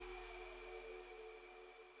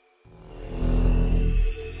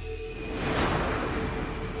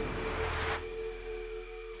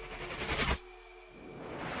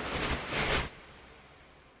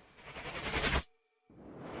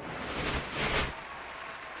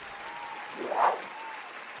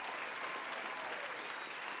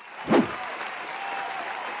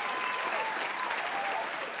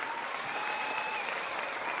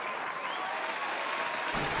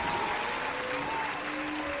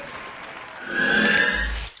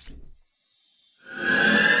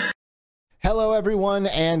Hello, everyone,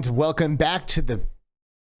 and welcome back to the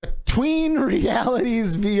Between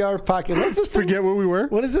Realities VR podcast. Let's just forget what we were.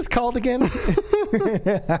 What is this called again?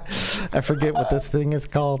 I forget what this thing is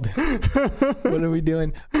called. What are we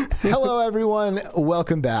doing? Hello, everyone.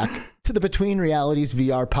 Welcome back to the Between Realities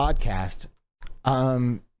VR podcast.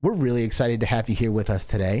 We're really excited to have you here with us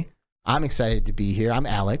today. I'm excited to be here. I'm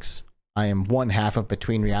Alex. I am one half of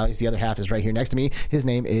Between Realities. The other half is right here next to me. His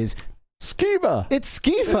name is Skiva. It's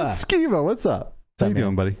Skiva. It's Skiva. What's up? How you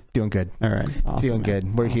doing, buddy? Doing good. All right. Awesome, doing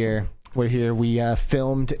good. We're here. We're here. We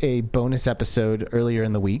filmed a bonus episode earlier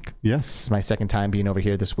in the week. Yes. This is my second time being over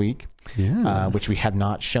here this week. Yeah. Which we have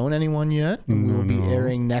not shown anyone yet. We will be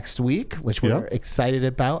airing next week, which we're excited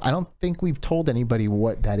about. I don't think we've told anybody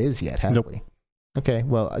what that is yet, have we? Okay.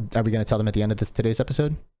 Well, are we going to tell them at the end of today's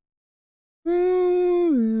episode?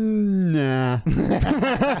 Nah.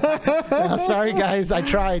 Well, sorry, guys. I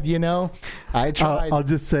tried, I tried. I'll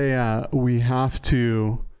just say we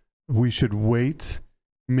should wait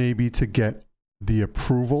maybe to get the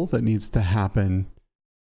approval that needs to happen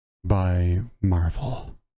by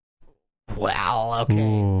Marvel. Wow. Okay.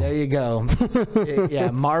 Ooh. There you go.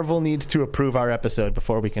 Yeah. Marvel needs to approve our episode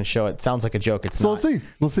before we can show it. Sounds like a joke. It's not.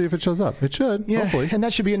 We'll see if it shows up. It should. Yeah. Hopefully. And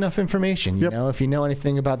that should be enough information. You know, if you know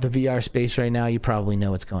anything about the VR space right now, you probably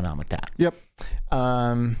know what's going on with that. Yep.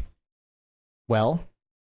 Well,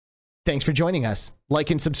 thanks for joining us.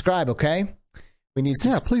 Like and subscribe. Okay. We need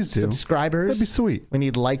please do. Subscribers. That'd be sweet. We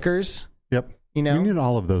need likers. Yep. We need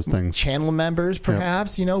all of those things. Channel members,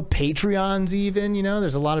 perhaps, Patreons even,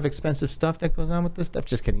 there's a lot of expensive stuff that goes on with this stuff.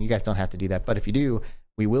 Just kidding. You guys don't have to do that. But if you do,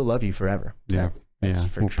 we will love you forever. Yeah.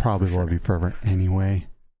 We'll probably love you forever anyway.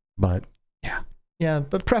 But yeah,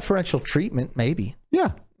 but preferential treatment, maybe.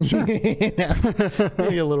 Yeah. Sure.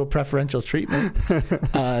 Maybe a little preferential treatment.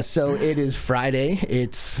 So it is Friday.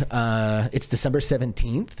 It's December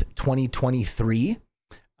 17th, 2023.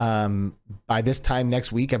 By this time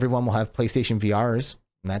next week, everyone will have PlayStation VRs,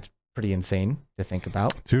 and that's pretty insane to think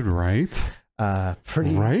about. Dude, right?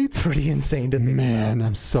 Pretty insane to think about. Man,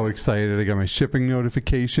 I'm so excited. I got my shipping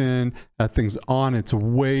notification. That thing's on its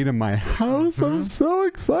way to my house. Mm-hmm. I'm so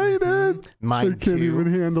excited. Mine too. I can't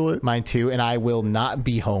even handle it. Mine too. And I will not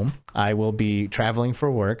be home. I will be traveling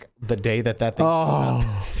for work the day that thing comes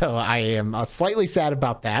up. So I am slightly sad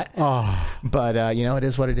about that. But it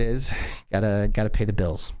is what it is. Gotta pay the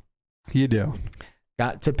bills. You do.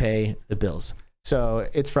 Got to pay the bills. So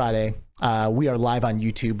it's Friday. We are live on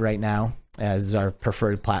YouTube right now as our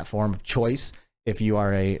preferred platform of choice. If you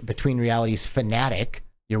are a Between Realities fanatic,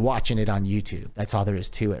 you're watching it on YouTube. That's all there is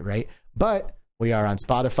to it, right? But we are on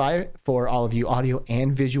Spotify for all of you audio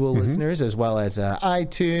and visual listeners, as well as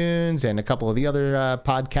iTunes and a couple of the other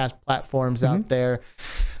podcast platforms out there.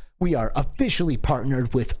 We are officially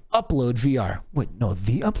partnered with Upload VR. Wait, no,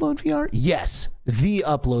 The Upload VR? Yes, The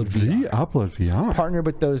Upload VR. The Upload VR. Partnered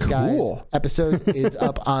with those guys. Episode is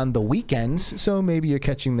up on the weekends, so maybe you're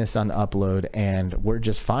catching this on Upload, and we're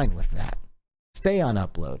just fine with that. Stay on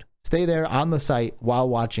Upload. Stay there on the site while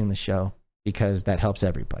watching the show, because that helps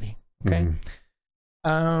everybody. Okay?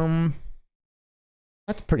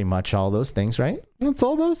 That's pretty much all those things, right? That's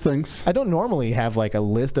all those things. I don't normally have like a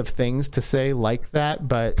list of things to say like that,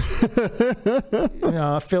 but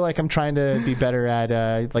I feel like I'm trying to be better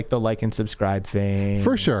at like the like and subscribe thing.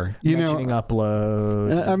 For sure. Mentioning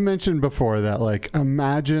Upload. I mentioned before that, like,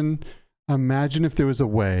 imagine if there was a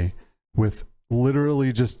way with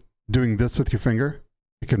literally just doing this with your finger,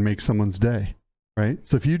 it could make someone's day, right?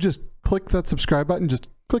 So if you just click that subscribe button, just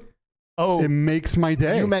click. Oh, it makes my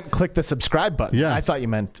day. You meant click the subscribe button. Yes. I thought you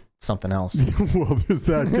meant something else. Well, there's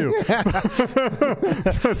that too.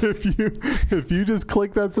 if you just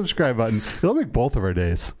click that subscribe button, it'll make both of our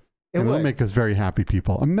days. It'll make us very happy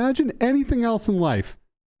people. Imagine anything else in life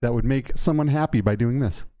that would make someone happy by doing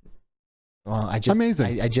this. Well,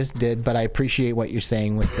 amazing. I just did, but I appreciate what you're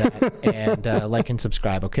saying with that. And like and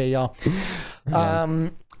subscribe, okay, y'all?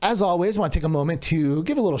 As always, I want to take a moment to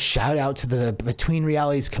give a little shout out to the Between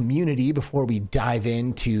Realities community before we dive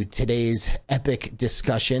into today's epic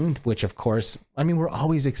discussion, which of course, we're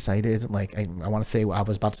always excited. Like I was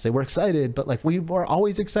about to say we're excited, but like we were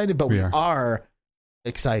always excited, but we are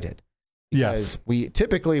excited. Because we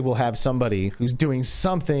typically will have somebody who's doing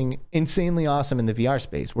something insanely awesome in the VR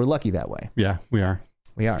space. We're lucky that way. Yeah, we are.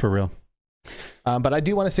 We are. For real. But I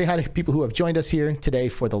do want to say hi to people who have joined us here today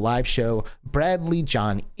for the live show. Bradley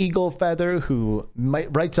John Eaglefeather, who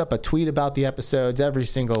writes up a tweet about the episodes every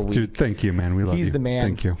single week. Dude, thank you, man. We love you. He's the man.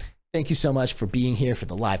 Thank you. Thank you so much for being here for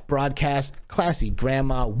the live broadcast. Classy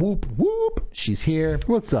Grandma, whoop, whoop. She's here.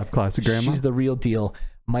 What's up, Classy Grandma? She's the real deal.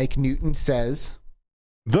 Mike Newton says,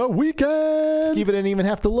 The Weeknd. Skiva didn't even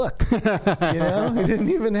have to look. He didn't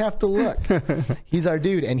even have to look. He's our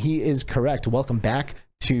dude, and he is correct. Welcome back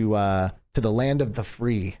to the land of the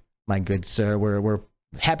free, my good sir. We're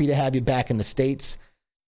happy to have you back in the States,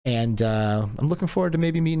 and I'm looking forward to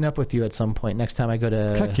maybe meeting up with you at some point next time I go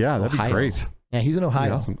to Heck yeah, that'd Ohio. be great. Yeah, he's in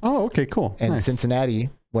Ohio. Awesome. Oh, okay, cool. And nice.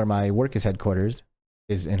 Cincinnati, where my work is headquartered,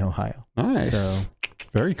 is in Ohio. Nice. So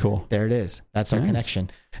very cool. there it is. That's our connection.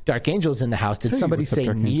 Dark Angel's in the house. Did somebody say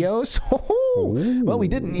Neos? Well, we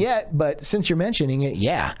didn't yet, but since you're mentioning it,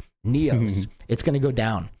 yeah, Neos. It's going to go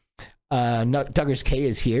down. Duggars K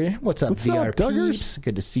is here. What's up, VR peeps?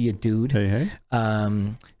 Good to see you, dude. Hey.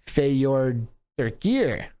 Fayor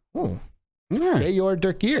Dirkir. Ooh. Fayor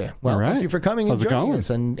Dirkir. Well, thank you for coming and joining us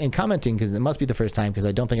and commenting, because it must be the first time, because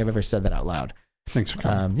I don't think I've ever said that out loud. Thanks for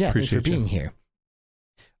coming. Yeah, thanks for being here.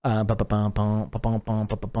 Pabark,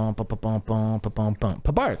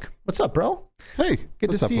 what's up, bro? Hey, good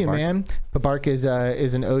to see you, man. Pabark is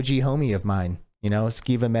an OG homie of mine.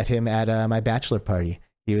 Skiva met him at my bachelor party.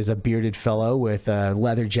 He was a bearded fellow with a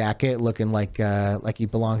leather jacket, looking like he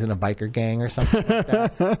belongs in a biker gang or something like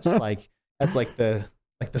that. Just like that's like the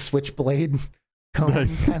Switchblade kind of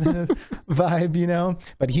vibe,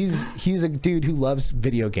 But he's a dude who loves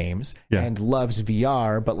video games and loves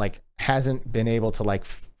VR, but hasn't been able to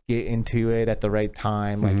get into it at the right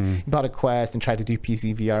time. He bought a Quest and tried to do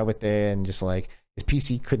PC VR with it, and just his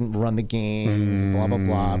PC couldn't run the games and blah blah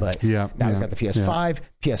blah. But now he's got the PS5.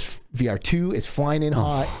 PSVR 2 is flying in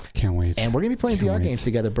hot. Can't wait. And we're gonna be playing VR games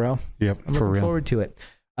together, bro. Yep, I'm looking forward to it.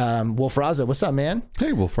 Wolf Raza, what's up, man?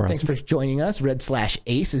 Hey, Wolf Raza. Thanks for joining us.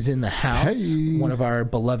 Red/Ace is in the house. Hey. One of our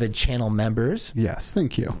beloved channel members. Yes,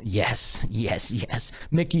 thank you. Yes.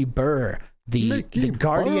 Mickey Burr, the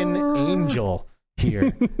guardian angel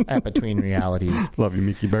here at Between Realities. Love you,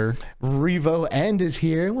 Mickey Burr. Revo End is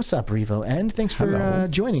here. What's up, Revo End? Thanks for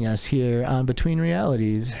joining us here on Between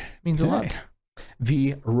Realities. Means a lot.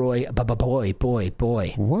 V Roy,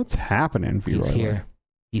 boy. What's happening, V Roy?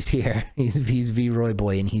 He's here. He's V Roy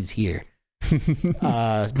boy, and he's here.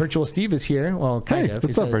 Virtual Steve is here. Well, kind of.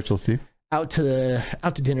 What's up, Virtual Steve? Out to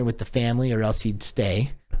dinner with the family, or else he'd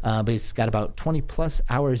stay. But he's got about 20 plus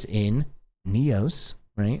hours in Neos,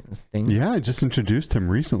 right? This thing. Yeah, I just introduced him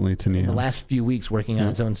recently to Neos. In the last few weeks, working on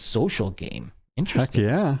his own social game. Interesting.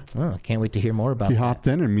 Heck yeah. Oh, can't wait to hear more about that. He hopped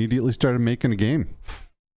in and immediately started making a game.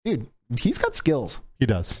 Dude, he's got skills. He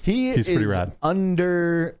does. He's pretty rad.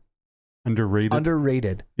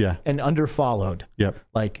 Underrated. Yeah. And underfollowed. Yep.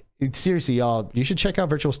 Seriously, y'all, you should check out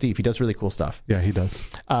Virtual Steve. He does really cool stuff. Yeah, he does.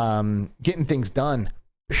 Getting things done.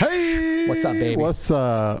 Hey! What's up, baby? What's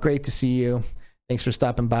up? Great to see you. Thanks for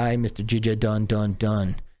stopping by, Mr. Jija Dun.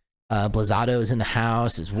 Blizzado is in the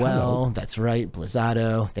house as well. Hello. That's right,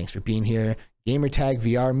 Blizzado. Thanks for being here. Gamertag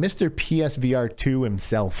VR, Mr. PSVR 2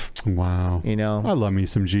 himself. Wow. I love me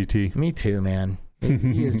some GT. Me too, man.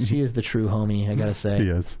 He is the true homie, I gotta say. He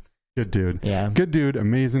is. Good dude. Yeah. Good dude.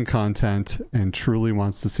 Amazing content, and truly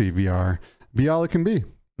wants to see VR be all it can be.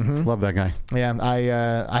 Mm-hmm. Love that guy. Yeah.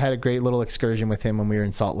 I had a great little excursion with him when we were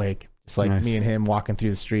in Salt Lake. Just nice. Me and him walking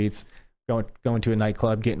through the streets, going to a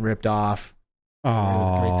nightclub, getting ripped off. Oh, it was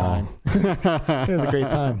a great time. It was a great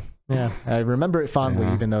time. Yeah. I remember it fondly,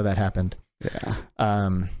 even though that happened. Yeah.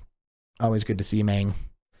 Always good to see you, Mang.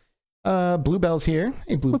 Bluebell's here.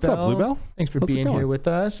 Hey, Bluebell. What's up, Bluebell? Thanks for being here with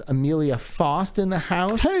us. Amelia Faust in the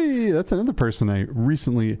house. Hey, that's another person I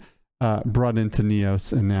recently brought into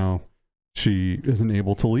Neos, and now she isn't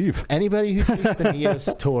able to leave. Anybody who takes the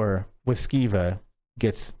Neos tour with Skiva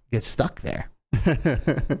gets stuck there.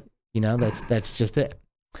 That's just it.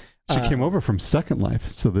 She came over from Second Life,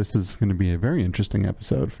 so this is going to be a very interesting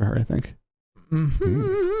episode for her, I think.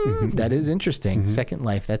 Mm-hmm. That is interesting. Mm-hmm. Second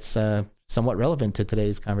Life, that's somewhat relevant to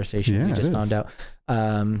today's conversation. Yeah, we just found out.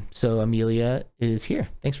 So Amelia is here.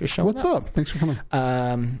 Thanks for showing up. What's up? Thanks for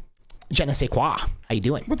coming. Jenna Sequoia, how you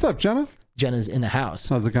doing? What's up, Jenna? Jenna's in the house.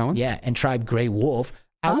 How's it going? Yeah, and Tribe Grey Wolf.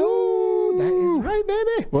 Oh, that is right,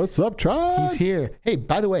 baby. What's up, Tribe? He's here. Hey,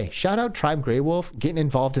 by the way, shout out Tribe Grey Wolf getting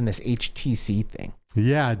involved in this HTC thing.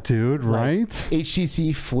 Yeah, dude, right?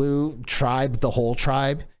 HTC flew Tribe, the whole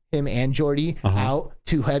tribe, him and Jordy, out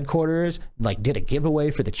to headquarters, did a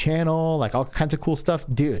giveaway for the channel, all kinds of cool stuff.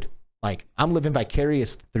 Dude, I'm living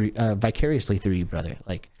vicariously through you, brother.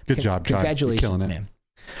 Good job, congratulations, man.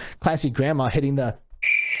 Classy Grandma hitting the...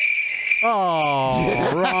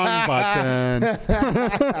 Oh, wrong button.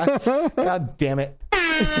 God damn it.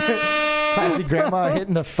 Classy Grandma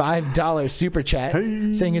hitting the $5 super chat,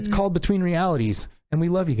 saying it's called Between Realities, and we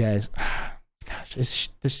love you guys. Gosh,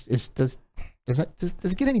 does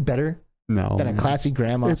it get any better? No. Than a Classy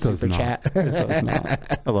Grandma super chat? It does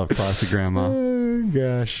not. I love Classy Grandma.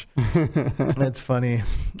 Gosh, that's funny.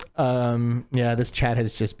 Yeah, this chat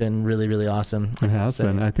has just been really, really awesome. It has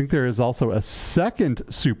been. I think there is also a second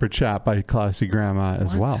super chat by Classy Grandma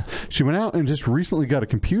as well. She went out and just recently got a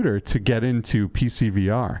computer to get into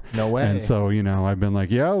PCVR. No way. And so, you know, I've been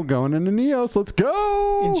like, yo, going into Neos, let's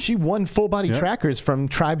go. And she won full body trackers from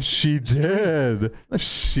Tribe. She did.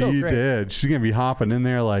 She did. She's gonna be hopping in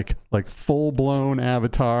there like full blown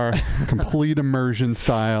Avatar, complete immersion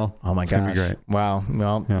style. Oh my gosh. Great. Wow.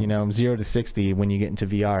 Well, you know, 0 to 60 when you get into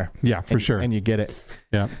VR. Yeah, for sure. And you get it.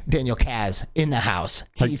 Yeah. Daniel Kaz in the house.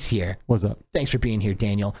 He's here. What's up? Thanks for being here,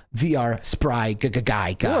 Daniel. VR spry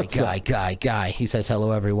guy. He says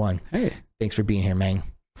hello, everyone. Hey. Thanks for being here, man.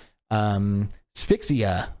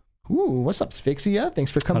 Sphyxia. Ooh, what's up, Sphyxia?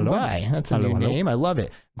 Thanks for coming by. That's a new name. I love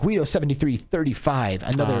it. Guido7335,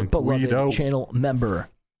 another beloved channel member.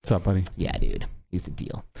 What's up, buddy? Yeah, dude. He's the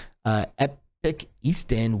deal. Epic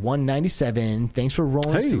Easton 197. Thanks for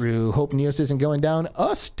rolling through. Hope Neos isn't going down.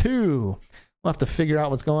 Us too. We'll have to figure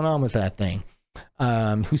out what's going on with that thing.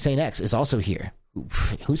 Hussein X is also here.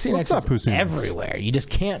 Hussein X is everywhere. You just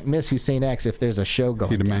can't miss Hussein X if there's a show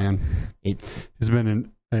going down. Man. He's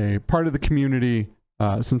been a part of the community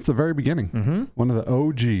since the very beginning. Mm-hmm. One of the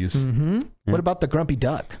OGs. Mm-hmm. Yeah. What about the Grumpy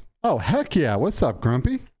Duck? Oh, heck yeah. What's up,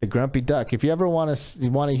 Grumpy? The Grumpy Duck. If you ever want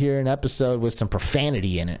to hear an episode with some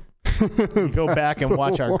profanity in it, go back and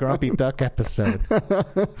watch our Grumpy Duck episode.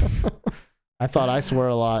 I thought I swore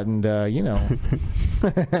a lot, and you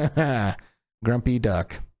know, Grumpy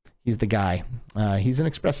Duck. He's the guy. He's an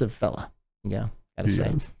expressive fella. Yeah, gotta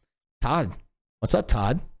say. Todd, what's up,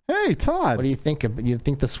 Todd? Hey, Todd. What do you think? You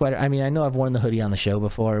think the sweater? I mean, I know I've worn the hoodie on the show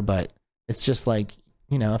before, but it's just like,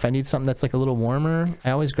 you know, if I need something that's like a little warmer,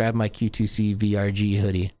 I always grab my Q2C VRG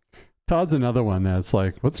hoodie. Todd's another one that's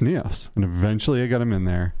like, what's Neos? And eventually I got him in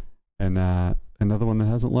there. And another one that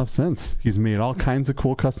hasn't left since. He's made all kinds of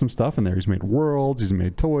cool custom stuff in there. He's made worlds. He's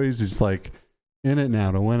made toys. He's like in it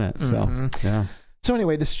now to win it. So, yeah. So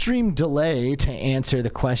anyway, the stream delay, to answer the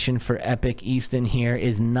question for Epic Easton here,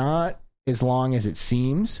 is not as long as it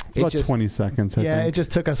seems. It's about 20 seconds, I think. It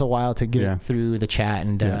just took us a while to get through the chat,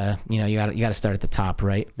 and you know, you got to start at the top,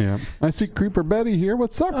 right? Yeah. I see Creeper Betty here.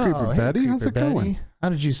 What's up, Creeper Betty? How's it going? How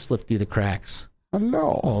did you slip through the cracks?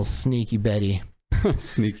 Hello. Oh, sneaky Betty.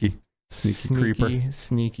 Sneaky Creeper.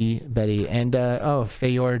 Sneaky Betty. And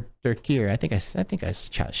Feyor Durkir. I think I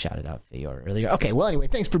shouted out Feyor earlier. Okay, well, anyway,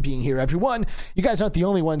 thanks for being here, everyone. You guys aren't the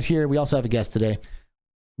only ones here. We also have a guest today,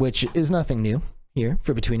 which is nothing new here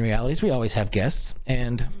for Between Realities. We always have guests,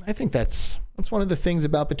 and I think that's one of the things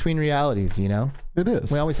about Between Realities, you know? It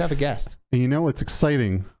is. We always have a guest. And you know what's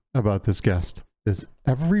exciting about this guest is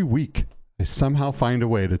every week I somehow find a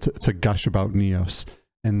way to gush about Neos.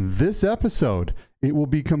 And this episode, it will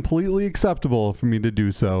be completely acceptable for me to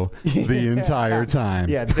do so the entire time.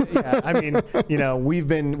 Yeah. I mean, you know, we've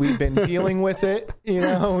been dealing with it. You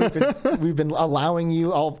know, we've been allowing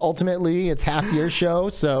you. Ultimately, it's half your show,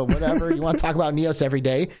 so whatever you want to talk about Neos every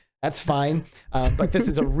day, that's fine. But this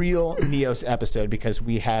is a real Neos episode because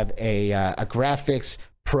we have a graphics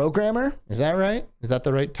programmer. Is that right? Is that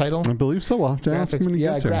the right title? I believe so. We'll have to ask him when he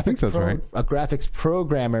gets here. I think that's right. A graphics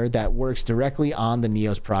programmer that works directly on the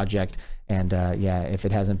Neos project. And if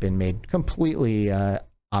it hasn't been made completely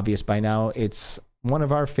obvious by now, it's one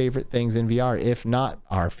of our favorite things in VR, if not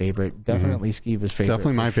our favorite. Definitely Skiva's favorite.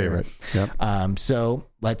 Definitely my favorite. Yep. So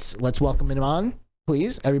let's welcome him on,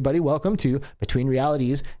 please. Everybody, welcome to Between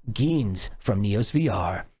Realities, Geens from Neos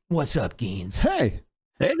VR. What's up, Geens? Hey.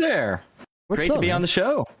 Hey there. Great to be on the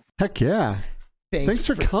show. Heck yeah. Thanks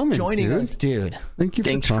for coming, joining us, dude. Thank you.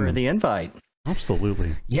 Thanks for the invite.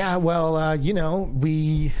 Absolutely. Yeah, well, you know,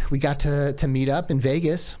 we got to meet up in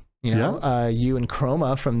Vegas. You know, you and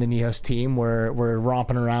Chroma from the Neos team were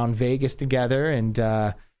romping around Vegas together, and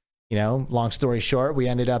you know, long story short, we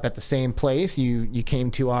ended up at the same place. You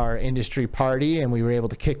came to our industry party, and we were able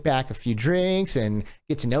to kick back a few drinks and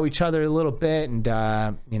get to know each other a little bit, and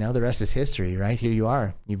you know, the rest is history. Right here, you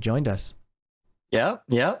are. You've joined us. Yeah.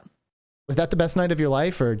 Was that the best night of your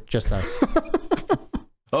life, or just us?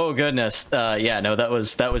 Oh goodness, no, that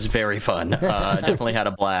was very fun. Definitely had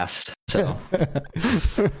a blast. So,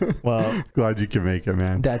 well, glad you could make it,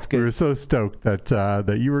 man. That's good. We were so stoked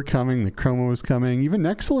that you were coming, that Chroma was coming, even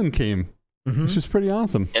Nexilin came, which is pretty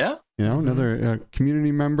awesome. Yeah, you know, another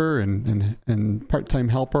community member and part-time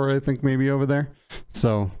helper, I think maybe over there.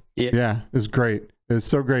 So yeah, it was great. It was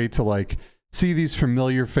so great to like see these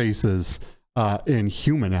familiar faces in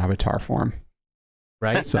human avatar form.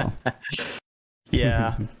 Right. So.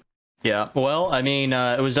 Yeah. Well, I mean,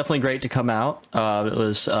 it was definitely great to come out. It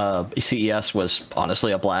was CES was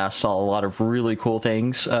honestly a blast. Saw a lot of really cool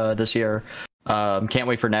things this year. Can't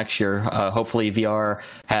wait for next year. Hopefully VR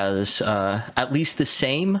has at least the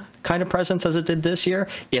same kind of presence as it did this year,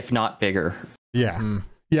 if not bigger. Yeah.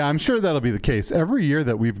 Yeah, I'm sure that'll be the case. Every year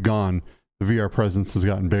that we've gone, the VR presence has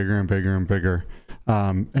gotten bigger and bigger and bigger.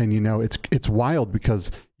 And you know, it's wild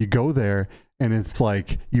because you go there and it's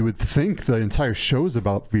like you would think the entire show's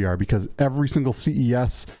about VR because every single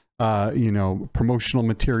CES you know, promotional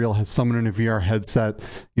material has someone in a VR headset.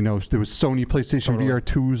 You know, there was Sony PlayStation VR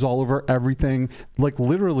 2s all over everything. Like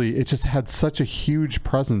literally, it just had such a huge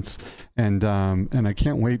presence, and I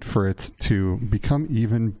can't wait for it to become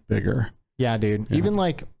even bigger. Yeah, dude. Yeah. Even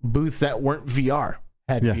like booths that weren't VR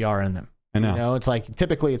had VR in them. I know. You know, it's like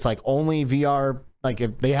typically it's like only VR. Like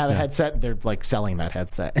if they have a headset, they're like selling that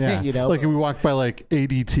headset. Yeah. You know, like we walked by like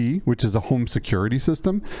ADT, which is a home security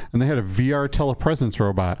system, and they had a VR telepresence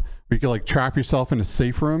robot where you could like trap yourself in a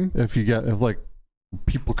safe room if like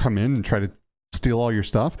people come in and try to steal all your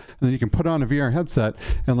stuff, and then you can put on a VR headset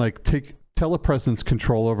and like take telepresence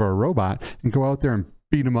control over a robot and go out there and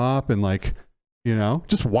beat them up and like, you know,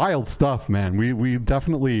 just wild stuff, man. We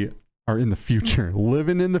definitely are in the future,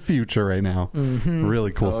 living in the future right now.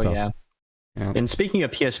 Really cool stuff. Yeah. Yeah. And speaking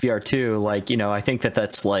of PSVR 2, like, you know, I think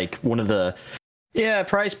that's like one of the,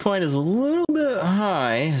 price point is a little bit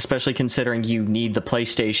high, especially considering you need the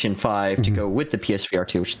PlayStation 5 to go with the PSVR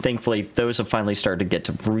 2, which thankfully those have finally started to get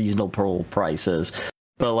to reasonable prices.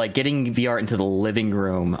 But like getting VR into the living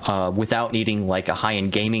room without needing like a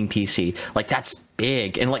high-end gaming PC, like that's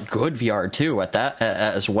big, and like good VR too at that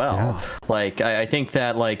as well. Yeah. Like I think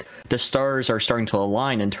that like the stars are starting to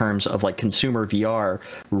align in terms of like consumer VR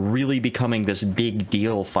really becoming this big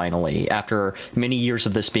deal finally after many years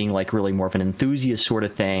of this being like really more of an enthusiast sort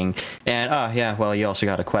of thing. And well, you also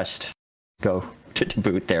got a Quest Go to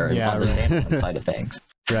boot there and on the standalone side of things.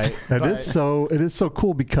 Right. It is so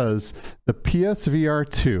cool because the PSVR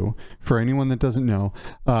 2, for anyone that doesn't know,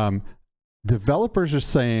 developers are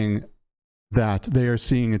saying that they are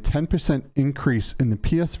seeing a 10% increase in the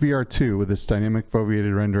PSVR 2 with this dynamic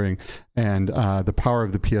foveated rendering and the power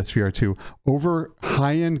of the PSVR 2 over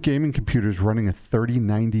high-end gaming computers running a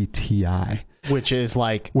 3090 Ti. Which is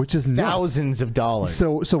thousands of dollars.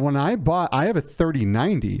 So when I have a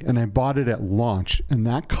 3090 and I bought it at launch, and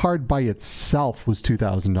that card by itself was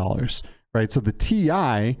 $2,000, right? So the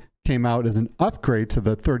Ti came out as an upgrade to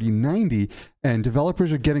the 3090, and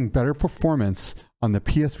developers are getting better performance on the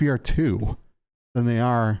PSVR 2 than they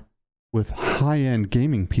are with high-end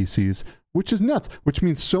gaming PCs, which is nuts. Which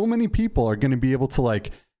means so many people are going to be able to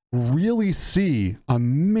like really see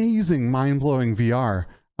amazing, mind-blowing VR.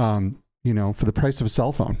 You know, for the price of a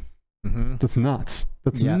cell phone. That's nuts.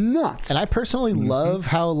 That's nuts. And I personally love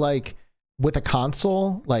how like with a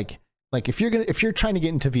console, like if you're trying to get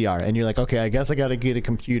into VR and you're like, okay, I guess I got to get a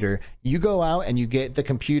computer, you go out and you get the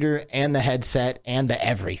computer and the headset and the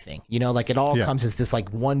everything, you know, like it all comes as this like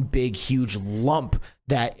one big huge lump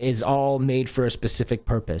that is all made for a specific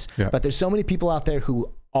purpose. But there's so many people out there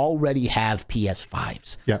who already have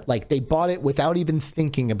PS5s. Like they bought it without even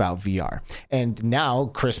thinking about VR. And now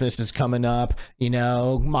Christmas is coming up, you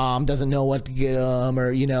know, mom doesn't know what to get them, or,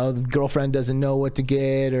 you know, the girlfriend doesn't know what to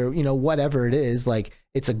get, or, you know, whatever it is. Like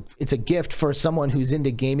it's a gift for someone who's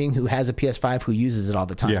into gaming, who has a PS5, who uses it all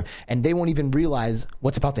the time. And they won't even realize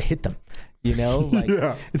what's about to hit them. You know, like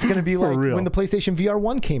it's going to be like when the PlayStation VR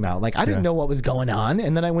 1 came out. Like I didn't know what was going on.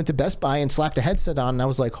 And then I went to Best Buy and slapped a headset on and I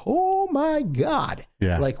was like, oh my God.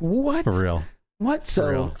 Like what? For real. What?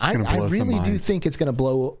 So I really do think it's going to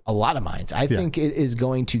blow a lot of minds. I think it is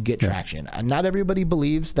going to get traction. And not everybody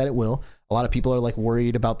believes that it will. A lot of people are like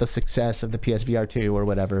worried about the success of the PSVR 2 or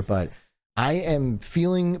whatever. But I am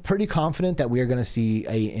feeling pretty confident that we are going to see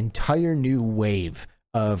an entire new wave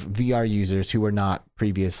of VR users who were not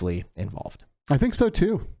previously involved. I think so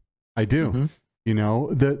too. I do. You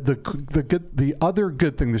know, the other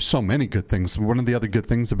good thing, there's so many good things. One of the other good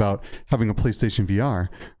things about having a PlayStation VR,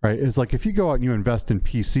 right, is like if you go out and you invest in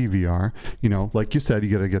PC VR, you know, like you said, you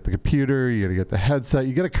got to get the computer, you got to get the headset,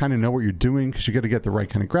 you got to kind of know what you're doing because you got to get the right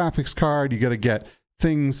kind of graphics card, you got to get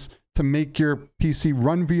things to make your PC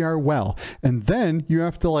run VR well. And then you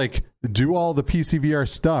have to like do all the PC VR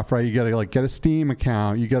stuff, right? You got to like get a Steam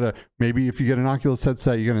account. You got to, maybe if you get an Oculus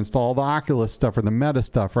headset, you got to install the Oculus stuff or the Meta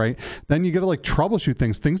stuff, right? Then you got to like troubleshoot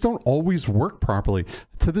things. Things don't always work properly.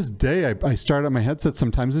 To this day, I start up my headset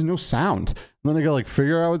sometimes, there's no sound. And then I got to like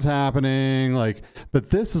figure out what's happening. Like, but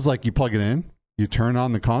this is like you plug it in, you turn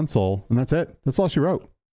on the console, and that's it. That's all she wrote.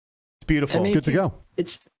 It's beautiful. Good to go.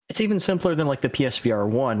 It's even simpler than like the PSVR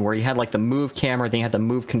 1, where you had like the Move camera, then you had the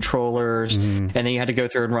Move controllers, and then you had to go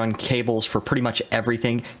through and run cables for pretty much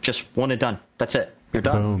everything. Just one and done. That's it. You're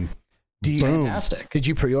done. Boom. Fantastic. Did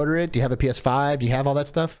you pre-order it? Do you have a PS5? Do you have all that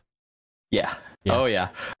stuff? Yeah. Oh yeah.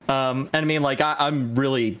 And I mean, like, I'm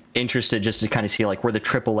really interested just to kind of see like where the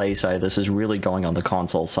AAA side of this is really going on the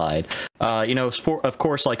console side. Of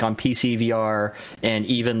course, like on PC VR and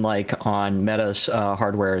even like on Meta's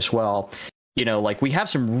hardware as well. Like we have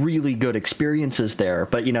some really good experiences there,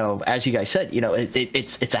 but as you guys said,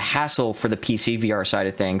 it's a hassle for the PC VR side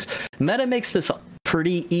of things. Meta makes this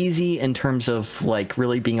pretty easy in terms of like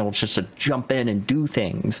really being able just to jump in and do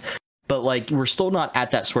things. But like we're still not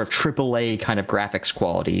at that sort of AAA kind of graphics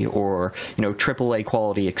quality or AAA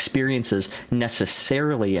quality experiences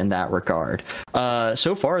necessarily in that regard.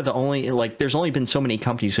 So far, there's only been so many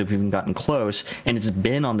companies who've even gotten close, and it's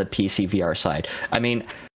been on the PC VR side. I mean,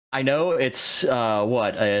 I know it's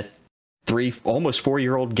a almost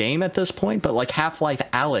 4-year-old game at this point, but like Half-Life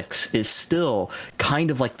Alyx is still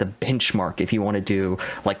kind of like the benchmark if you want to do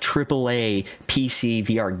like AAA PC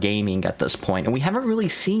VR gaming at this point. And we haven't really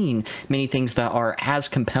seen many things that are as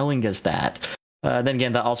compelling as that. Then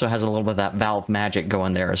again, that also has a little bit of that Valve magic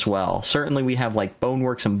going there as well. Certainly we have like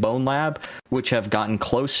Boneworks and Bone Lab, which have gotten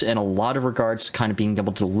close in a lot of regards to kind of being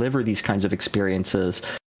able to deliver these kinds of experiences,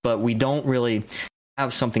 but we don't really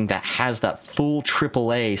have something that has that full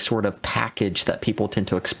AAA sort of package that people tend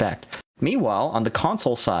to expect. Meanwhile, on the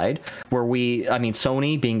console side, where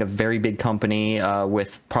Sony being a very big company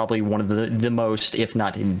with probably one of the most, if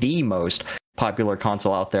not the most popular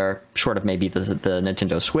console out there, short of maybe the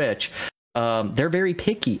Nintendo Switch, they're very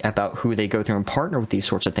picky about who they go through and partner with these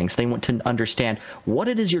sorts of things. They want to understand what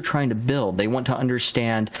it is you're trying to build. They want to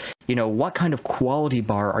understand, what kind of quality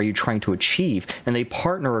bar are you trying to achieve, and they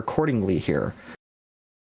partner accordingly here.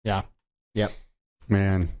 Yeah. Yep.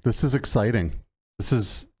 Man, this is exciting. This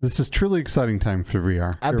is truly exciting time for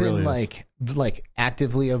VR. I've been like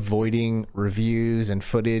actively avoiding reviews and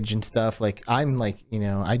footage and stuff. Like I'm like,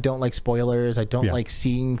 I don't like spoilers. I don't like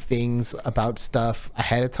seeing things about stuff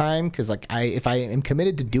ahead of time because like if I am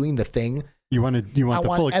committed to doing the thing, you want the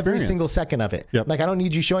full experience. Every single second of it. Yep. Like I don't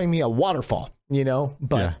need you showing me a waterfall,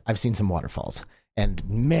 but I've seen some waterfalls. And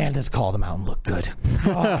man, does Call of the Mountain look good.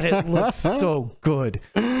 God, it looks so good.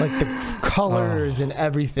 Like the colors and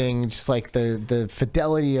everything, just like the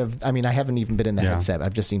fidelity of, I haven't even been in the headset.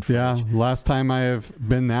 I've just seen footage. Yeah, last time I have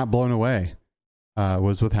been that blown away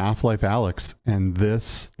was with Half-Life Alyx, and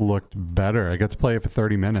this looked better. I got to play it for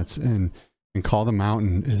 30 minutes, and Call of the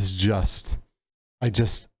Mountain is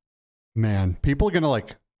man, people are going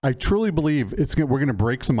to I truly believe we're going to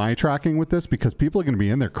break some eye tracking with this because people are going to be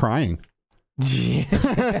in there crying.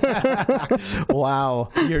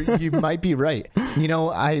 Wow, you might be right.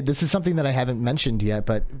 This is something that I haven't mentioned yet,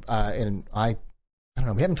 but and I don't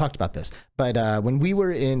know, we haven't talked about this, but when we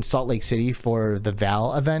were in Salt Lake City for the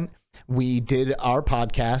Val event, we did our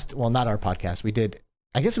podcast. Well, not our podcast. We did,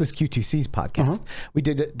 I guess it was Q2C's podcast. We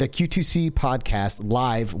did the Q2C podcast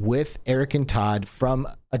live with Eric and Todd from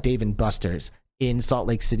a Dave & Buster's in Salt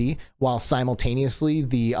Lake City, while simultaneously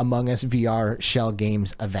the Among Us VR Shell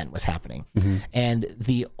Games event was happening. And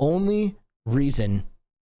the only reason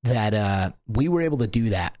that we were able to do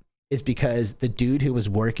that is because the dude who was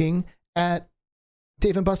working at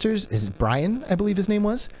Dave & Buster's, is Brian, I believe his name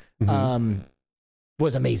was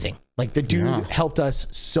amazing. Like the dude helped us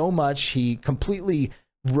so much. He completely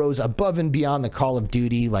rose above and beyond the Call of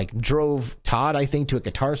Duty, like drove Todd, I think, to a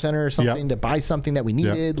Guitar Center or something to buy something that we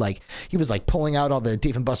needed. Like he was like pulling out all the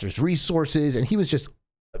Dave & Buster's resources, and he was just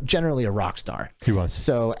generally a rock star. He was.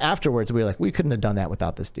 So afterwards we were like, we couldn't have done that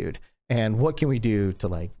without this dude. And what can we do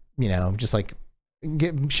to just like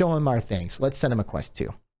show him our things? Let's send him a Quest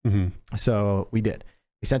 2. So we did.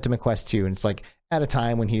 We sent him a Quest 2, and it's like at a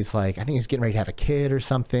time when he's like, I think he's getting ready to have a kid or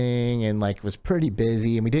something, and like was pretty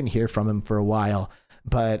busy, and we didn't hear from him for a while.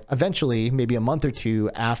 But eventually, maybe a month or two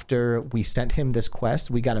after we sent him this Quest,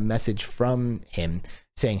 we got a message from him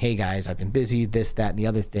saying, hey guys, I've been busy, this, that, and the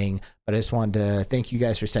other thing, but I just wanted to thank you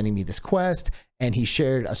guys for sending me this Quest. And he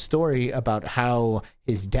shared a story about how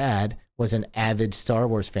his dad was an avid Star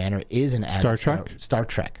Wars fan, or is an avid Star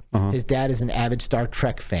Trek. His dad is an avid Star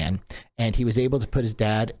Trek fan, and he was able to put his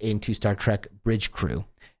dad into Star Trek Bridge Crew,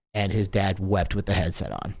 and his dad wept with the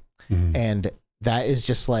headset on. And that is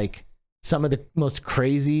just like some of the most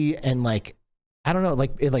crazy, and like, I don't know,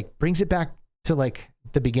 like it like brings it back to like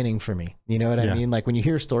the beginning for me. You know what I mean? Like when you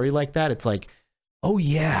hear a story like that, it's like, oh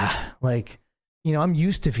yeah, like I'm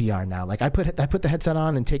used to VR now. Like I put the headset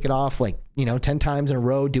on and take it off 10 times in a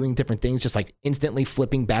row, doing different things, just like instantly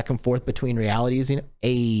flipping back and forth between realities,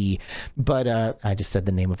 but I just said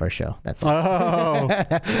the name of our show. That's all. Oh.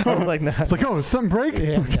 I was like, no. It's like, oh, is something break?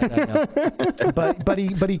 Yeah, no. But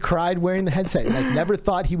he cried wearing the headset. Like never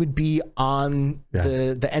thought he would be on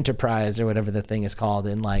the Enterprise or whatever the thing is called.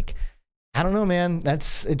 And like, I don't know, man, it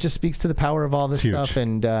just speaks to the power of all this stuff.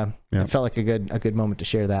 And it felt like a good moment to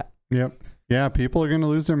share that. Yep. Yeah, people are going to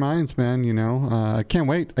lose their minds, man. I can't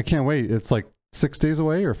wait. It's like 6 days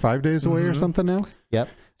away or 5 days away or something now. Yep.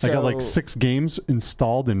 I got like 6 games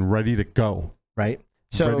installed and ready to go. Right.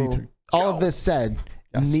 So all of this said,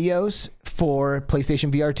 Neos for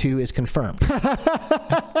PlayStation VR 2 is confirmed.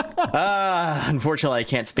 Unfortunately, I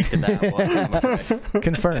can't speak to that one.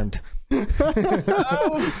 Confirmed.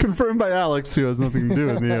 Confirmed by Alex, who has nothing to do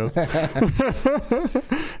with Neos.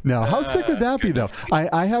 Now, how sick would that be, though?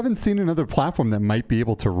 I haven't seen another platform that might be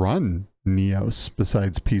able to run Neos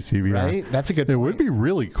besides PC VR. Right? That's a good point. It would be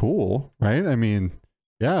really cool, right? I mean,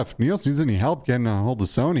 yeah, if Neos needs any help getting a hold of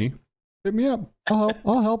Sony, hit me up. I'll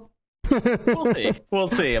help. We'll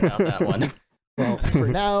see about that one. Well,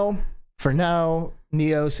 for now,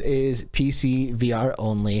 Neos is PC VR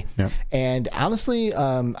only. Yep. And honestly,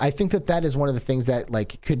 I think that is one of the things that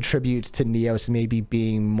like contributes to Neos maybe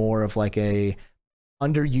being more of like a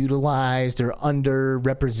underutilized or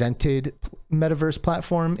underrepresented metaverse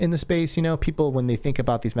platform in the space. People, when they think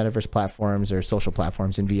about these metaverse platforms or social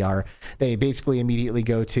platforms in VR, they basically immediately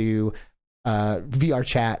go to VR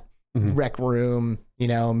chat, Rec Room,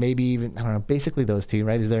 maybe even, I don't know, basically those two,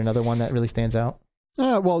 right? Is there another one that really stands out?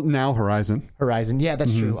 Well, now Horizon. Yeah,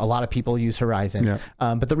 that's true. A lot of people use Horizon. Yeah.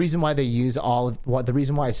 But the reason why they use the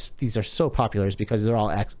reason why these are so popular is because they're all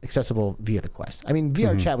accessible via the Quest. I mean,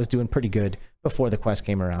 VR chat was doing pretty good before the Quest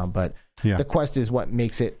came around, but the Quest is what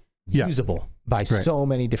makes it usable by so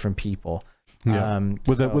many different people. Yeah.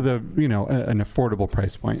 With a an affordable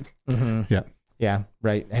price point. Yeah. Yeah,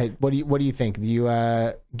 right. Hey, what do you think? Do you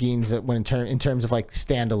Geens, when in terms of like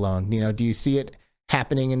standalone, do you see it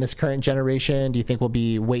happening in this current generation? Do you think we'll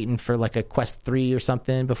be waiting for like a Quest 3 or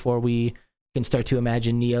something before we can start to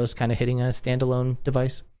imagine Neos kind of hitting a standalone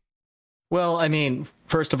device? Well, I mean,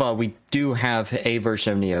 first of all, we do have a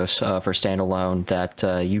version of Neos for standalone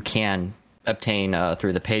that you can obtain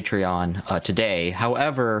through the Patreon today.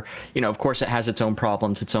 However, of course, it has its own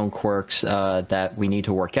problems, its own quirks that we need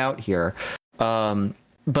to work out here.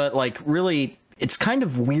 But like, really, it's kind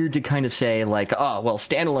of weird to kind of say like, oh, well,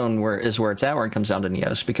 standalone is where it's at when it comes down to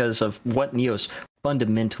Neos, because of what Neos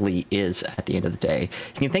fundamentally is at the end of the day.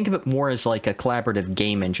 You can think of it more as like a collaborative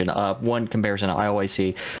game engine. One comparison I always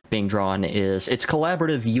see being drawn is its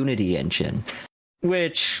collaborative Unity engine,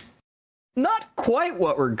 which not quite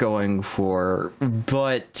what we're going for,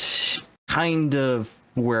 but kind of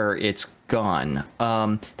where it's gone.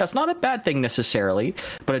 That's not a bad thing necessarily,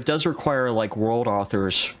 but it does require like world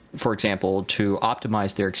authors, for example, to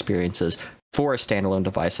optimize their experiences for a standalone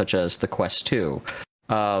device such as the Quest 2.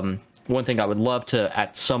 One thing I would love to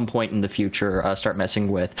at some point in the future start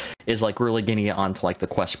messing with is like really getting it onto like the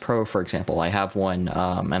Quest Pro, for example. I have one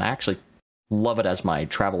and I actually love it as my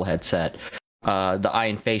travel headset. The eye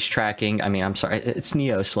and face tracking. I mean, I'm sorry, it's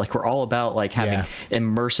Neos. Like, we're all about like having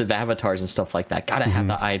immersive avatars and stuff like that. Gotta have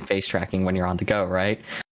the eye and face tracking when you're on the go, right?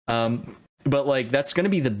 But like, that's going to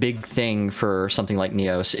be the big thing for something like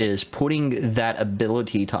Neos, is putting that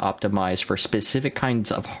ability to optimize for specific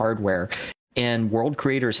kinds of hardware in world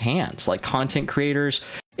creators' hands, like content creators.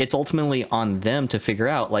 It's ultimately on them to figure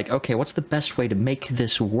out like, okay, what's the best way to make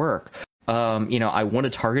this work? I want to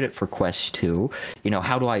target it for Quest 2.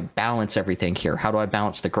 How do I balance everything here? How do I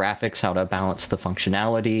balance the graphics? How do I balance the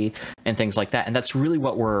functionality and things like that? And that's really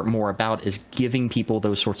what we're more about, is giving people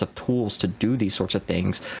those sorts of tools to do these sorts of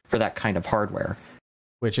things for that kind of hardware.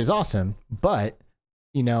 Which is awesome. But,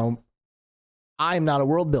 I'm not a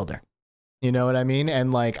world builder. You know what I mean?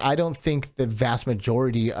 And like, I don't think the vast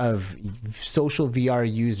majority of social VR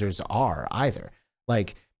users are either.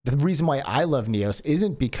 Like, the reason why I love Neos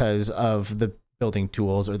isn't because of the building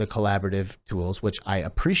tools or the collaborative tools, which I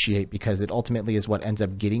appreciate because it ultimately is what ends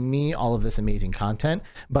up getting me all of this amazing content.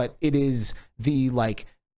 But it is the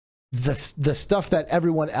stuff that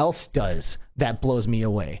everyone else does that blows me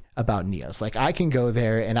away about Neos. Like, I can go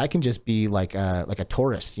there and I can just be like a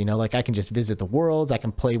tourist, like I can just visit the worlds. I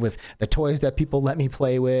can play with the toys that people let me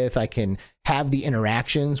play with. I can have the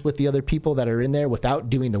interactions with the other people that are in there without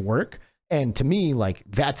doing the work. And to me, like,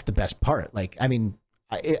 that's the best part. Like, I mean,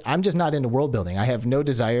 I'm just not into world building. I have no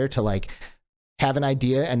desire to like have an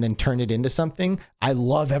idea and then turn it into something. I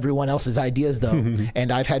love everyone else's ideas though.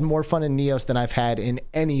 And I've had more fun in Neos than I've had in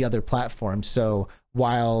any other platform. So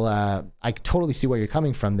while I totally see where you're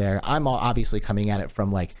coming from there, I'm obviously coming at it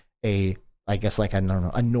from like a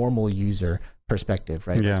normal user perspective,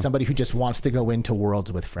 right? Yeah. Like somebody who just wants to go into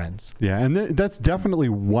worlds with friends. Yeah. And that's definitely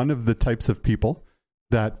one of the types of people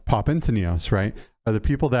that pop into Neos, right? Are the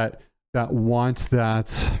people that want that,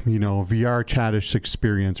 VR chattish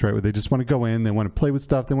experience, right? Where they just want to go in, they want to play with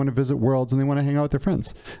stuff, they want to visit worlds, and they want to hang out with their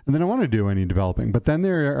friends. And they don't want to do any developing. But then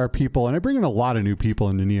there are people, and I bring in a lot of new people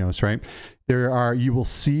into Neos, right? You will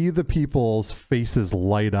see the people's faces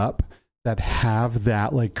light up that have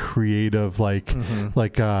that like creative, like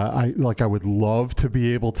I would love to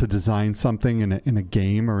be able to design something in a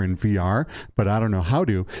game or in VR, but I don't know how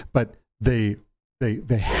to. But they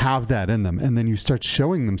have that in them, and then you start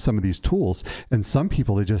showing them some of these tools, and some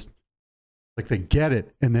people they just like they get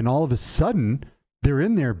it, and then all of a sudden they're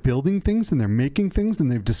in there building things and they're making things,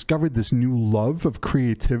 and they've discovered this new love of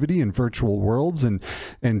creativity in virtual worlds and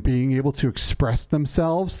being able to express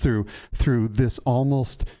themselves through this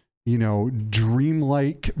almost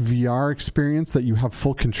dreamlike VR experience that you have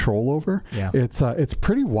full control over. Yeah. It's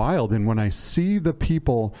pretty wild. And when I see the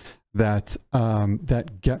people that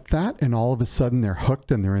get that, and all of a sudden they're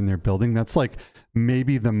hooked and they're in their building, that's like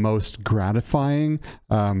maybe the most gratifying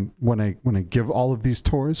when I give all of these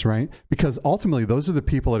tours, right? Because ultimately those are the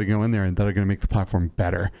people that are going in there and that are going to make the platform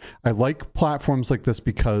better. I like platforms like this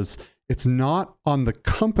because it's not on the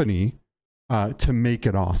company to make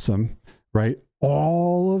it awesome, right?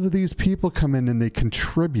 All of these people come in and they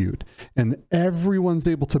contribute, and everyone's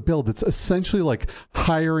able to build. It's essentially like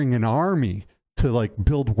hiring an army to like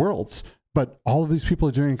build worlds, but all of these people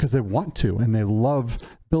are doing it because they want to, and they love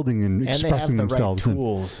building and expressing themselves,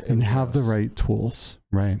 and have the right tools,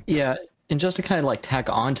 right? Yeah. And just to kind of like tack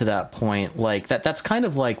on to that point, like that's kind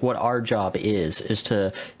of like what our job is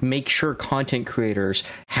to make sure content creators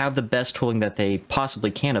have the best tooling that they possibly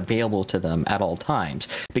can available to them at all times.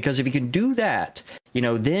 Because if you can do that,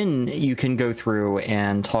 then you can go through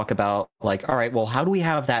and talk about like, all right, well, how do we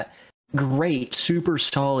have that great, super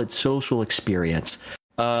solid social experience?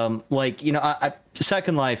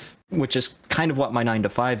 Second Life, which is kind of what my 9 to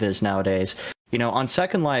 5 is nowadays, on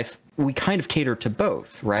Second Life, we kind of cater to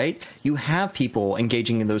both, right? You have people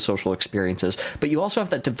engaging in those social experiences, but you also have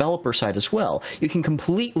that developer side as well. You can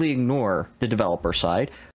completely ignore the developer side.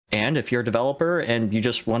 And if you're a developer and you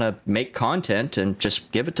just want to make content and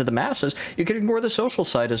just give it to the masses, you can ignore the social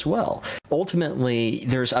side as well. Ultimately,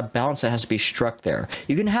 there's a balance that has to be struck there.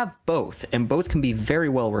 You can have both, and both can be very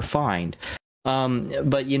well refined.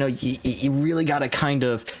 But you really got to kind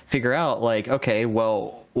of figure out like, okay,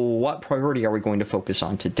 well, what priority are we going to focus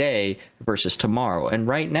on today versus tomorrow? And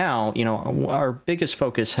right now, our biggest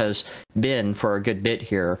focus has been for a good bit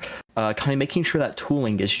here, kind of making sure that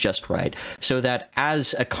tooling is just right, so that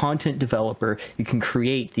as a content developer, you can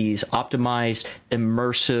create these optimized,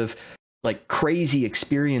 immersive, like crazy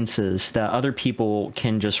experiences that other people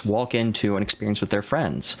can just walk into and experience with their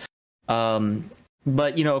friends.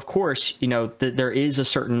 But of course, there is a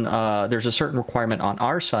certain there's a certain requirement on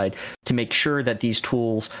our side to make sure that these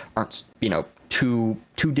tools aren't too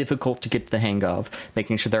difficult to get the hang of,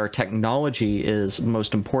 making sure that our technology is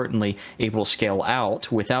most importantly able to scale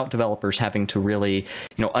out without developers having to really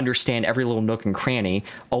understand every little nook and cranny.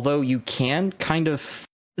 Although you can kind of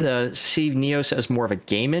see Neos as more of a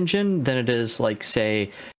game engine than it is like,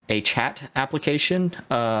 say, a chat application.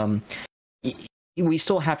 We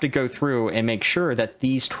still have to go through and make sure that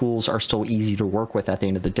these tools are still easy to work with at the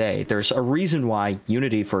end of the day. There's a reason why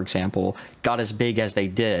Unity, for example, got as big as they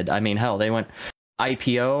did. I mean, hell, they went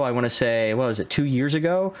IPO, I want to say, what was it, 2 years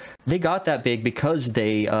ago? They got that big because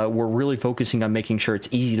they were really focusing on making sure it's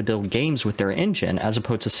easy to build games with their engine, as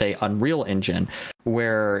opposed to, say, Unreal Engine,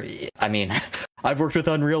 where, I mean, I've worked with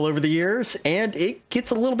Unreal over the years, and it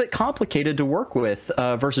gets a little bit complicated to work with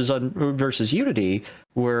versus Unity,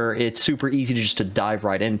 where it's super easy to just to dive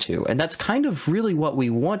right into. And that's kind of really what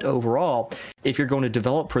we want overall if you're going to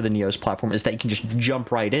develop for the Neos platform, is that you can just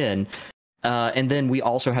jump right in. And then we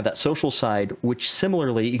also have that social side, which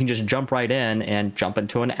similarly, you can just jump right in and jump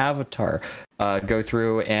into an avatar, go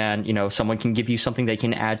through and, someone can give you something they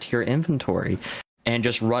can add to your inventory and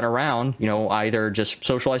just run around, either just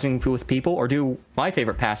socializing with people or do my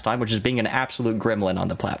favorite pastime, which is being an absolute gremlin on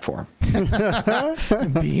the platform.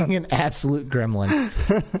 Being an absolute gremlin.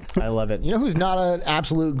 I love it. You know who's not an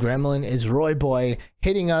absolute gremlin is Roy Boy,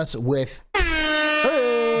 hitting us with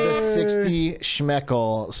the 60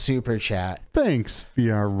 Schmeckle super chat. Thanks,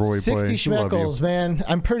 VR Roy 60 Boy. 60 Schmeckles, man.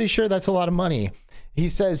 I'm pretty sure that's a lot of money. He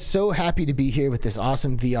says, so happy to be here with this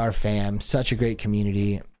awesome VR fam. Such a great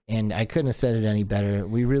community. And I couldn't have said it any better.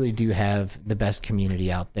 We really do have the best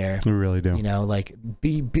community out there. We really do. You know, like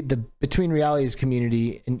the Between Realities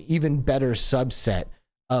community, an even better subset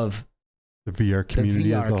of the VR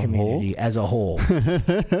community, as a whole.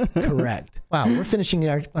 Correct. Wow, we're finishing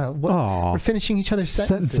we're finishing each other's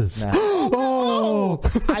sentences now. Oh,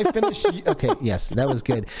 I finished. Okay, yes, that was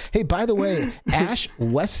good. Hey, by the way, Ash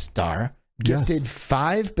Weststar gifted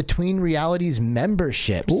 5 Between Realities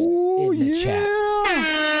memberships in the chat.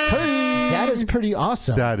 That is pretty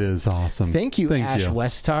awesome. That is awesome. Thank you, Ash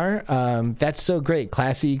Weststar. That's so great.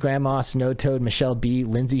 Classy, Grandma, Snow Toad, Michelle B,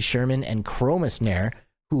 Lindsay Sherman, and Chromus Nair,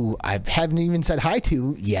 who I haven't even said hi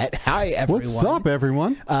to yet. Hi, everyone. What's up,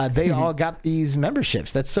 everyone? They all got these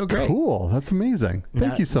memberships. That's so great. Cool. That's amazing.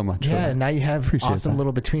 Thank you so much. Yeah, now you have awesome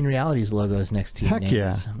little Between Realities logos next to your names.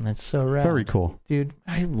 Yeah. That's so rad. Very cool. Dude,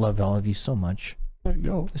 I love all of you so much. I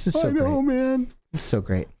know. This is so great. I know, man. It's so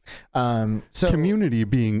great. So community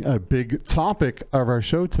being a big topic of our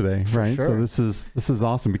show today, right? Sure. So this is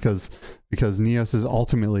awesome because Neos is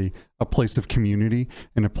ultimately a place of community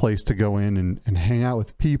and a place to go in and hang out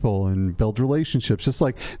with people and build relationships. Just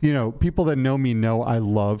like, you know, people that know me know I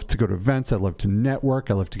love to go to events. I love to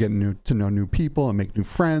network. I love to get to know new people and make new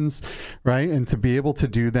friends, right? And to be able to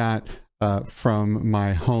do that from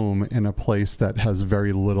my home in a place that has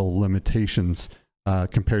very little limitations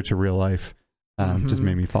compared to real life. Just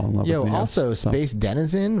made me fall in love with Neos. Also Space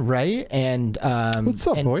Denizen, right? And what's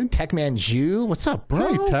up, Void? Techman Jew, what's up,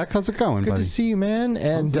 bro? Hey, Tech, how's it going, Good buddy? to see you, man.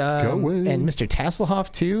 And Mr.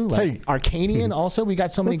 Tasselhoff too. Like Arcanian also. We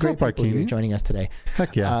got so many great people here joining us today.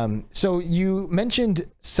 Heck yeah. So you mentioned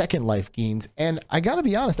Second Life, Geens, and I gotta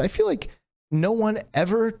be honest, I feel like no one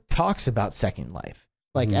ever talks about Second Life,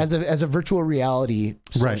 like as a virtual reality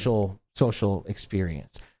social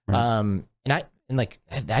experience. Right.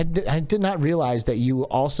 I did not realize that you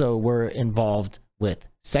also were involved with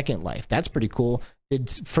Second Life. That's pretty cool. Did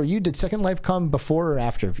Second Life come before or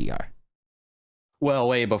after VR? Well,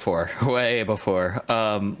 way before.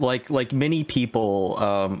 Like many people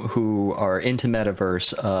who are into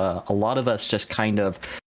metaverse, a lot of us just kind of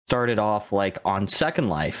started off like on Second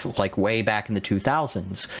Life, like way back in the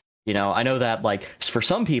 2000s. You know, I know that like for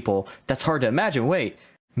some people that's hard to imagine. Wait,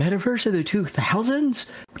 Metaverse of the 2000s?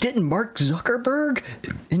 Didn't Mark Zuckerberg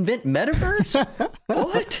invent Metaverse?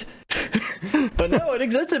 What? But no, it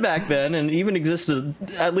existed back then, and even existed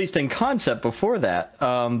at least in concept before that.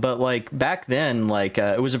 But like back then, like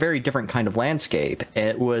it was a very different kind of landscape.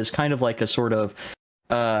 It was kind of like a sort of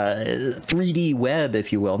 3D web,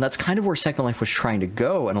 if you will, and that's kind of where Second Life was trying to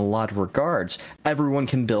go in a lot of regards. Everyone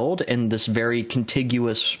can build in this very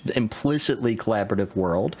contiguous, implicitly collaborative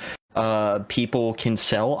world. People can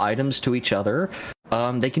sell items to each other.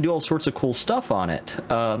 They can do all sorts of cool stuff on it,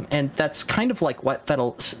 and that's kind of like what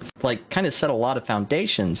kind of set a lot of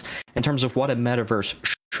foundations in terms of what a metaverse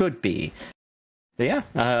should be. But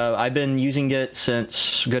yeah, I've been using it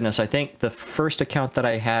since, goodness, I think the first account that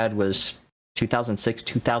I had was 2006,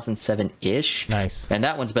 2007-ish. Nice. And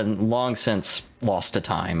that one's been long since lost to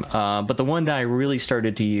time. But the one that I really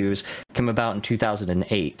started to use came about in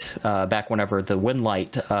 2008, back whenever the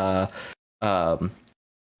Winlight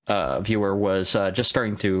viewer was just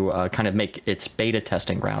starting to kind of make its beta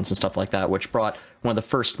testing rounds and stuff like that, which brought one of the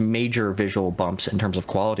first major visual bumps in terms of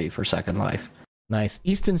quality for Second Life. Nice.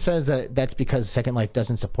 Easton says that that's because Second Life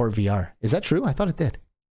doesn't support VR. Is that true? I thought it did.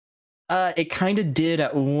 It kind of did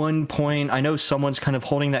at one point. I know someone's kind of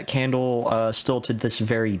holding that candle still to this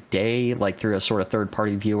very day, like through a sort of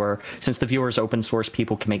third-party viewer. Since the viewer is open source,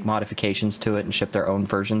 people can make modifications to it and ship their own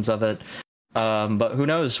versions of it. But who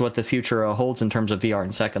knows what the future holds in terms of VR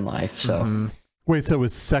and Second Life. So, Wait, so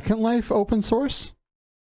was Second Life open source?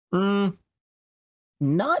 Not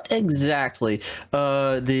exactly.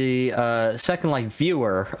 The Second Life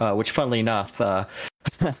viewer, which funnily enough,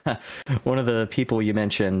 one of the people you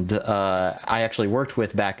mentioned, I actually worked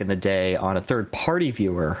with back in the day on a third-party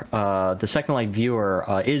viewer. The Second Life viewer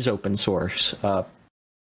is open source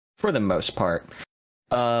for the most part.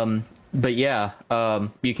 But yeah,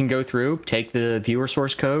 you can go through, take the viewer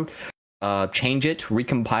source code, change it,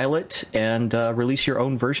 recompile it, and release your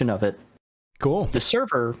own version of it. Cool. The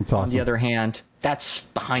server, on the other hand, that's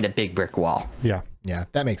behind a big brick wall. Yeah. Yeah,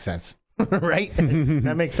 that makes sense. Right?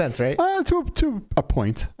 That makes sense, right? To a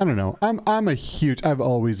point. I don't know. I've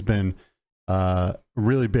always been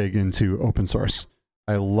really big into open source.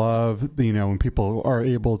 I love, when people are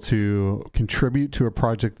able to contribute to a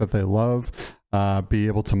project that they love, be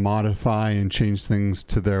able to modify and change things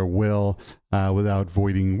to their will without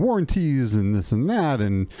voiding warranties and this and that,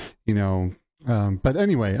 and But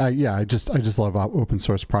anyway, I just love open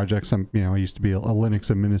source projects. I used to be a Linux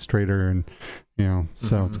administrator, and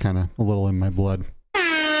so it's kind of a little in my blood.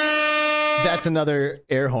 That's another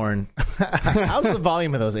air horn. How's the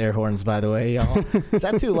volume of those air horns, by the way, y'all? Is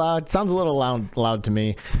that too loud? Sounds a little loud to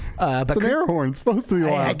me. But it's an air horn. It's supposed to be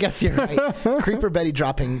loud. I guess you're right. Creeper Betty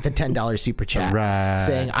dropping the $10 super chat,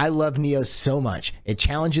 saying, I love Neos so much. It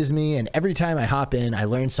challenges me, and every time I hop in, I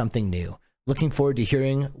learn something new. Looking forward to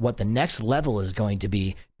hearing what the next level is going to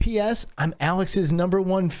be. P.S. I'm Alex's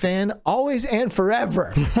 #1 fan, always and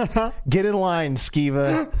forever. Get in line,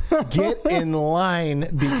 Skiva. Get in line,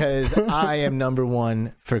 because I am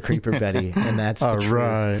 #1 for Creeper Betty, and that's the truth.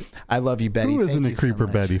 Right. I love you, Betty. Who isn't a Creeper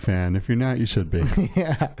Betty fan? If you're not, you should be.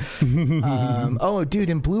 Yeah. Oh, dude,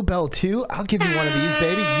 in Bluebell too? I'll give you one of these,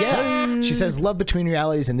 baby. Yeah. She says, love Between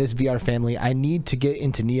Realities and this VR family. I need to get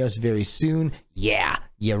into Neos very soon. Yeah,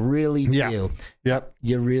 you really do. Yep.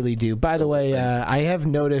 You really do. By the way, I have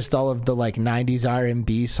noticed all of the 90s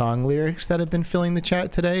R&B song lyrics that have been filling the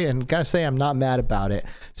chat today, and gotta say, I'm not mad about it.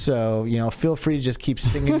 So, feel free to just keep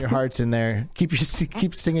singing your hearts in there.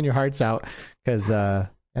 Keep singing your hearts out, because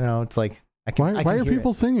it's like why are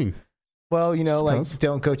people singing? Well,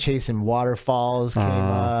 Don't Go Chasing Waterfalls came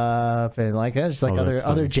up, and just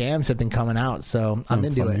other jams have been coming out. So I'm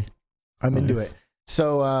into it. I'm into it.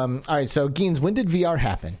 So, all right. So, Geens, when did VR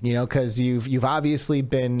happen? Because you've obviously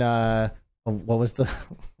been what was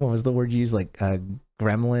the word you used?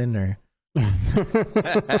 Gremlin or?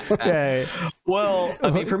 Yeah. Well, I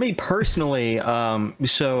mean, for me personally,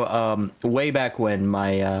 way back when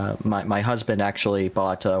my husband actually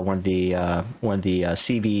bought one of the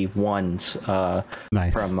CV1s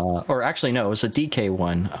nice. From or actually no, it was a DK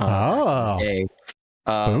one.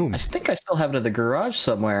 Boom. I think I still have it in the garage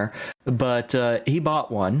somewhere, but he bought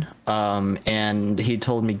one, and he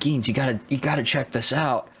told me, Geens, you gotta check this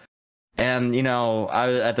out. And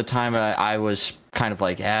at the time I was kind of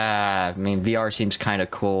like, I mean, VR seems kind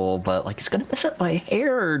of cool, but it's gonna mess up my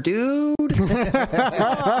hair, dude. Come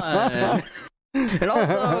on. And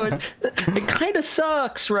also, it kind of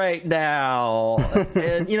sucks right now.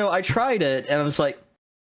 And I tried it, and I was like,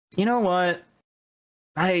 you know what?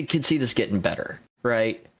 I could see this getting better.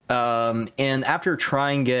 Right. And after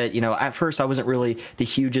trying it, at first I wasn't really the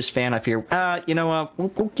hugest fan. I figured,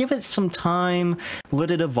 we'll give it some time,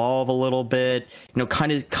 let it evolve a little bit,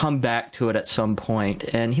 kind of come back to it at some point.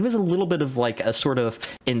 And he was a little bit of a sort of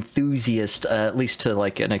enthusiast, at least to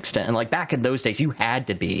an extent. And back in those days, you had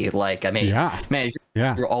to be man,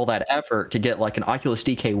 through all that effort to get an Oculus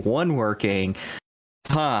DK1 working.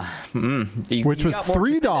 Which was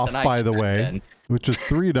 3'd off, by the way. Which was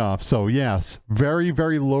 3'd off. So yes, very,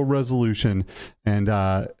 very low resolution, and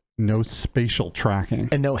no spatial tracking,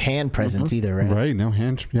 and no hand presence either, right? Right, no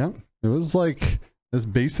hand. Yeah, it was as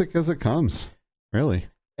basic as it comes, really.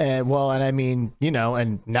 Well, and I mean,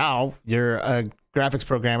 and now you're a graphics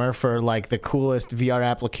programmer for the coolest VR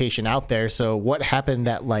application out there. So what happened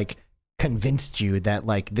that convinced you that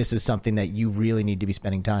this is something that you really need to be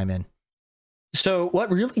spending time in? So what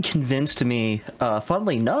really convinced me,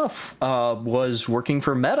 funnily enough, was working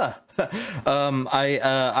for Meta.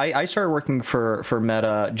 I started working for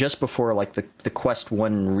Meta just before the Quest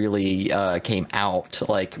 1 really came out.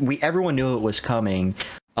 Everyone knew it was coming,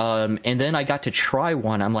 and then I got to try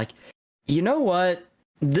one. I'm like, you know what?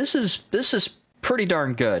 This is pretty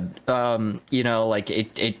darn good. It's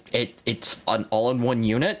an all-in-one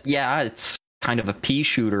unit. Yeah, it's kind of a pea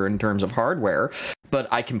shooter in terms of hardware, but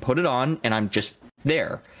I can put it on and I'm just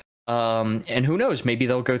there. And who knows, maybe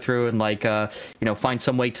they'll go through and find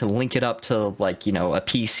some way to link it up to a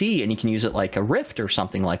PC, and you can use it like a Rift or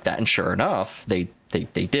something like that. And sure enough, they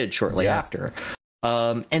did shortly after.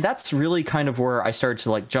 And that's really kind of where I started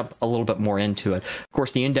to jump a little bit more into it. Of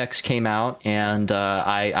course, the Index came out, and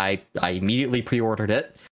I immediately pre-ordered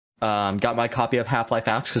it. Got my copy of Half-Life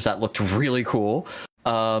Alyx because that looked really cool.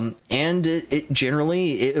 And it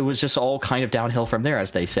generally, it was just all kind of downhill from there, as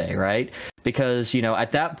they say, right? Because,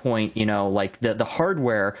 at that point, the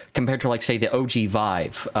hardware compared to say the OG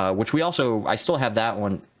Vive, which I still have that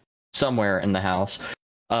one somewhere in the house.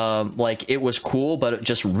 It was cool, but it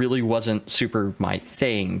just really wasn't super my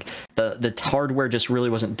thing. The hardware just really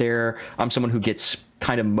wasn't there. I'm someone who gets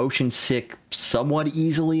kind of motion sick somewhat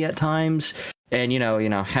easily at times. And,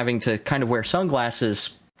 having to kind of wear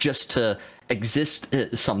sunglasses just to exist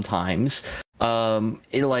sometimes,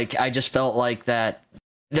 I just felt like that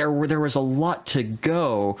there was a lot to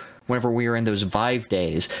go whenever we were in those Vive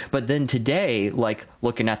days. But then today,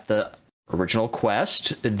 looking at the original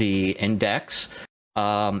Quest, the Index,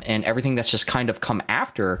 and everything that's just kind of come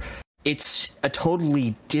after, it's a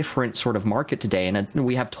totally different sort of market today, and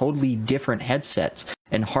we have totally different headsets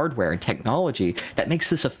and hardware and technology that makes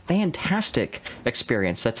this a fantastic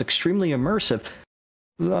experience that's extremely immersive,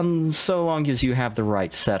 so long as you have the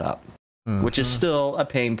right setup, which is still a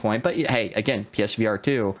pain point. But hey, again, PSVR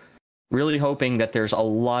 2, really hoping that there's a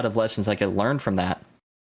lot of lessons I could learn from that.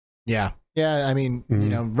 Yeah. I mean,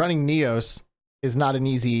 running Neos is not an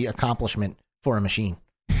easy accomplishment for a machine.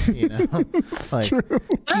 Like,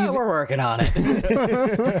 we're working on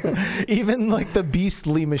it. Even like the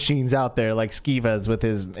beastly machines out there, like Skiva's with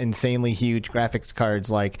his insanely huge graphics cards,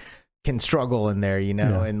 like can struggle in there,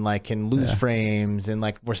 and like can lose frames, and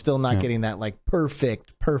like we're still not getting that like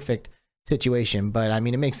perfect situation. But I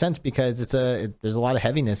mean, it makes sense because there's a lot of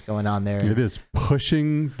heaviness going on there. It is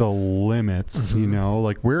pushing the limits,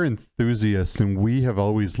 like we're enthusiasts and we have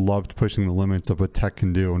always loved pushing the limits of what tech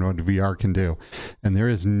can do and what VR can do. And there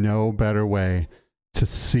is no better way to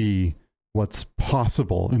see what's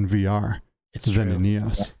possible in VR than in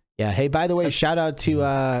Neos. Yeah. Hey, by the way, shout out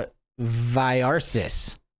to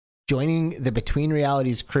Viarsis joining the Between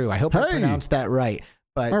Realities crew. I hope I pronounced that right.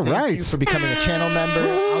 But thank you for becoming a channel member.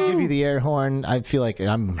 I'll give you the air horn. I feel like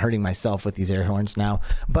I'm hurting myself with these air horns now.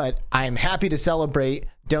 But I'm happy to celebrate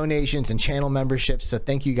donations and channel memberships. So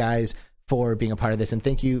thank you guys for being a part of this. And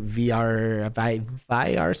thank you, Viarsis,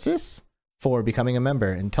 for becoming a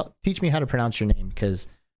member. And teach me how to pronounce your name, because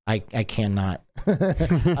I cannot.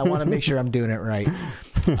 I want to make sure I'm doing it right.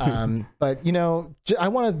 But, I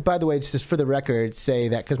want to, by the way, just for the record, say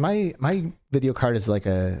that because my video card is like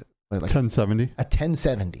a... Like 1070. A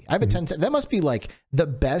 1070. I have a 1070. That must be like the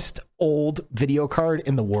best old video card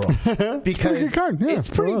in the world, because it's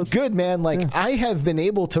pretty good, man. Like I have been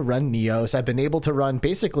able to run Neos. I've been able to run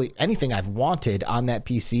basically anything I've wanted on that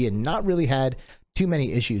PC and not really had too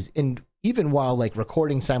many issues. And even while like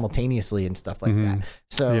recording simultaneously and stuff like that.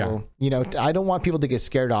 So, I don't want people to get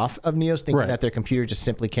scared off of Neos thinking that their computer just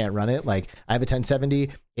simply can't run it. Like I have a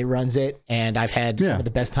 1070, it runs it, and I've had some of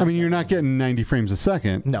the best times. I mean, you're not getting 90 frames a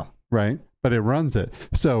second. No. Right? But it runs it.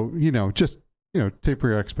 So, just, taper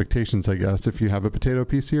your expectations, I guess, if you have a potato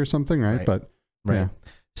PC or something, right? But, yeah.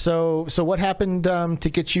 So what happened to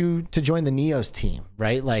get you to join the Neos team,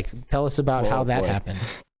 right? Like, tell us about how that happened.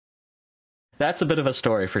 That's a bit of a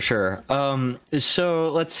story for sure. So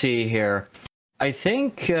let's see here. I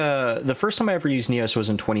think the first time I ever used Neos was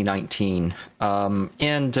in 2019. And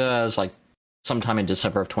it was like sometime in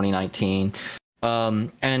December of 2019.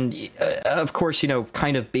 And of course,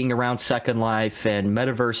 kind of being around Second Life and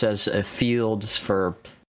Metaverse as a field for,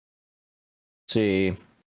 I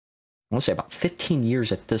want to say about 15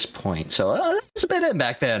 years at this point. So it's a bit in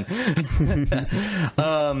back then.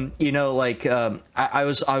 I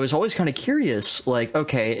was always kind of curious, like,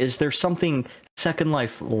 okay, is there something Second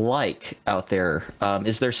Life like out there?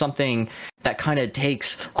 Is there something that kind of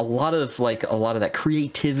takes a lot of that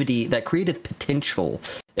creativity, that creative potential,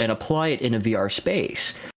 and apply it in a VR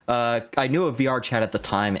space? I knew of VR Chat at the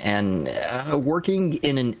time, and working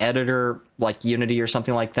in an editor like Unity or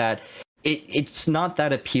something like that, it's not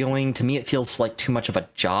that appealing to me. It feels like too much of a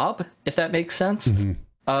job, if that makes sense.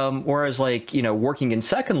 Whereas working in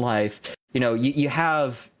Second Life, you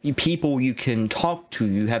have people you can talk to,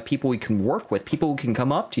 you have people you can work with, people who can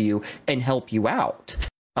come up to you and help you out.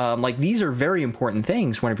 These are very important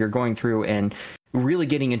things whenever you're going through and really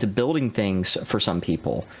getting into building things for some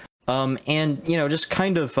people. And just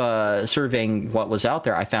kind of surveying what was out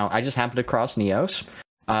there, I just happened across Neos.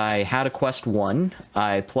 I had a Quest 1.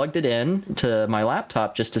 I plugged it in to my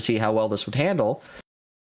laptop just to see how well this would handle.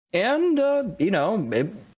 And,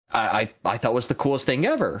 I thought it was the coolest thing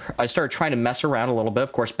ever. I started trying to mess around a little bit.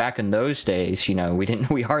 Of course, back in those days,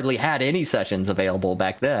 we hardly had any sessions available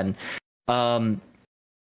back then. And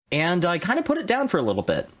I kind of put it down for a little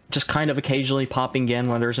bit, just kind of occasionally popping in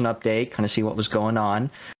when there's an update, kind of see what was going on.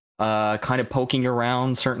 Kind of poking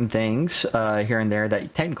around certain things here and there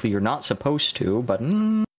that technically you're not supposed to, but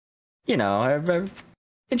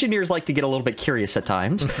engineers like to get a little bit curious at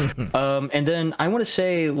times. And then I want to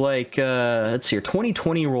say, let's see here,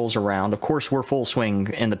 2020 rolls around. Of course, we're full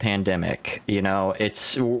swing in the pandemic.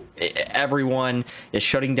 Everyone is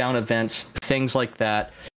shutting down events, things like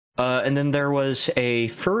that. And then there was a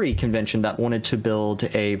furry convention that wanted to build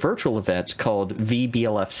a virtual event called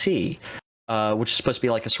VBLFC. Which is supposed to be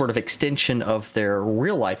like a sort of extension of their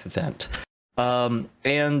real life event. I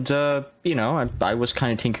was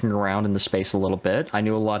kind of tinkering around in the space a little bit. I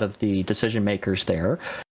knew a lot of the decision makers there.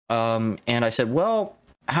 And I said, well,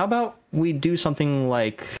 how about we do something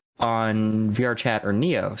like on VR Chat or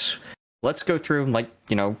Neos? Let's go through and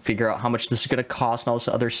figure out how much this is going to cost and all this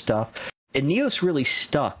other stuff. And Neos really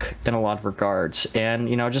stuck in a lot of regards. And,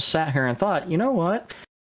 you know, I just sat here and thought, you know what?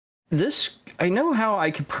 I know how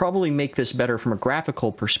I could probably make this better from a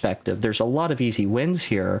graphical perspective. There's a lot of easy wins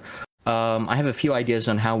here. I have a few ideas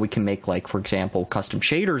on how we can make, like, for example, custom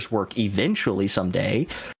shaders work eventually someday.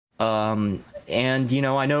 And, you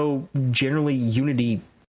know, I know generally Unity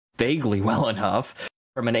vaguely well enough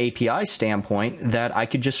from an API standpoint that I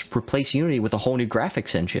could just replace Unity with a whole new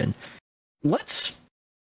graphics engine. Let's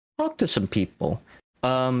talk to some people.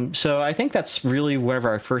 So I think that's really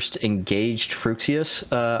whenever I first engaged Fruxius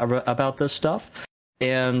about this stuff.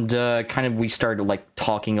 And kind of we started like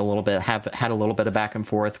talking a little bit, had a little bit of back and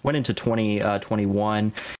forth, went into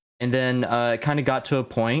 2021, and then kind of got to a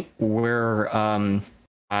point where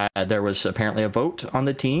there was apparently a vote on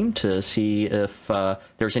the team to see if there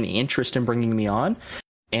was any interest in bringing me on.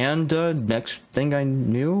 And next thing I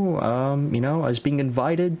knew, you know, I was being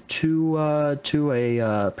invited to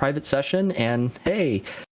a private session, and hey,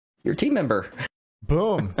 you're a team member.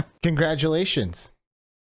 Boom! Congratulations.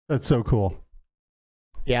 That's so cool.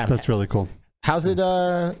 Yeah, that's really cool. How's it?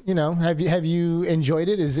 You know, have you enjoyed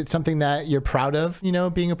it? Is it something that you're proud of? You know,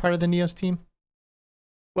 being a part of the Neos team.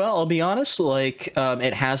 Well, I'll be honest, like,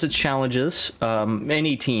 it has its challenges.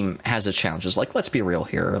 Any team has its challenges. Like, let's be real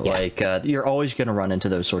here. Yeah. Like, you're always going to run into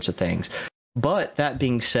those sorts of things. But that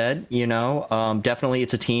being said, you know, definitely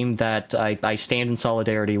it's a team that I stand in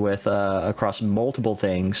solidarity with across multiple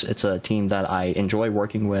things. It's a team that I enjoy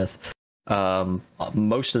working with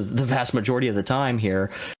most of the vast majority of the time here,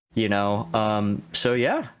 you know. So,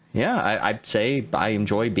 yeah. Yeah, I'd say I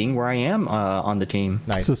enjoy being where I am on the team.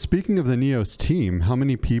 Nice. So speaking of the Neos team, how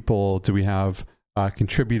many people do we have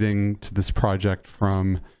contributing to this project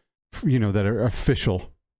from, you know, that are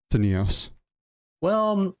official to Neos?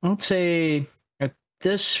 Well, I'd say at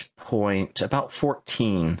this point, about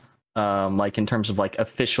 14, like in terms of like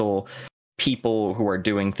official people who are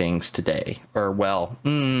doing things today, or well,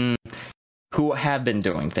 who have been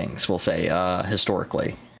doing things, we'll say,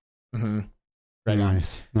 historically. Mm-hmm. Right.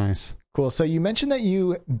 Nice. Cool. So you mentioned that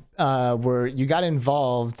you got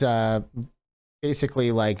involved,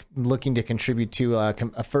 basically like looking to contribute to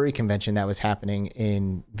a furry convention that was happening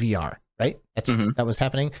in VR, right? That was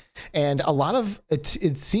happening, and a lot of it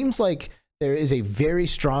seems like there is a very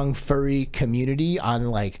strong furry community on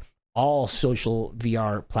like all social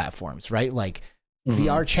VR platforms, right? Like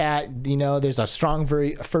VR chat, you know, there's a strong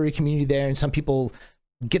furry community there, and some people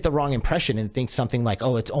get the wrong impression and think something like,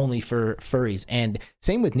 oh, it's only for furries. And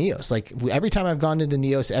same with Neos. Like every time I've gone into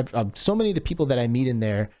Neos, so many of the people that I meet in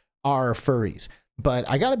there are furries. But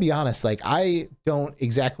I gotta be honest, like I don't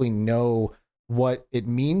exactly know what it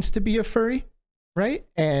means to be a furry, right?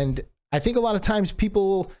 And I think a lot of times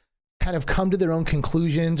people kind of come to their own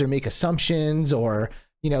conclusions or make assumptions, or,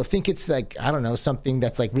 you know, think it's like, I don't know, something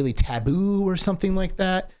that's like really taboo or something like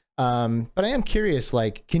that. But I am curious,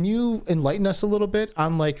 like, can you enlighten us a little bit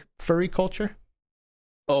on like furry culture?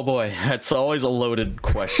 Oh boy, that's always a loaded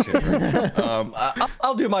question.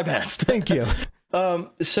 I'll do my best. Thank you.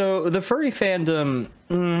 So the furry fandom,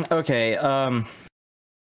 okay.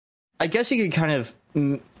 I guess you can kind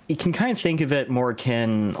of think of it more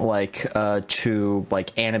akin like to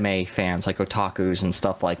like anime fans, like otakus and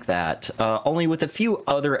stuff like that. Only with a few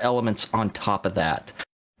other elements on top of that.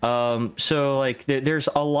 So like there's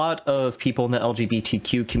a lot of people in the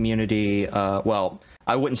LGBTQ community. Well,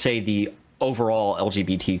 I wouldn't say the overall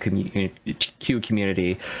LGBTQ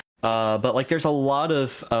community, but like there's a lot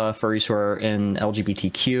of furries who are in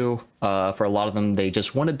LGBTQ. For a lot of them, they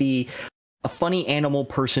just want to be a funny animal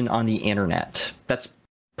person on the internet. That's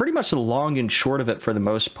pretty much the long and short of it for the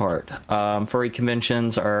most part. Furry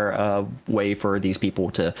conventions are a way for these people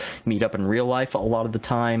to meet up in real life a lot of the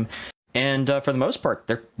time. And for the most part,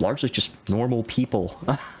 they're largely just normal people.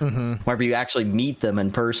 Whenever you actually meet them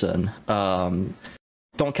in person.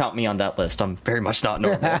 Don't count me on that list. I'm very much not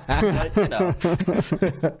normal. But, you know.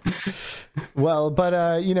 Well,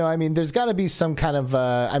 but you know, I mean, there's got to be some kind of.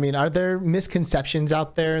 I mean, are there misconceptions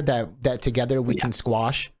out there that together we can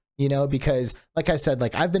squash? You know, because like I said,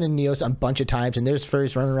 like I've been in Neos a bunch of times, and there's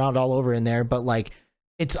furries running around all over in there, but like.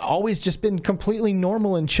 It's always just been completely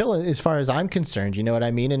normal and chill as far as I'm concerned. You know what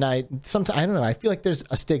I mean? And I don't know. I feel like there's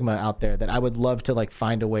a stigma out there that I would love to like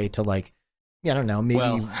find a way to like, I don't know,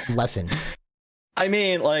 maybe lessen. I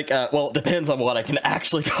mean, like, well, it depends on what I can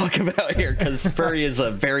actually talk about here, because furry is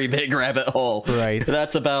a very big rabbit hole. Right.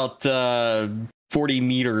 That's about 40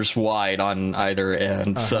 meters wide on either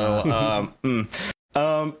end. So,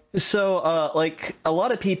 Like a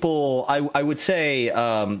lot of people, I would say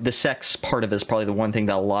the sex part of it is probably the one thing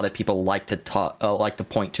that a lot of people like to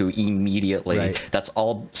point to immediately. Right. That's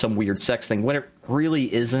all some weird sex thing. When it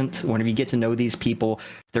really isn't. Whenever you get to know these people,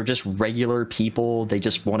 they're just regular people. They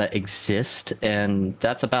just want to exist, and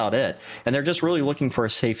that's about it. And they're just really looking for a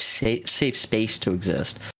safe space to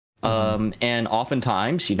exist. And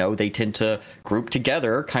oftentimes, they tend to group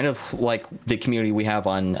together, kind of like the community we have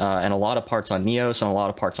on, and a lot of parts on Neos and a lot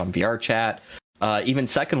of parts on VR Chat. Even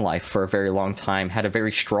Second Life for a very long time had a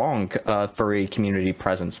very strong furry community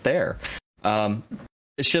presence there.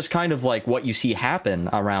 It's just kind of like what you see happen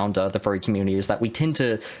around the furry community is that we tend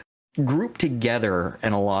to group together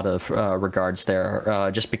in a lot of regards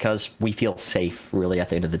there, just because we feel safe, really, at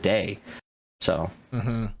the end of the day. So.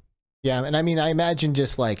 Yeah, and I mean, I imagine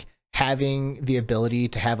just like having the ability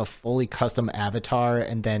to have a fully custom avatar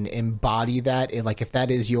and then embody that, like if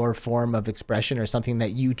that is your form of expression or something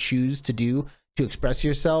that you choose to do to express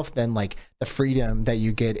yourself, then like the freedom that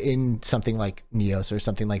you get in something like Neos or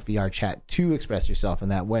something like VR Chat to express yourself in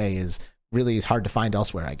that way is hard to find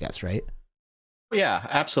elsewhere, I guess, right? Yeah,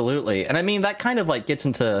 absolutely. And I mean, that kind of like gets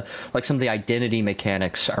into like some of the identity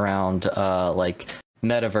mechanics around like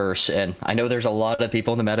metaverse. And I know there's a lot of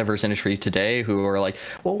people in the metaverse industry today who are like,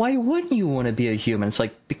 well, why wouldn't you want to be a human? It's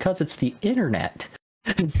like, because it's the internet.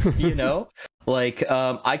 Like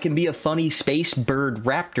I can be a funny space bird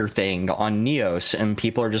raptor thing on Neos and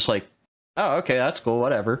people are just like, oh, okay, that's cool,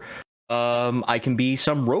 whatever. I can be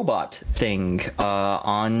some robot thing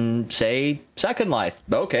on, say, Second Life.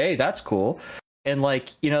 Okay, that's cool. And like,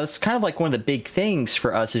 it's kind of like one of the big things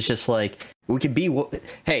for us is just like, we can be,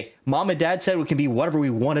 hey, mom and dad said we can be whatever we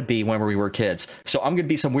want to be whenever we were kids. So I'm going to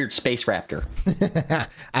be some weird space raptor.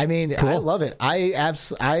 I mean, cool. I love it. I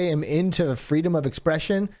am into freedom of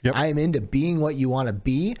expression. Yep. I am into being what you want to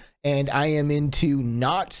be. And I am into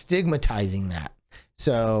not stigmatizing that.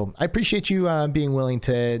 So I appreciate you being willing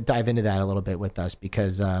to dive into that a little bit with us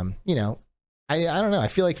because, I don't know. I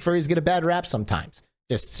feel like furries get a bad rap sometimes.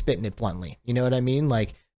 Just spitting it bluntly. You know what I mean?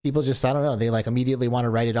 Like people just, I don't know, they like immediately want to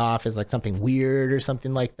write it off as like something weird or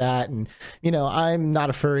something like that. And, I'm not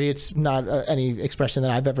a furry. It's not any expression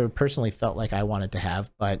that I've ever personally felt like I wanted to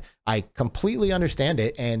have, but I completely understand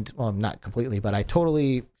it. And well, not completely, but I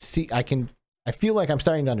totally see, I feel like I'm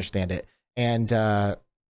starting to understand it. And,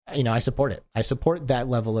 I support it. I support that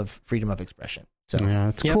level of freedom of expression. So yeah,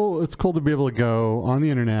 it's cool. It's cool to be able to go on the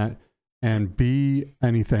internet and be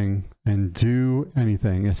anything and do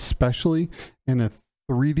anything, especially in a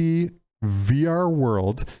 3D VR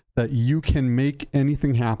world that you can make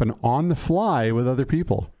anything happen on the fly with other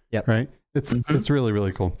people. Yep. Right. It's really,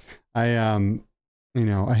 really cool. I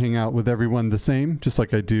hang out with everyone the same, just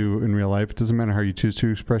like I do in real life. It doesn't matter how you choose to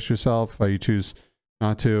express yourself, how you choose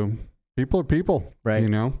not to. People are people, right?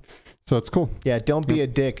 So it's cool. Yeah. Don't be a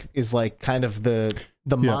dick is like kind of the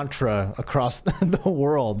mantra across the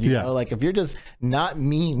world, you know, like if you're just not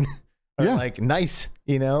mean or like nice,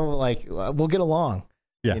 like we'll get along.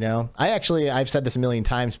 Yeah. I've said this a million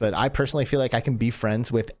times, but I personally feel like I can be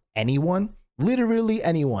friends with anyone, literally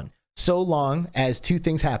anyone, so long as two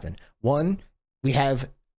things happen. One, we have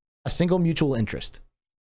a single mutual interest.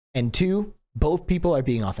 And two, both people are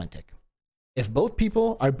being authentic. If both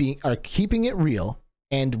people are keeping it real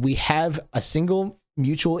and we have a single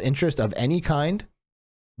mutual interest of any kind,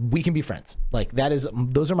 we can be friends. Like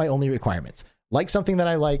those are my only requirements. Like something that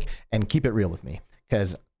I like and keep it real with me,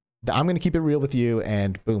 because I'm going to keep it real with you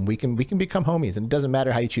and boom, we can become homies. And it doesn't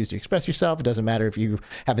matter how you choose to express yourself. It doesn't matter if you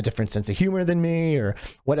have a different sense of humor than me or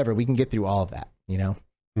whatever. We can get through all of that,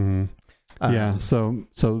 Mm-hmm. Yeah. So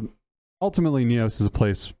ultimately Neos is a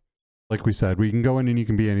place, like we said, we can go in and you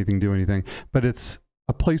can be anything, do anything, but it's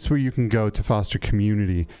a place where you can go to foster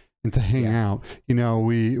community and to hang out.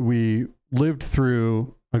 We lived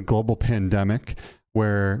through a global pandemic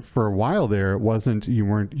where for a while there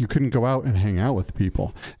you couldn't go out and hang out with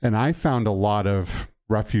people. And I found a lot of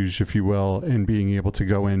refuge, if you will, in being able to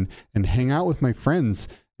go in and hang out with my friends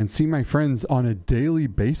and see my friends on a daily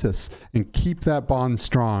basis and keep that bond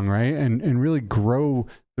strong, right? And really grow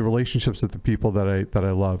the relationships with the people that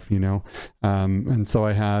I love, and so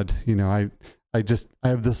I had, I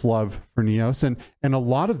have this love for Neos and a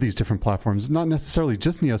lot of these different platforms, not necessarily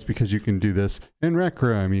just Neos, because you can do this in Rec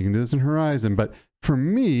Room, you can do this in Horizon, but for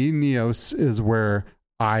me, Neos is where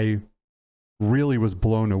I really was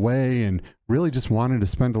blown away and really just wanted to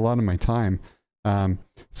spend a lot of my time.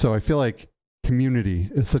 So I feel like community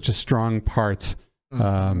is such a strong part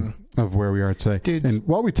of where we are today. Dude, and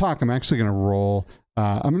while we talk, I'm actually going to roll.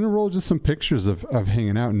 I'm going to roll just some pictures of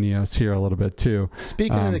hanging out in Neos here a little bit too.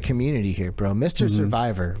 Speaking of the community here, bro, Mr.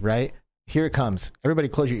 Survivor, right? Here it comes. Everybody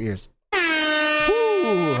close your ears.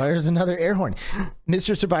 Ooh, there's another air horn.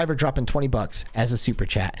 Mr. Survivor dropping $20 as a super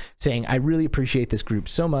chat saying, I really appreciate this group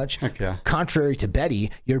so much. Heck yeah. Contrary to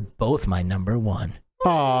Betty, you're both my number one.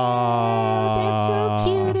 Aww. That's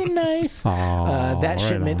so cute and nice. Aww, that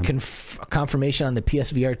shipment confirmation on the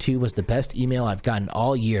PSVR 2 was the best email I've gotten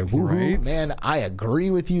all year. Right? Man, I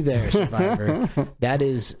agree with you there, Survivor. That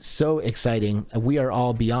is so exciting. We are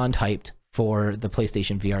all beyond hyped for the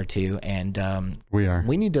PlayStation VR 2, and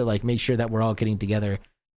we need to like make sure that we're all getting together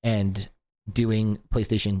and doing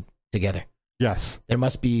PlayStation together. Yes. There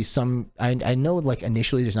must be some, I know like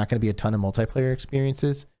initially there's not going to be a ton of multiplayer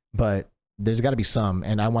experiences, but there's got to be some,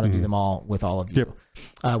 and I want to do them all with all of you.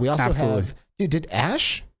 Yep. We also have, dude, did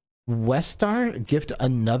Ash Westar gift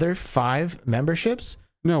another 5 memberships?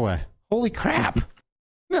 No way. Holy crap.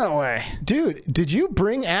 No way. Dude, did you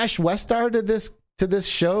bring Ash Westar to this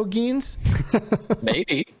show, Geens?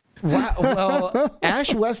 Maybe. Wow. Well, Ash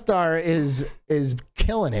Westar is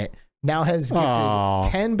killing it. Now has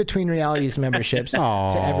gifted 10 Between Realities memberships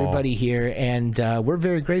to everybody here, and we're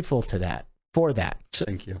very grateful for that.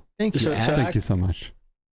 Thank you. Thank you. Thank you so much.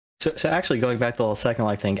 So actually, going back to the whole Second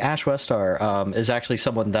Life thing, Ash Westar is actually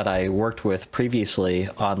someone that I worked with previously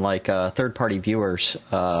on like third-party viewers.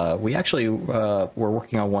 We actually were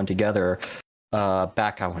working on one together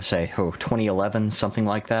back, I want to say, 2011, something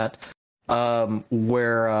like that,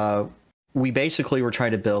 where we basically were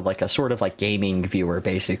trying to build like a sort of like gaming viewer.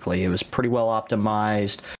 Basically, it was pretty well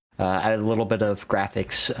optimized, added a little bit of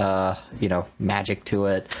graphics, magic to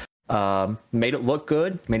it. Made it look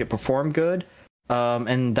good, made it perform good,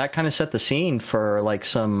 and that kind of set the scene for like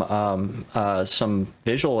some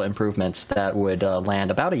visual improvements that would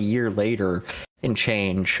land about a year later in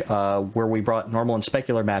change, where we brought normal and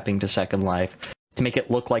specular mapping to Second Life to make it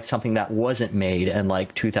look like something that wasn't made in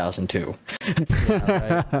like 2002.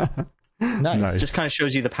 Yeah, right? Nice. Just kind of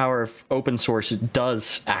shows you the power of open source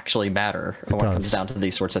does actually matter when it comes down to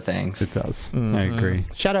these sorts of things. It does. Mm-hmm. I agree.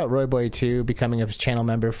 Shout out Roy Boy too, becoming a channel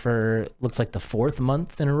member for looks like the 4th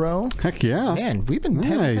month in a row. Heck yeah. Man, we've been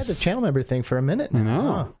had the channel member thing for a minute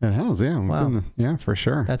now. I know. It has, yeah. Wow. Yeah, for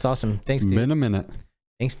sure. That's awesome. Thanks, dude. It's been a minute.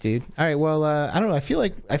 Thanks, dude. All right, well, I don't know. I feel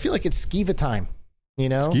like it's Skiva time.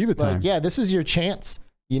 Skiva time. Like, yeah, this is your chance.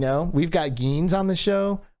 We've got Geens on the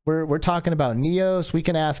show. We're talking about Neos. We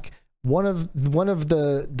can ask one of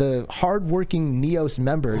the hardworking Neos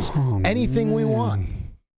members anything we want.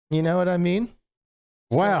 You know what I mean?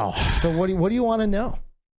 Wow. So what do you want to know?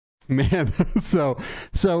 Man, so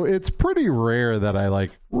it's pretty rare that I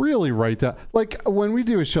like really write down, like when we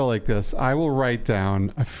do a show like this, I will write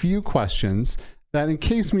down a few questions that in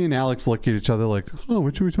case me and Alex look at each other like, oh,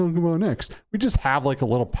 what should we talk about next? We just have like a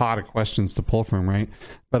little pot of questions to pull from, right?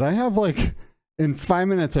 But I have like, in 5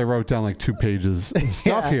 minutes, I wrote down like 2 pages of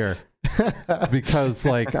stuff here because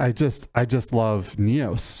like, I just love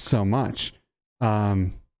Neos so much.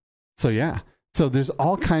 So yeah. So there's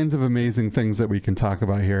all kinds of amazing things that we can talk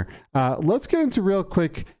about here. Let's get into real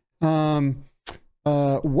quick.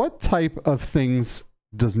 What type of things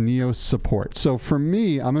does Neos support? So for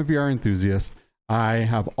me, I'm a VR enthusiast. I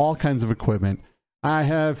have all kinds of equipment. I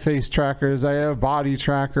have face trackers. I have body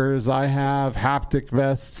trackers. I have haptic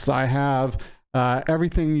vests. I have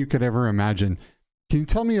everything you could ever imagine. Can you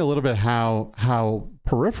tell me a little bit how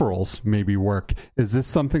peripherals maybe work? Is this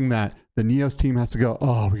something that the Neos team has to go,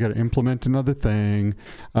 oh, we got to implement another thing?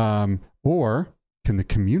 Or can the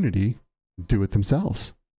community do it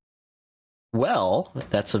themselves? Well,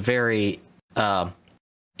 that's a very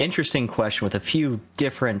interesting question with a few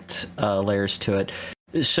different layers to it.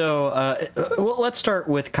 So well, let's start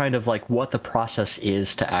with kind of like what the process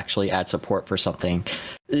is to actually add support for something.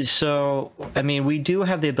 So, I mean, we do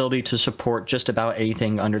have the ability to support just about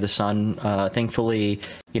anything under the sun. Thankfully,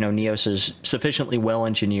 Neos is sufficiently well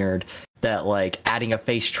engineered that like adding a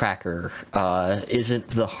face tracker isn't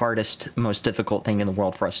the hardest, most difficult thing in the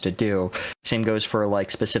world for us to do. Same goes for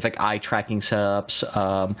like specific eye tracking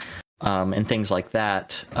setups and things like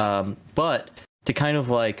that. But to kind of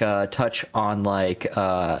like touch on like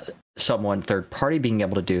someone third party being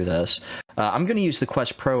able to do this, I'm going to use the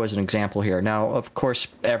Quest Pro as an example here. Now, of course,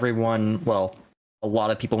 a lot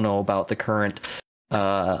of people know about the current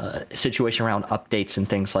situation around updates and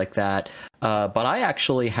things like that. But I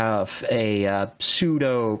actually have a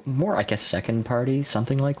pseudo, more I guess second party,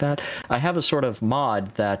 something like that. I have a sort of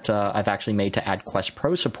mod that I've actually made to add Quest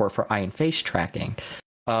Pro support for eye and face tracking.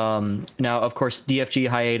 Now, of course, DFG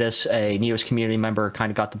Hiatus, a Neos community member, kind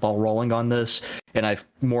of got the ball rolling on this, and I've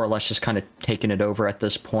more or less just kind of taken it over at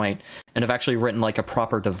this point, and I've actually written like a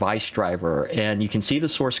proper device driver, and you can see the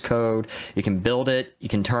source code, you can build it, you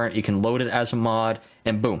can load it as a mod,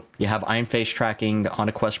 and boom, you have Iron Face tracking on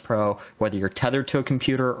a Quest Pro, whether you're tethered to a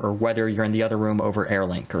computer or whether you're in the other room over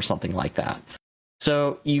AirLink or something like that.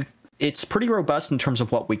 So it's pretty robust in terms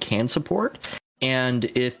of what we can support. And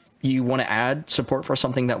if you want to add support for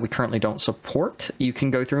something that we currently don't support, you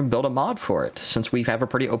can go through and build a mod for it, since we have a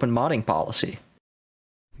pretty open modding policy.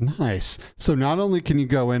 Nice. So not only can you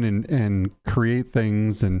go in and create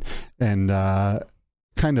things and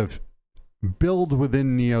kind of build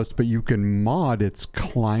within Neos, but you can mod its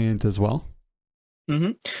client as well.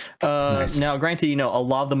 Mm-hmm. Nice. Now, granted, a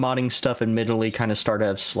lot of the modding stuff admittedly kind of started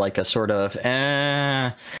as like a sort of,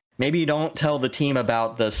 maybe you don't tell the team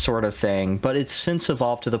about this sort of thing, but it's since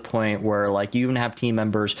evolved to the point where like you even have team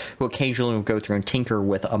members who occasionally will go through and tinker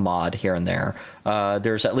with a mod here and there.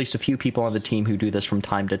 There's at least a few people on the team who do this from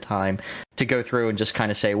time to time to go through and just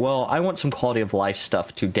kind of say, well, I want some quality of life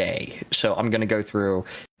stuff today, so I'm going to go through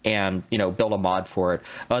and build a mod for it.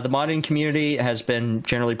 The modding community has been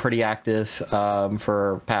generally pretty active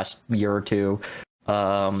for past year or two,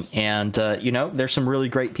 and there's some really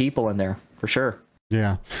great people in there for sure.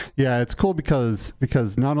 Yeah, it's cool because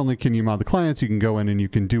not only can you mod the clients, you can go in and you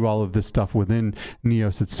can do all of this stuff within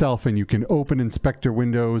Neos itself, and you can open inspector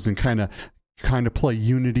windows and kind of play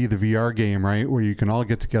Unity, the VR game, right, where you can all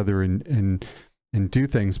get together and do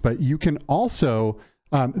things. But you can also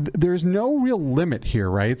there's no real limit here,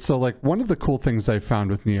 right? So like one of the cool things I found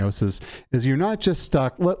with Neos is you're not just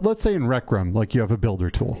stuck. Let's say in Rec Room, like you have a builder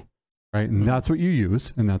tool. Right, and that's what you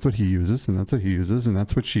use, and that's what he uses, and that's what he uses, and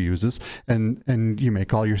that's what she uses, and you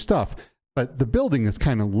make all your stuff. But the building is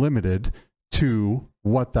kind of limited to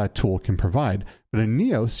what that tool can provide. But in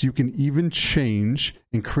Neos, you can even change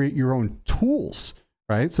and create your own tools,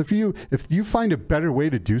 right? So if you find a better way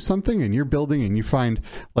to do something, and you're building, and you find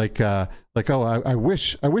I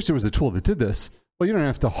wish there was a tool that did this. Well, you don't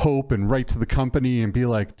have to hope and write to the company and be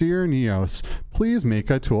like, dear Neos, please make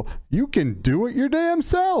a tool. You can do it your damn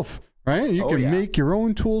self. Right? You can make your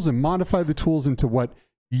own tools and modify the tools into what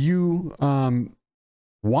you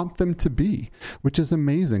want them to be, which is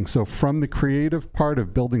amazing. So from the creative part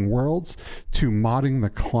of building worlds to modding the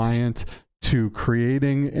client to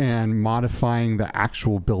creating and modifying the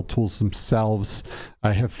actual build tools themselves,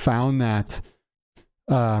 I have found that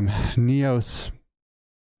Neos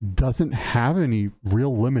doesn't have any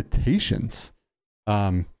real limitations.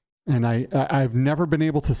 And I've never been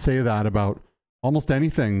able to say that about almost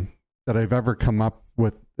anything that I've ever come up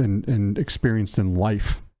with and experienced in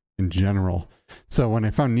life in general. So when I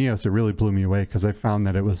found Neos, it really blew me away because I found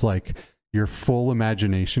that it was like your full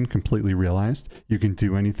imagination completely realized. You can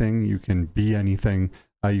do anything, you can be anything,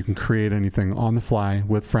 you can create anything on the fly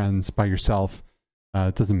with friends, by yourself.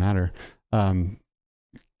 It doesn't matter. Can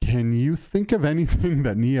you think of anything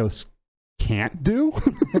that Neos can't do?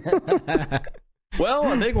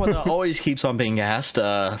 Well, a big one that always keeps on being asked,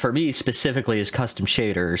 for me specifically, is custom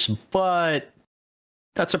shaders, but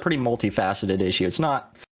that's a pretty multifaceted issue. It's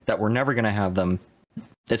not that we're never going to have them.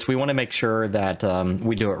 It's we want to make sure that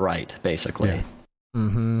we do it right, basically. Yeah.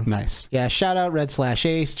 Mm-hmm. Nice. Yeah, shout out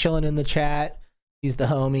Red/Ace, chilling in the chat. He's the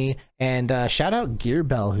homie. And shout out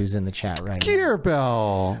Gearbell, who's in the chat right now.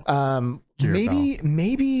 Gearbell.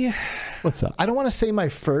 Maybe what's up? I don't want to say my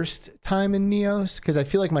first time in Neos, because I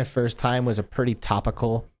feel like my first time was a pretty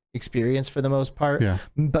topical experience for the most part. Yeah.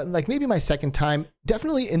 But like maybe my second time,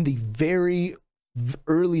 definitely in the very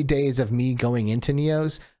early days of me going into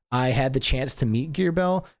Neos, I had the chance to meet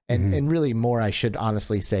Gearbell and really more, I should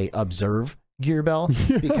honestly say, observe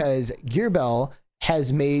Gearbell, because Gearbell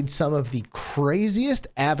has made some of the craziest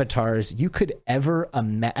avatars you could ever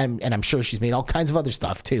imagine. And I'm sure she's made all kinds of other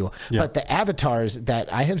stuff too. Yeah. But the avatars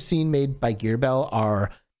that I have seen made by Gearbell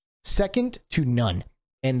are second to none.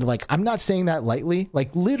 And like, I'm not saying that lightly,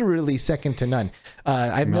 like literally second to none.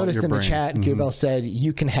 I've noticed in the chat, Gearbell said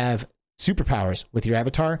you can have superpowers with your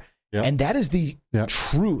avatar. Yep. And that is the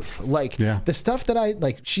truth. Like the stuff that I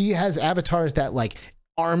like, she has avatars that like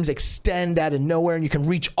arms extend out of nowhere and you can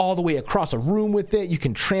reach all the way across a room with it. You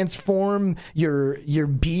can transform your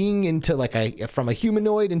being into like from a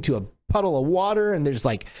humanoid into a puddle of water. And there's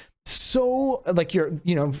like, so like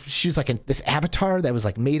she's like this avatar that was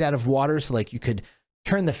like made out of water. So like you could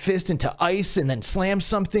turn the fist into ice and then slam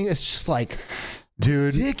something. It's just like,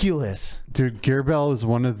 ridiculous. Dude, Gearbell was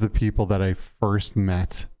one of the people that I first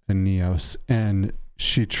met in Neos, and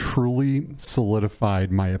she truly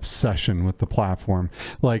solidified my obsession with the platform.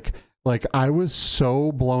 Like I was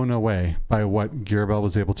so blown away by what Gearbell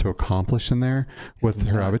was able to accomplish in there with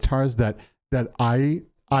her avatars that I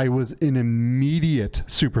was an immediate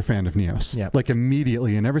super fan of Neos. Yep. Like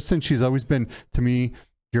immediately. And ever since, she's always been, to me,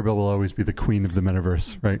 Gearbell will always be the queen of the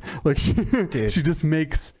metaverse, right? Like she just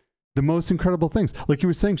makes the most incredible things. Like you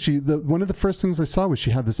were saying, one of the first things I saw was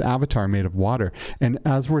she had this avatar made of water, and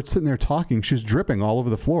as we're sitting there talking, she's dripping all over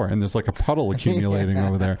the floor, and there's like a puddle accumulating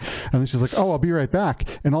over there. And then she's like, "Oh, I'll be right back."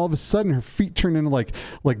 And all of a sudden, her feet turn into like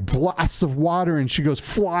blasts of water, and she goes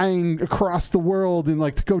flying across the world and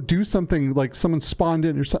like to go do something, like someone spawned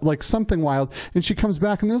in or like something wild. And she comes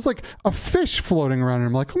back, and there's like a fish floating around, and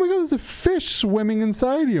I'm like, "Oh my god, there's a fish swimming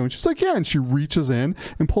inside you!" And she's like, "Yeah," and she reaches in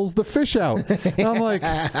and pulls the fish out, and I'm like,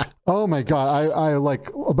 oh my god, I like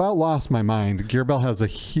about lost my mind. Gearbell has a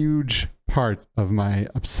huge part of my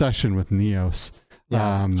obsession with Neos.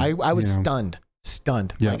 Yeah, I was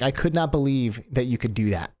stunned. Yeah. Like I could not believe that you could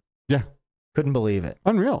do that. Yeah, couldn't believe it.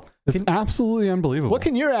 Unreal. It's absolutely unbelievable. What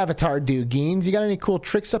can your avatar do, Geens? You got any cool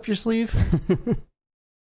tricks up your sleeve?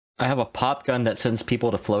 I have a pop gun that sends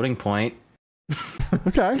people to floating point.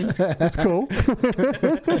 Okay, that's cool.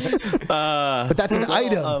 But that's an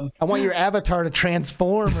item. I want your avatar to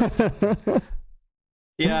transform.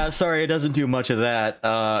 Yeah, sorry, it doesn't do much of that.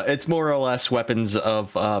 It's more or less weapons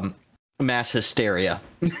of mass hysteria.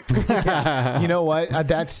 You know what?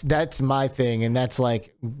 That's my thing, and that's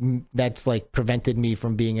like prevented me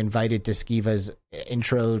from being invited to Skiva's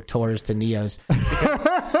intro tours to Neos.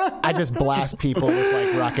 I just blast people with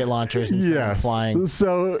like rocket launchers instead of flying.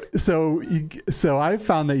 So I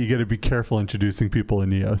found that you got to be careful introducing people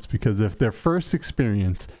in Neos, because if their first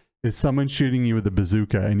experience is someone shooting you with a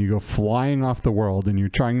bazooka and you go flying off the world and you're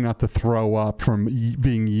trying not to throw up from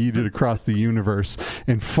being yeeted across the universe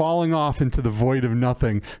and falling off into the void of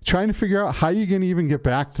nothing, trying to figure out how you're going to even get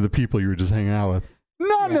back to the people you were just hanging out with.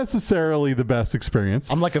 Not necessarily the best experience.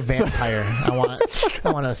 I'm like a vampire. I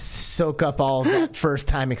want to soak up all that first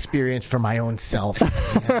time experience for my own self.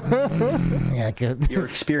 Your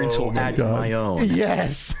experience will add to my own.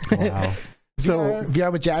 Yes. Wow. So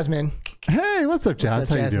VR with Jasmine. Hey, what's up, Jazz?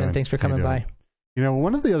 What's up, Jasmine? How you doing? Thanks for coming by. You know,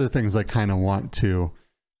 one of the other things I kind of want to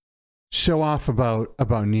show off about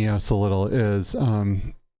Neos a little is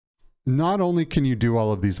not only can you do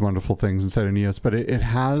all of these wonderful things inside of Neos, but it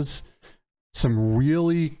has some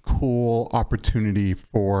really cool opportunity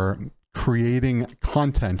for creating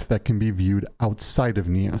content that can be viewed outside of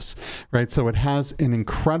Neos, right? So it has an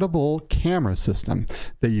incredible camera system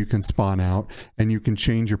that you can spawn out, and you can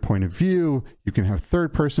change your point of view. You can have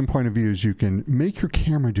third-person point of views. You can make your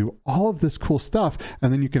camera do all of this cool stuff,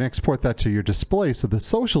 and then you can export that to your display. So the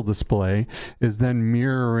social display is then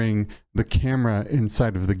mirroring the camera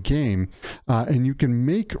inside of the game, and you can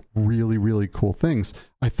make really, really cool things.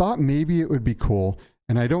 I thought maybe it would be cool,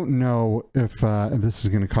 and I don't know if this is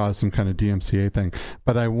going to cause some kind of DMCA thing,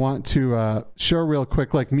 but I want to show real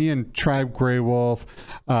quick, like me and Tribe Grey Wolf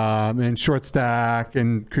and Short Stack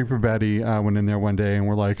and Creeper Betty went in there one day, and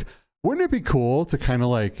we're like, wouldn't it be cool to kind of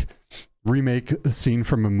like remake a scene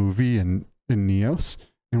from a movie in Neos?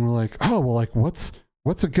 And we're like, oh, well, like what's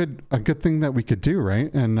a good thing that we could do,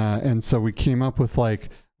 right? And so we came up with like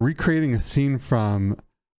recreating a scene from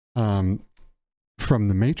The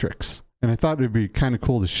Matrix. And I thought it would be kind of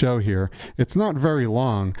cool to show here. It's not very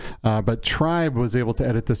long, but Tribe was able to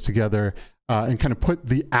edit this together and kind of put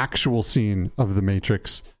the actual scene of The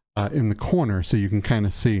Matrix in the corner so you can kind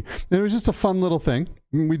of see. And it was just a fun little thing.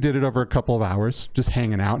 We did it over a couple of hours, just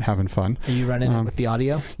hanging out, having fun. Are you running it with the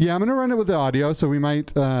audio? Yeah, I'm going to run it with the audio, so we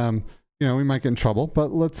might, we might get in trouble.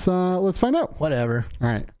 But let's find out. Whatever. All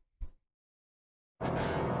right.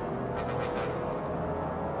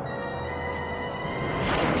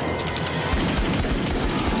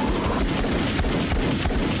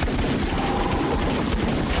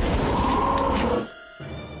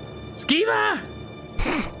 Skiva!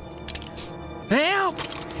 Help!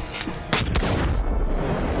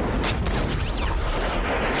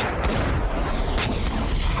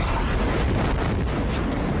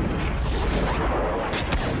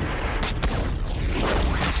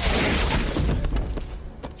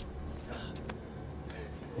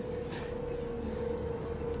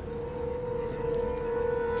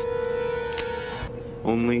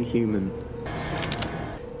 Only human.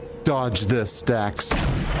 Dodge this, Stax.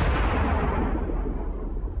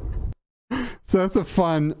 So that's a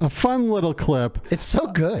fun little clip. It's so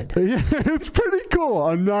good. Yeah, it's pretty cool.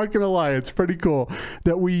 I'm not gonna lie, it's pretty cool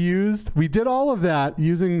that we did all of that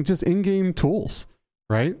using just in-game tools,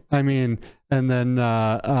 right? I mean, and then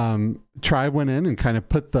Tribe went in and kind of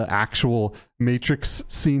put the actual Matrix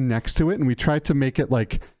scene next to it, and we tried to make it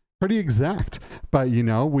like pretty exact. But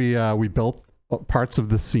we built parts of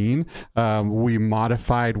the scene. We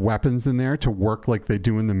modified weapons in there to work like they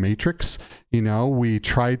do in the Matrix. We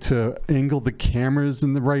tried to angle the cameras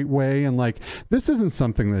in the right way, and like this isn't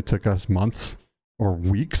something that took us months or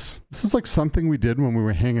weeks. This is like something we did when we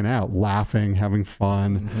were hanging out, laughing, having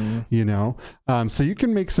fun, you know? So you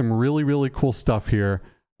can make some really, really cool stuff here.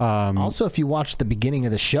 Also, if you watch the beginning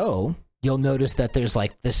of the show, you'll notice that there's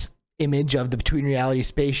like this image of the Between Reality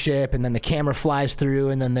spaceship, and then the camera flies through,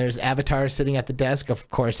 and then there's Avatar sitting at the desk. Of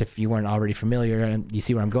course, if you weren't already familiar and you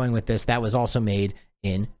see where I'm going with this, that was also made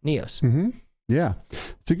in Neos. Yeah.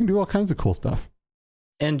 So you can do all kinds of cool stuff.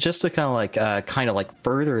 And just to kind of like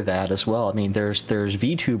further that as well, I mean, there's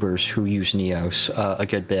VTubers who use Neos a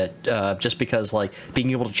good bit, just because like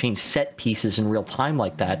being able to change set pieces in real time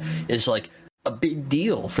like that is like a big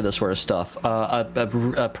deal for this sort of stuff.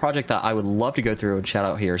 A project that I would love to go through and shout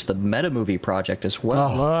out here is the Metamovie project as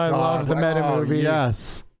well. Oh, I love the Metamovie.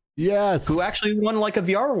 Yes. Who actually won like a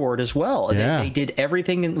VR award as well. Yeah. They did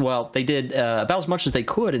everything, they did about as much as they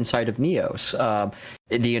could inside of Neos.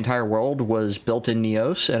 The entire world was built in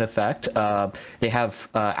Neos, in effect. They have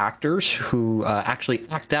actors who actually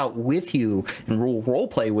act out with you and role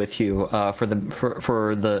play with you for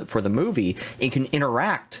the movie. And can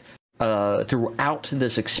interact throughout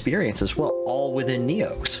this experience as well, all within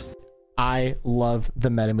Neos. I love the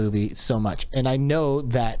Metamovie so much, and I know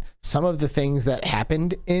that some of the things that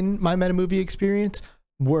happened in my Metamovie experience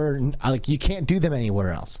were like, you can't do them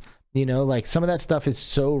anywhere else. You know, like some of that stuff is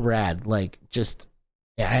so rad. Like, just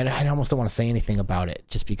I almost don't want to say anything about it,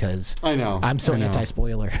 just because I'm so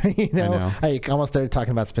anti-spoiler. You know, I almost started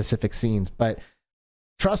talking about specific scenes, but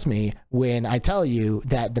trust me when I tell you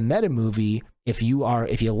that the Metamovie, if you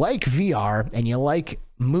like VR and you like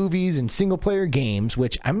movies and single player games,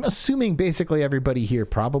 which I'm assuming basically everybody here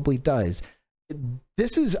probably does,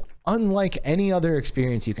 this is unlike any other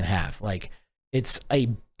experience you can have. Like, it's a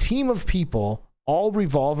team of people all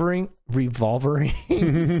revolving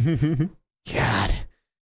God,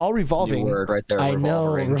 all revolving. New word right there, I know,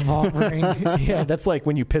 revolving. Yeah, that's like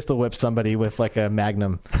when you pistol whip somebody with like a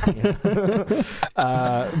Magnum.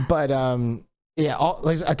 Yeah,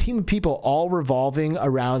 like a team of people all revolving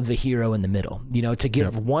around the hero in the middle, you know, to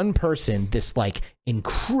give one person this like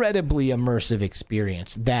incredibly immersive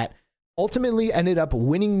experience that ultimately ended up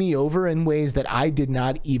winning me over in ways that I did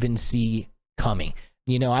not even see coming.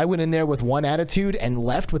 You know, I went in there with one attitude and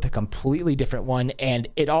left with a completely different one, and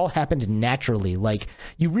it all happened naturally. Like,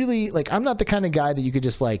 you really, like, I'm not the kind of guy that you could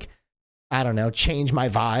just like, I don't know, change my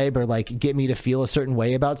vibe or like get me to feel a certain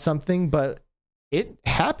way about something, but it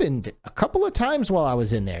happened a couple of times while I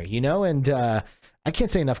was in there, you know, and I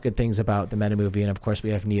can't say enough good things about the Metamovie. And of course, we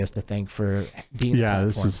have Neos to thank for being. Yeah,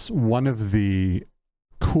 this is one of the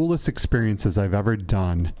coolest experiences I've ever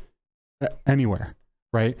done anywhere,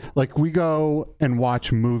 right? Like, we go and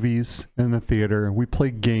watch movies in the theater. We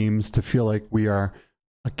play games to feel like we are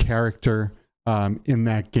a character in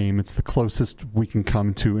that game. It's the closest we can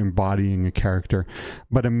come to embodying a character.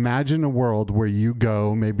 But imagine a world where you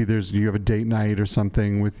go, maybe you have a date night or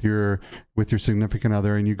something with your significant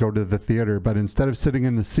other, and you go to the theater, but instead of sitting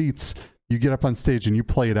in the seats, you get up on stage and you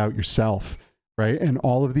play it out yourself, right? And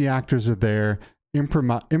all of the actors are there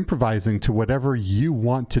improvising to whatever you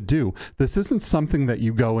want to do. This isn't something that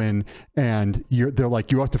you go in and they're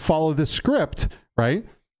like, you have to follow this script, right?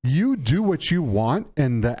 You do what you want,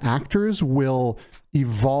 and the actors will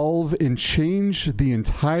evolve and change the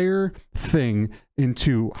entire thing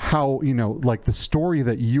into how, you know, like the story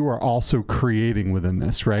that you are also creating within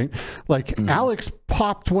this, right? Like, Alex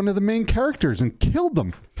popped one of the main characters and killed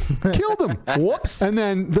them. Whoops. And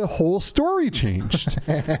then the whole story changed,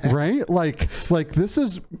 right? Like this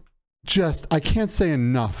is just, I can't say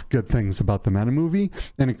enough good things about the Metamovie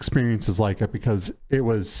and experiences like it, because it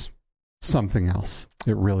was something else.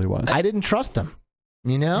 It really was. I didn't trust him,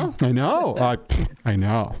 you know? I know. I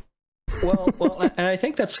know. Well, and I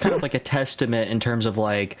think that's kind of like a testament in terms of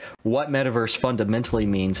like what metaverse fundamentally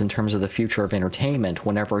means in terms of the future of entertainment,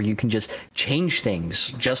 whenever you can just change things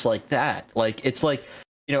just like that. Like, it's like,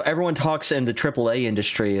 you know, everyone talks in the AAA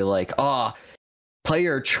industry like,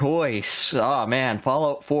 player choice. Oh man,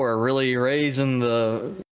 Fallout 4 really raising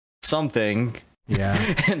the something. Yeah.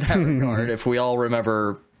 In that regard, if we all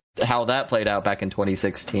remember how that played out back in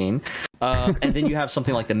 2016. And then you have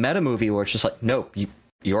something like the Metamovie, where it's just like, no,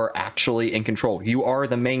 you're actually in control. You are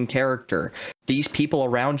the main character. These people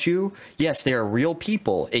around you, yes, they are real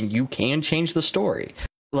people, and you can change the story.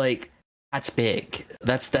 Like, that's big.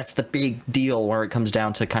 That's the big deal where it comes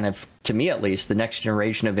down to, kind of, to me at least, the next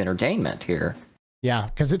generation of entertainment here. Yeah,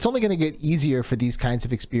 because it's only going to get easier for these kinds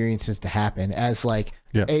of experiences to happen as like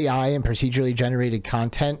AI and procedurally generated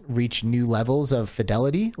content reach new levels of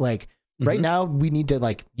fidelity. Like right now, you need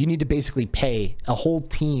to basically pay a whole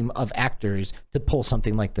team of actors to pull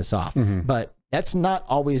something like this off. But that's not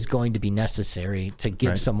always going to be necessary to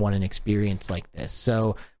give someone an experience like this.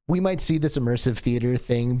 So we might see this immersive theater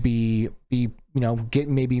thing be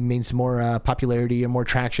maybe some more popularity or more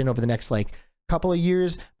traction over the next like couple of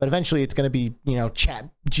years, but eventually it's going to be Chat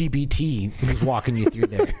GPT who's walking you through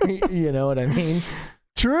there. You know what I mean?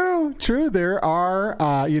 True. There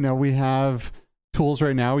are we have tools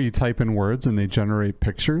right now where you type in words and they generate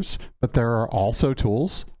pictures, but there are also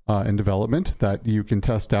tools in development that you can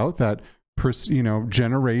test out that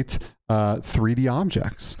generate 3D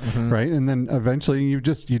objects, right? And then eventually you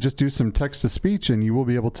just do some text to speech and you will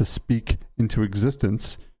be able to speak into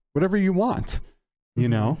existence whatever you want.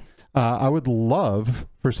 I would love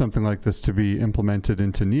for something like this to be implemented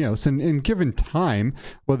into Neos, and given time,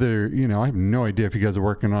 whether I have no idea if you guys are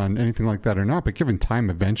working on anything like that or not, but given time,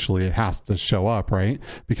 eventually it has to show up, right?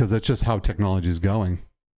 Because that's just how technology is going.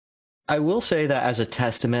 I will say that as a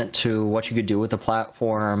testament to what you could do with the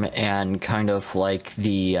platform and kind of like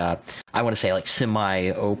the, I want to say like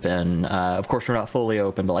semi-open, of course we're not fully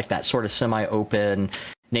open, but like that sort of semi-open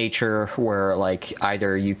nature where like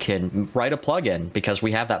either you can write a plugin, because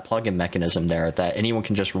we have that plugin mechanism there that anyone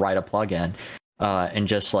can just write a plugin and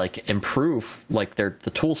just like improve like the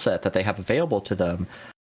tool set that they have available to them.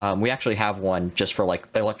 We actually have one just for like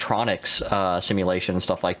electronics simulation and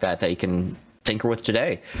stuff like that you can tinker with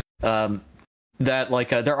today. That like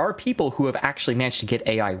there are people who have actually managed to get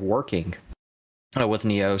AI working with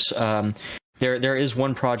Neos. There is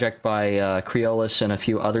one project by Creolus and a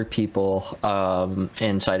few other people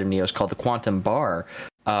inside of Neos called the Quantum Bar.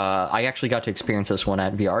 I actually got to experience this one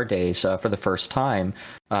at VR Days for the first time.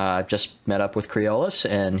 Just met up with Creolus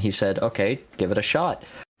and he said, okay, give it a shot.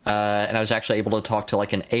 And I was actually able to talk to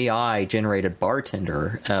like an AI generated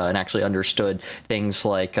bartender and actually understood things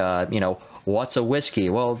like, what's a whiskey?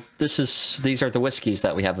 Well, these are the whiskeys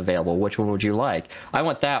that we have available. Which one would you like? I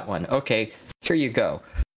want that one. Okay, here you go.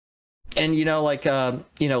 And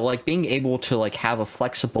like being able to like have a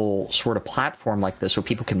flexible sort of platform like this, so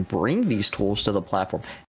people can bring these tools to the platform.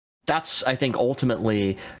 That's, I think,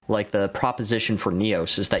 ultimately like the proposition for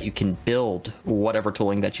Neos, is that you can build whatever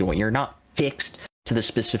tooling that you want. You're not fixed to the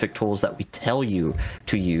specific tools that we tell you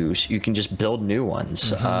to use. You can just build new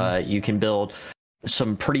ones. You can build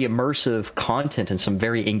some pretty immersive content and some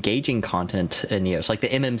very engaging content in Neos. Like the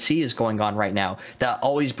MMC is going on right now. That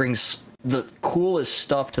always brings the coolest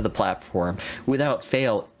stuff to the platform without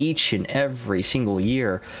fail each and every single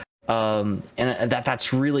year. And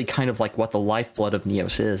that's really kind of like what the lifeblood of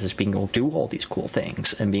Neos is being able to do all these cool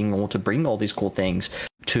things and being able to bring all these cool things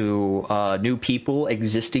to new people,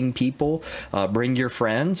 existing people, bring your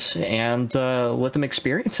friends and let them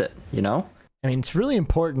experience it, I mean, it's really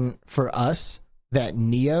important for us that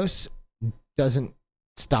Neos doesn't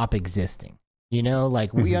stop existing.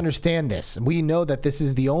 We understand this. We know that this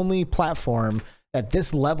is the only platform that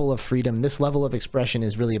this level of freedom, this level of expression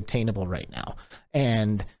is really obtainable right now.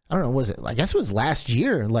 And I don't know, I guess it was last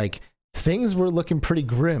year, like things were looking pretty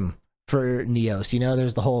grim for Neos.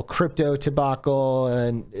 There's the whole crypto debacle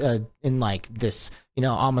and in like this,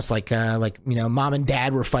 almost like mom and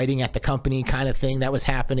dad were fighting at the company kind of thing that was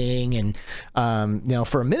happening. And,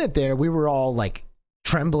 for a minute there, we were all like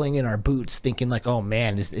trembling in our boots thinking like, oh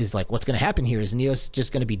man, is like, what's going to happen here? Is Neos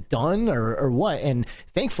just going to be done or what? And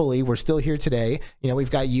thankfully we're still here today. We've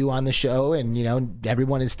got you on the show and,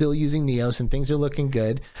 everyone is still using Neos and things are looking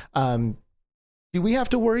good. Do we have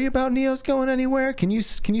to worry about Neos going anywhere? Can you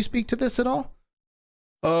speak to this at all?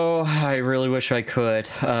 Oh, I really wish I could.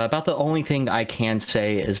 About the only thing I can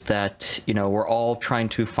say is that, we're all trying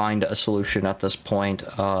to find a solution at this point,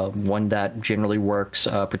 one that generally works,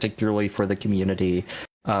 particularly for the community,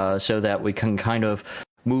 so that we can kind of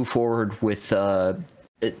move forward with not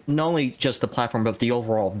only just the platform, but the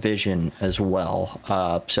overall vision as well.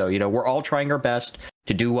 So, we're all trying our best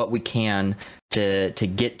to do what we can to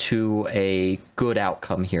get to a good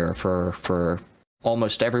outcome here for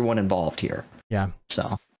almost everyone involved here. Yeah.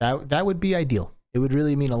 So that would be ideal. It would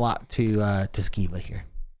really mean a lot to Skiba here.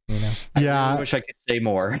 Yeah. I really wish I could say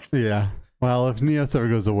more. Yeah. Well, if Neos ever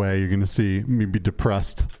goes away, you're going to see me be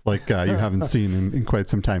depressed like you haven't seen in quite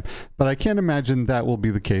some time. But I can't imagine that will be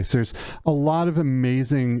the case. There's a lot of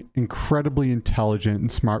amazing, incredibly intelligent and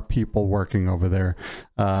smart people working over there.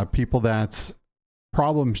 People that's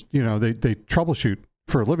problems, they troubleshoot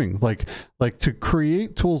for a living. Like to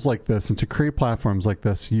create tools like this and to create platforms like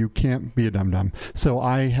this, you can't be a dum-dum. So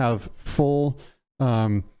I have full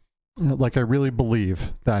I really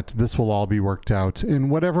believe that this will all be worked out in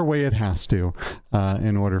whatever way it has to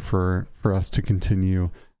in order for us to continue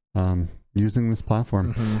using this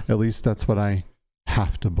platform. At least that's what I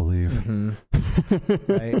have to believe.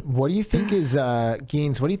 Right. What do you think is,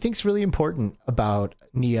 Gaines, what do you think is really important about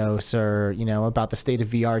Neos, or, you know, about the state of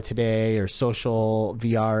VR today, or social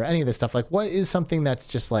VR, any of this stuff? Like, what is something that's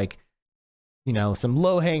just like, you know, some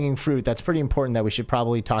low-hanging fruit that's pretty important that we should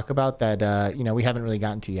probably talk about that, you know, we haven't really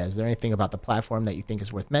gotten to yet? Is there anything about the platform that you think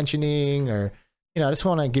is worth mentioning? Or, you know, I just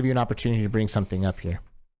want to give you an opportunity to bring something up here.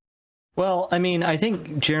 Well, I mean, I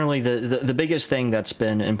think generally the biggest thing that's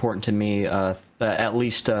been important to me, at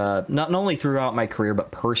least not only throughout my career,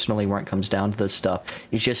 but personally when it comes down to this stuff,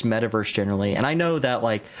 is just metaverse generally. And I know that,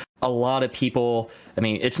 like, a lot of people, I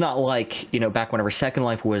mean, it's not like, you know, back whenever Second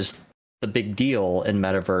Life was the big deal in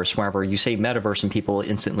metaverse, whenever you say metaverse and people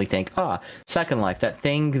instantly think, Second Life, that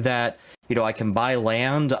thing that, you know, I can buy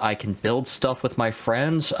land, I can build stuff with my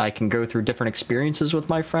friends, I can go through different experiences with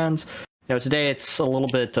my friends. You know, today it's a little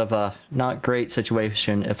bit of a not great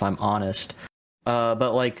situation, if I'm honest.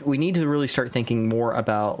 But, like, we need to really start thinking more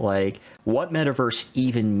about, like, what metaverse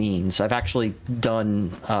even means. I've actually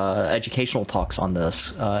done educational talks on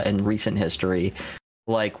this in recent history.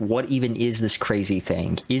 Like, what even is this crazy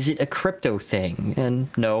thing? Is it a crypto thing? And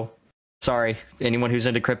no, sorry, anyone who's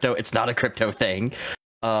into crypto, it's not a crypto thing.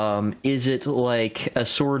 Is it like a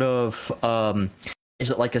sort of I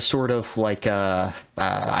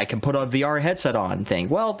can put a VR headset on thing?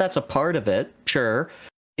 Well, that's a part of it, sure.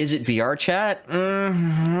 Is it VR chat?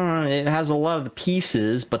 It has a lot of the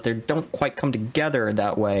pieces, but they don't quite come together in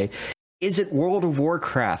that way. Is it World of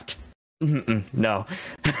Warcraft? No,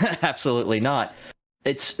 absolutely not.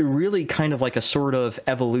 It's really kind of like a sort of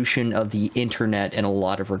evolution of the internet in a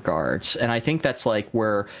lot of regards. And I think that's like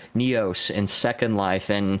where Neos and Second Life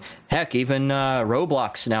and heck, even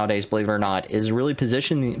Roblox nowadays, believe it or not, is really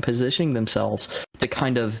positioning themselves to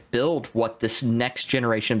kind of build what this next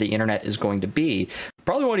generation of the internet is going to be.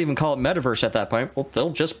 Probably won't even call it metaverse at that point. Well, they'll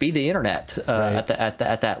just be the internet right.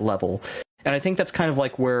 at that level. And I think that's kind of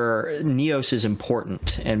like where Neos is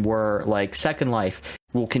important, and where, like, Second Life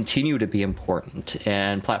will continue to be important,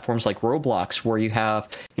 and platforms like Roblox, where you have,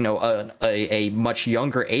 you know, a much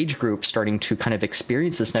younger age group starting to kind of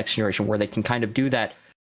experience this next generation, where they can kind of do that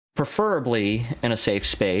preferably in a safe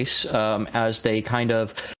space as they kind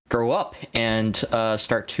of grow up and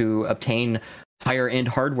start to obtain higher end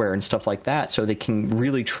hardware and stuff like that, so they can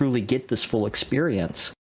really truly get this full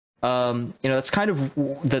experience. You know, that's kind of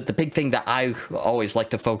the big thing that I always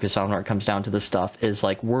like to focus on when it comes down to this stuff, is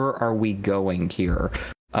like, where are we going here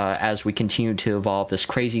as we continue to evolve this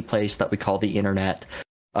crazy place that we call the internet,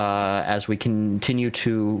 as we continue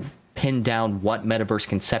to pin down what metaverse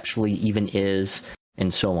conceptually even is,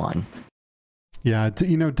 and so on. Yeah,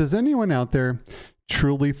 you know, does anyone out there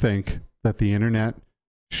truly think that the internet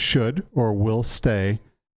should or will stay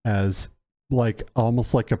as like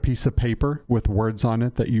almost like a piece of paper with words on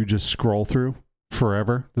it that you just scroll through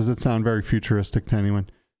forever? Does it sound very futuristic to anyone?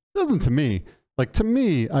 It doesn't to me. Like, to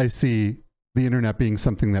me, I see the internet being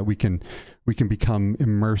something that we can become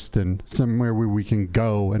immersed in, somewhere where we can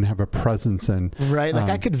go and have a presence in. Right. Like,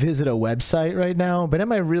 I could visit a website right now, but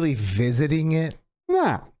am I really visiting it?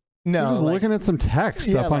 Nah. No. You're just looking at some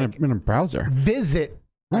text up on in a browser. Visit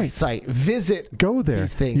site, visit, go there.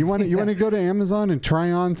 These things. You want to go to Amazon and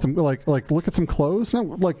try on some, like look at some clothes? No,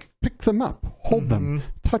 like, pick them up, hold them,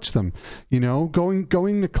 touch them. You know,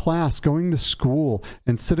 going to class, going to school,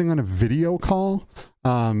 and sitting on a video call,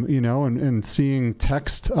 you know, and seeing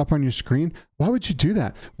text up on your screen. Why would you do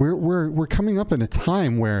that? We're coming up in a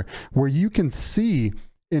time where you can see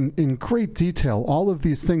in great detail all of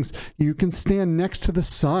these things. You can stand next to the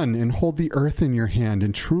sun and hold the earth in your hand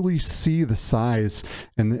and truly see the size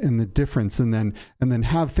and the difference, and then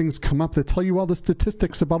have things come up that tell you all the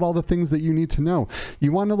statistics about all the things that you need to know.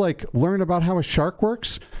 You want to, like, learn about how a shark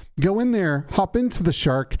works? Go in there, hop into the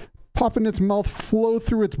shark, pop in its mouth, flow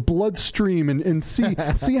through its bloodstream, and see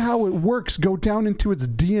how it works. Go down into its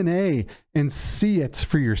DNA and see it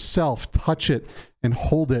for yourself. Touch it and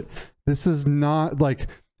hold it. This is not like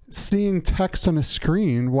seeing text on a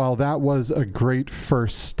screen. While that was a great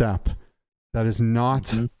first step, that is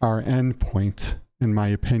not our end point, in my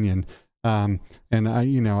opinion. And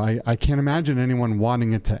I can't imagine anyone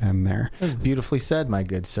wanting it to end there. That was beautifully said, my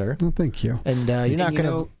good sir. Well, thank you. And you're not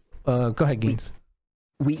going to go ahead, Gaines.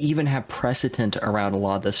 We even have precedent around a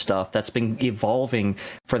lot of this stuff that's been evolving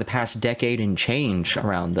for the past decade and change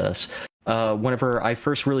around this. Whenever I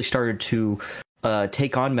first really started to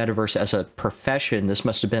take on metaverse as a profession, this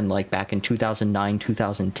must have been like back in 2009,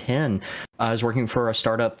 2010. I was working for a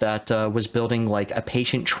startup that was building like a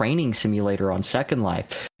patient training simulator on Second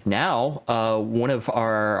Life. Now, one of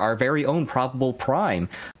our very own Probable Prime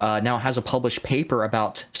now has a published paper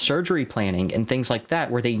about surgery planning and things like that,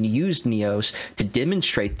 where they used Neos to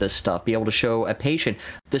demonstrate this stuff, be able to show a patient,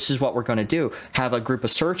 this is what we're going to do, have a group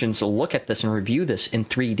of surgeons look at this and review this in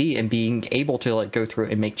 3D, and being able to like go through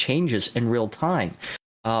and make changes in real time.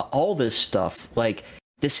 All this stuff, like,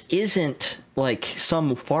 this isn't like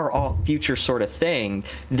some far off future sort of thing.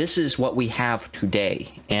 This is what we have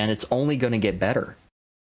today, and it's only going to get better.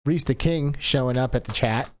 Reese the King showing up at the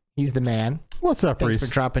chat. He's the man. What's up, Reese? Thanks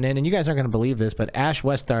for dropping in. And you guys aren't going to believe this, but Ash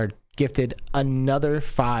Westard gifted another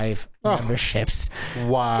 5 memberships.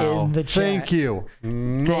 Wow. In the chat. Thank you.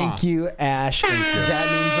 Thank you, Ash. Thank you.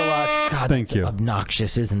 That means a lot. God, Thank you.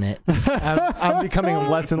 Obnoxious, isn't it? I'm becoming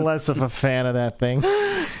less and less of a fan of that thing.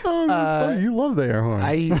 You love the air horn.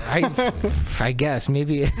 I guess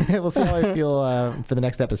maybe we'll see how I feel for the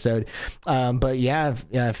next episode. But yeah,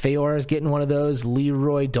 Feor is getting one of those.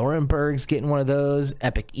 Leroy Dorenberg's getting one of those.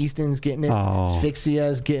 Epic Easton's getting it.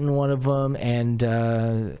 Asphyxia's getting one of them, and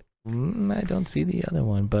I don't see the other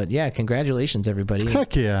one. But yeah, congratulations, everybody.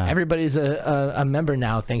 Heck yeah. Everybody's a member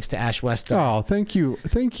now, thanks to Ash West. Oh, thank you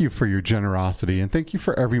for your generosity, and thank you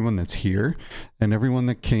for everyone that's here and everyone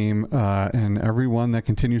that came and everyone that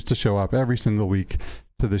continues to show up every single week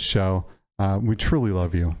to this show. We truly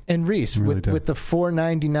love you. And Reese, with the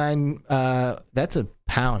 $4.99, that's a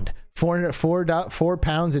pound. 4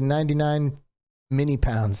 pounds and 99 mini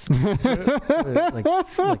pounds. like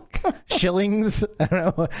shillings. I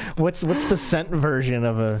don't know. What's the cent version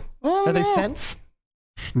of a? Are they cents?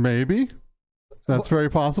 Maybe. That's very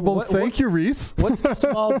possible. Thank you, Reese. What's the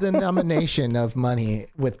small denomination of money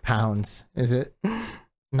with pounds? Is it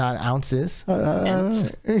not ounces? Yeah,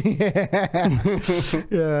 I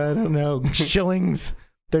don't know. Shillings.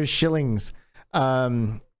 There's shillings.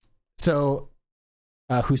 So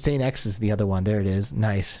Hussein X is the other one. There it is.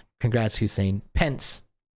 Nice. Congrats, Hussein. Pence.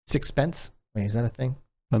 6 pence? Wait, is that a thing?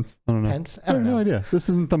 Pence? I don't know. Pence? I have no idea. This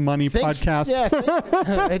isn't the money podcast. Yeah,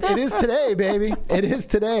 it is today, baby. It is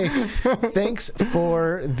today. Thanks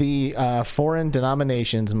for the foreign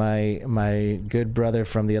denominations, my good brother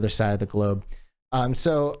from the other side of the globe.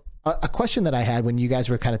 So a question that I had when you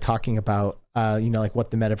guys were kind of talking about, like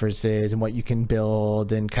what the metaverse is and what you can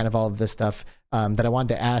build and kind of all of this stuff that I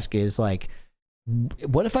wanted to ask is like,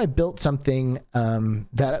 what if I built something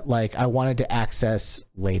that like I wanted to access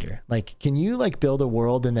later? Like, can you like build a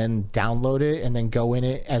world and then download it and then go in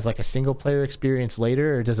it as like a single player experience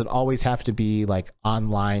later, or does it always have to be like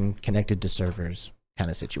online connected to servers kind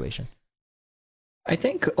of situation? I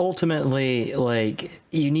think ultimately, like,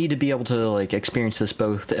 you need to be able to like experience this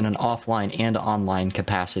both in an offline and online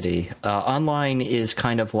capacity. Online is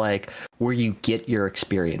kind of like where you get your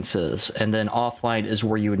experiences, and then offline is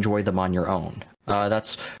where you enjoy them on your own.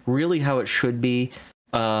 That's really how it should be.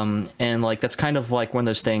 And like that's kind of like one of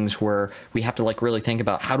those things where we have to like really think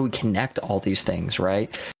about how do we connect all these things,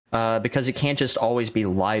 right? Because it can't just always be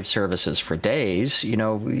live services for days. You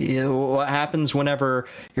know what happens whenever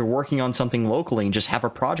you're working on something locally and just have a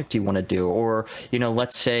project you want to do, or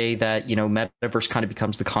let's say that Metaverse kind of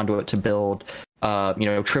becomes the conduit to build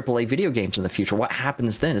AAA video games in the future. What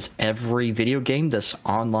happens then? Is every video game this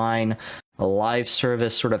online live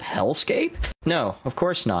service sort of hellscape? No, of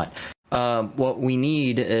course not. What we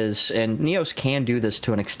need is, and Neos can do this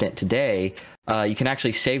to an extent today, you can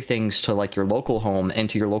actually save things to like your local home and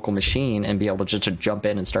to your local machine and be able to just to jump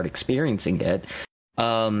in and start experiencing it.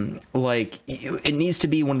 It needs to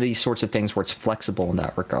be one of these sorts of things where it's flexible in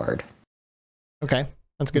that regard. Okay.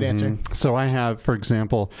 That's a good answer. So I have, for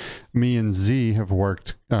example, me and Z have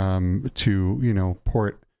worked to,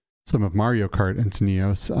 port some of Mario Kart into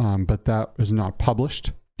Neos, but that was not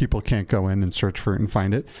published. People can't go in and search for it and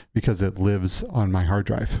find it because it lives on my hard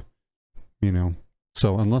drive,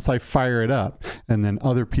 So unless I fire it up and then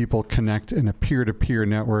other people connect in a peer-to-peer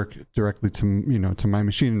network directly to, to my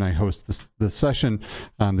machine and I host this session,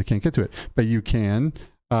 they can't get to it. But you can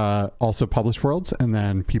also publish worlds, and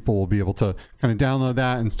then people will be able to kind of download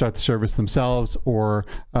that and start the service themselves, or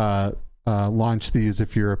launch these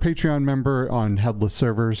if you're a Patreon member on headless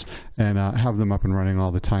servers and have them up and running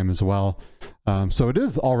all the time as well. So it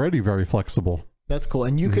is already very flexible. That's cool.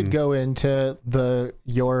 And you could go into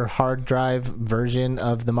your hard drive version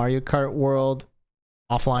of the Mario Kart world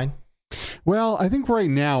offline? Well, I think right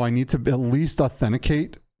now I need to at least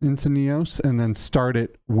authenticate into Neos and then start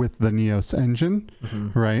it with the Neos engine,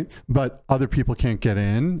 right? But other people can't get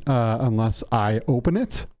in unless I open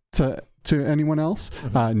it to anyone else.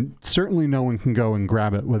 Certainly no one can go and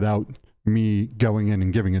grab it without me going in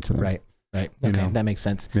and giving it to them. Right. Okay, that makes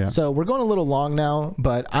sense. Yeah. So we're going a little long now,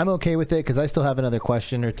 but I'm okay with it because I still have another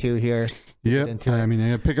question or two here. Yep. I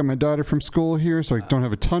mean, I pick up my daughter from school here, so I don't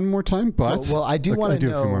have a ton more time. But well, I do want to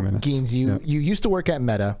know, Geens, you used to work at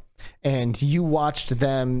Meta, and you watched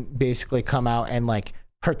them basically come out and like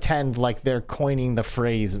pretend like they're coining the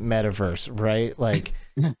phrase metaverse, right? Like,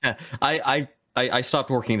 I stopped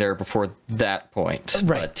working there before that point.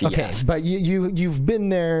 Right. But okay. yes. But you've been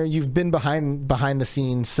there. You've been behind the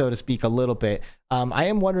scenes, so to speak, a little bit. I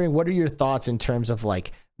am wondering, what are your thoughts in terms of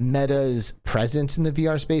like Meta's presence in the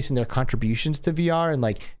VR space and their contributions to VR? And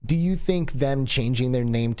like, do you think them changing their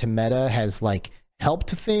name to Meta has like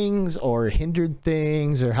helped things or hindered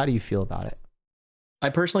things, or how do you feel about it? I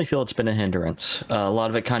personally feel it's been a hindrance. A lot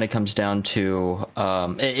of it kind of comes down to,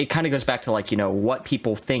 it kind of goes back to like, you know, what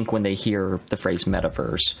people think when they hear the phrase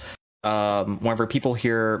metaverse. Whenever people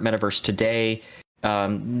hear metaverse today,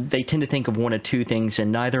 they tend to think of one of two things,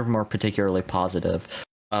 and neither of them are particularly positive.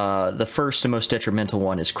 The first and most detrimental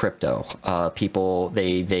one is crypto. People,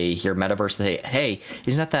 they hear metaverse, they say, hey,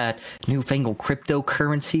 isn't that newfangled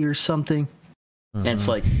cryptocurrency or something? And it's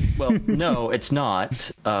like, well, no, it's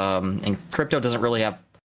not. And crypto doesn't really have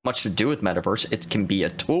much to do with metaverse. It can be a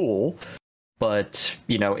tool, but,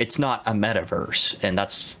 you know, it's not a metaverse. And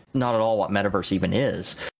that's not at all what metaverse even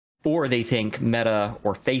is. Or they think Meta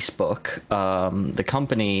or Facebook, the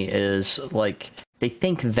company, is like, they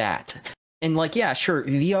think that. And like, yeah, sure,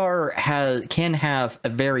 VR can have a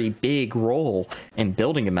very big role in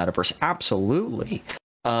building a metaverse. Absolutely.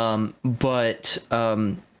 But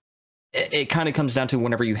it kind of comes down to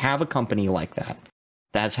whenever you have a company like that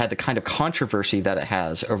has had the kind of controversy that it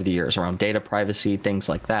has over the years around data privacy, things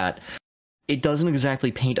like that, it doesn't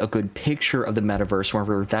exactly paint a good picture of the metaverse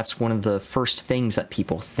whenever that's one of the first things that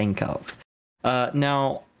people think of.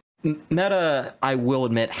 Now, Meta, I will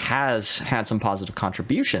admit, has had some positive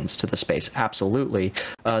contributions to the space. Absolutely.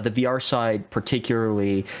 The VR side,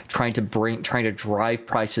 particularly trying to drive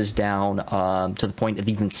prices down to the point of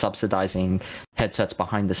even subsidizing headsets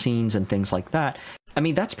behind the scenes and things like that. I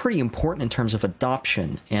mean, that's pretty important in terms of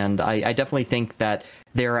adoption. And I definitely think that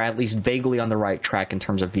they're at least vaguely on the right track in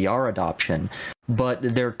terms of VR adoption. But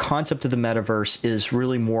their concept of the metaverse is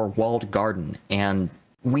really more walled garden, and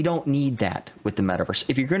we don't need that with the metaverse.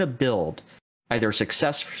 If you're going to build either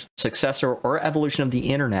successor or evolution of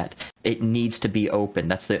the internet, it needs to be open.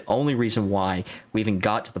 That's the only reason why we even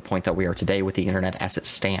got to the point that we are today with the internet as it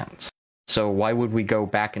stands. So why would we go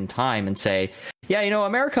back in time and say, yeah, you know,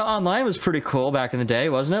 America Online was pretty cool back in the day,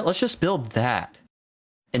 wasn't it? Let's just build that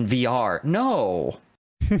in VR. No,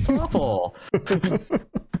 it's awful.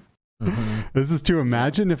 This is to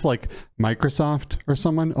imagine if like Microsoft or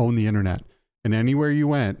someone owned the internet. And anywhere you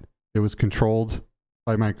went, it was controlled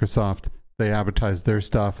by Microsoft. They advertised their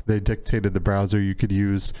stuff. They dictated the browser you could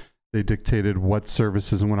use. They dictated what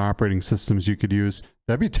services and what operating systems you could use.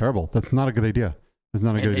 That'd be terrible. That's not a good idea. It's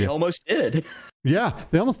not a good idea. They almost did. Yeah,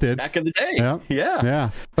 they almost did. Back in the day.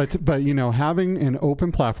 Yeah. But you know, having an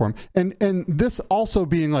open platform and this also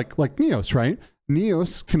being like Neos, right?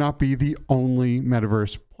 Neos cannot be the only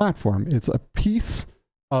metaverse platform. It's a piece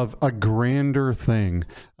of a grander thing.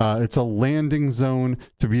 It's a landing zone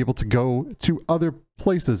to be able to go to other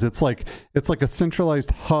places. It's like a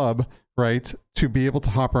centralized hub, right, to be able to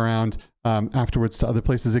hop around afterwards to other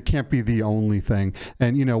places. It can't be the only thing.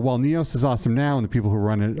 And you know, while Neos is awesome now and the people who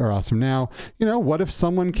run it are awesome now, you know, what if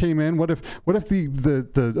someone came in? What if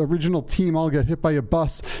the original team all got hit by a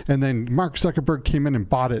bus and then Mark Zuckerberg came in and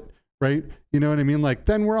bought it? Right? You know what I mean? Like,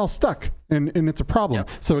 then we're all stuck and it's a problem. Yep.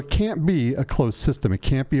 So it can't be a closed system. It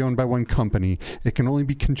can't be owned by one company. It can only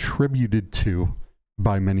be contributed to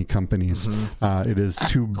by many companies. It is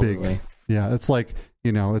too big. Yeah. It's like,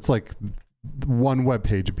 you know, it's like one web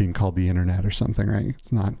page being called the internet or something, right?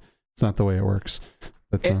 It's not the way it works.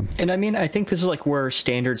 But, and I mean, I think this is like where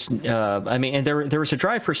standards, and there was a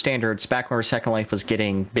drive for standards back when Second Life was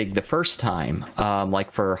getting big the first time,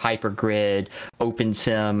 like for Hypergrid,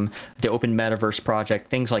 OpenSim, the Open Metaverse Project,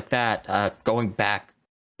 things like that, going back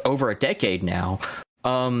over a decade now.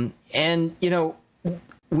 And, you know,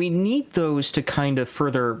 we need those to kind of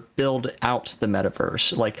further build out the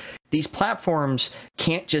metaverse. Like, these platforms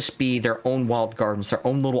can't just be their own walled gardens, their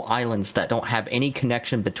own little islands that don't have any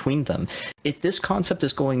connection between them. If this concept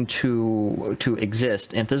is going to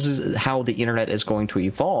exist, and if this is how the internet is going to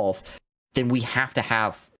evolve, then we have to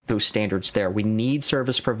have those standards there. We need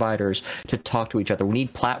service providers to talk to each other. We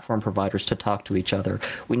need platform providers to talk to each other.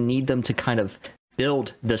 We need them to kind of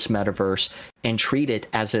build this metaverse and treat it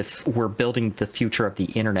as if we're building the future of the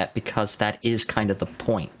internet, because that is kind of the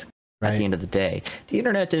point. Right. At the end of the day, the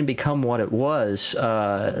internet didn't become what it was,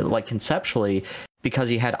 like conceptually, because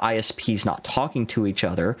you had ISPs not talking to each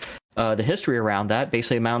other. the history around that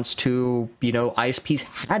basically amounts to, ISPs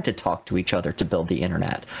had to talk to each other to build the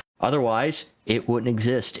internet. Otherwise, it wouldn't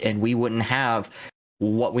exist, and we wouldn't have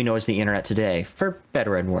what we know as the internet today, for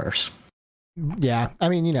better and worse. Yeah, I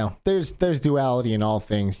mean, there's duality in all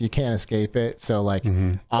things. You can't escape it. So, like,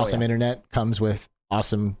 awesome internet comes with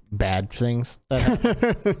awesome bad things that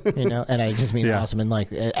happen, and I just mean awesome and like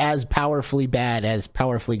as powerfully bad as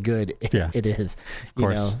powerfully good it is,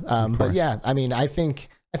 but yeah, I mean, I think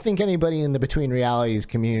anybody in the Between Realities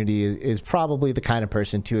community is probably the kind of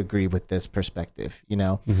person to agree with this perspective,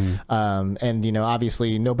 and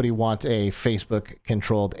obviously nobody wants a Facebook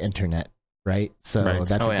controlled internet, right? So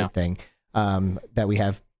that's a good thing, that we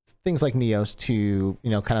have things like Neos to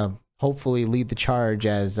kind of hopefully lead the charge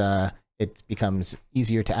as it becomes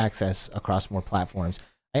easier to access across more platforms.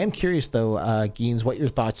 I am curious, though, Geens, what your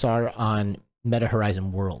thoughts are on Meta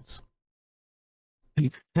Horizon Worlds.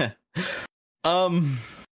 Let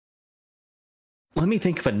me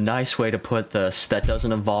think of a nice way to put this that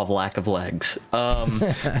doesn't involve lack of legs. Well,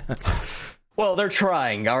 they're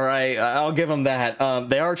trying, all right? I'll give them that.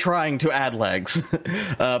 They are trying to add legs.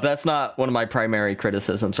 But that's not one of my primary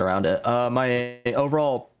criticisms around it. My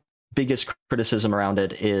overall biggest criticism around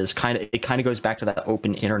it is kind of goes back to that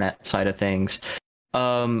open internet side of things.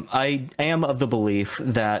 I am of the belief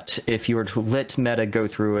that if you were to let Meta go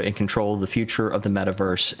through and control the future of the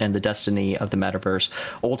metaverse and the destiny of the metaverse,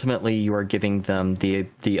 ultimately you are giving them the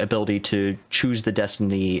ability to choose the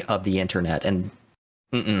destiny of the internet, and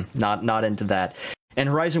not into that. And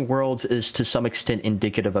Horizon Worlds is to some extent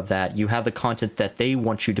indicative of that. You have the content that they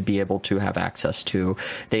want you to be able to have access to.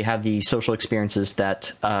 They have the social experiences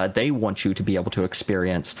that they want you to be able to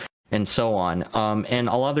experience, and so on. And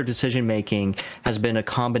a lot of their decision making has been a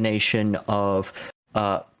combination of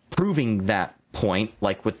proving that point,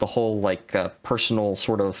 like with the whole personal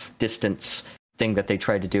sort of distance thing that they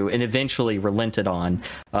tried to do, and eventually relented on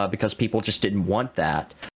because people just didn't want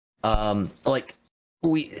that.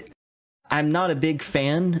 I'm not a big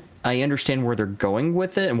fan. I understand where they're going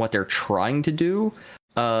with it and what they're trying to do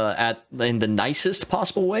in the nicest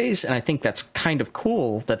possible ways, and I think that's kind of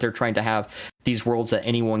cool that they're trying to have these worlds that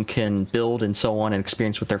anyone can build and so on and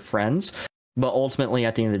experience with their friends. But ultimately,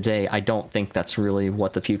 at the end of the day, I don't think that's really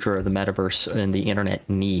what the future of the metaverse and the internet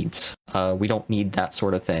needs. We don't need that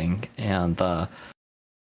sort of thing, and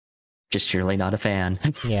just generally not a fan.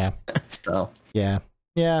 Yeah. So yeah.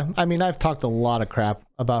 Yeah, I mean, I've talked a lot of crap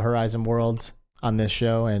about Horizon Worlds on this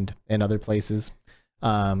show and in other places.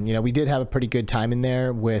 We did have a pretty good time in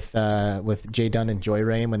there with Jay Dunn and Joy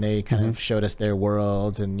Rain when they kind of showed us their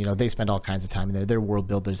worlds, and they spend all kinds of time in there. They're world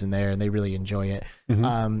builders in there, and they really enjoy it.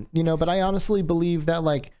 But I honestly believe that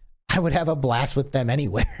I would have a blast with them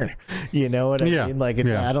anywhere. You know what I mean?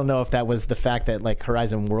 I don't know if that was the fact that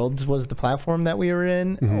Horizon Worlds was the platform that we were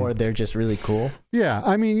in, or they're just really cool. Yeah,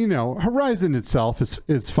 I mean, Horizon itself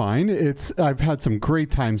is fine. I've had some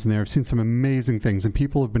great times in there. I've seen some amazing things, and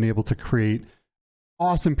people have been able to create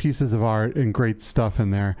awesome pieces of art and great stuff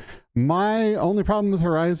in there. My only problem with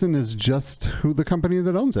Horizon is just who the company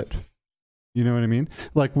that owns it. You know what I mean?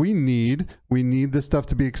 We need this stuff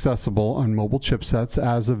to be accessible on mobile chipsets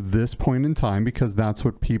as of this point in time, because that's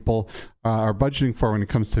what people are budgeting for when it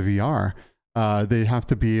comes to VR. They have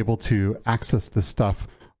to be able to access this stuff,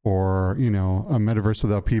 or, a metaverse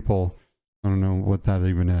without people. I don't know what that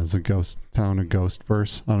even is. A ghost town, a ghost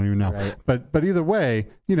verse. I don't even know. Right. But either way,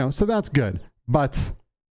 so that's good. But,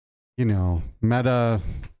 Meta...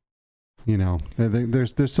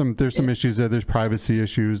 there's some issues there. There's privacy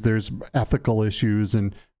issues, there's ethical issues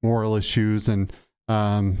and moral issues, and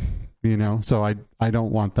so I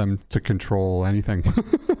don't want them to control anything.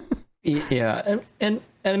 Yeah, and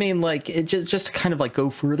I mean, it just kind of go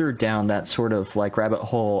further down that sort of rabbit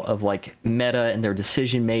hole of Meta and their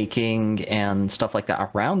decision making and stuff like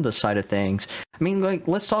that around the side of things. I mean,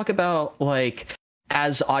 let's talk about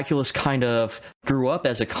as Oculus kind of grew up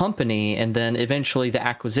as a company, and then eventually the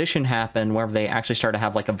acquisition happened where they actually started to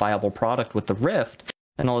have a viable product with the Rift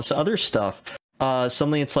and all this other stuff.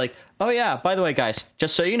 Suddenly it's oh yeah, by the way, guys,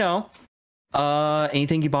 just so you know,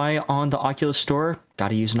 anything you buy on the Oculus store,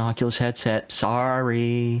 gotta use an Oculus headset.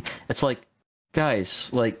 Sorry. It's guys,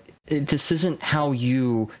 this isn't how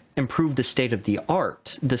you improve the state of the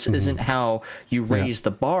art. This isn't how you raise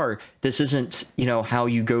the bar. This isn't, how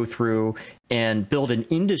you go through and build an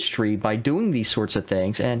industry by doing these sorts of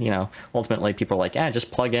things. And, ultimately people are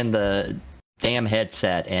just plug in the damn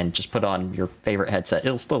headset and just put on your favorite headset.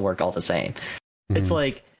 It'll still work all the same. It's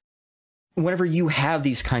whenever you have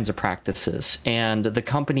these kinds of practices, and the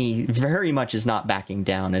company very much is not backing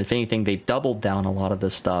down. And if anything, they've doubled down a lot of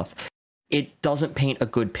this stuff. it doesn't paint a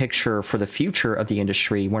good picture for the future of the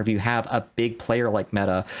industry whenever you have a big player like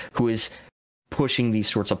Meta who is pushing these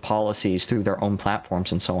sorts of policies through their own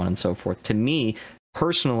platforms and so on and so forth. To me,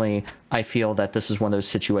 personally, I feel that this is one of those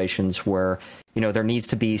situations where, there needs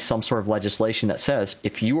to be some sort of legislation that says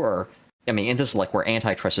if you are, and this is like where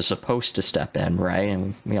antitrust is supposed to step in, right?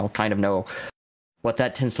 And we all kind of know what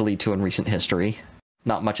that tends to lead to in recent history.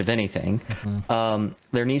 Not much of anything. Mm-hmm.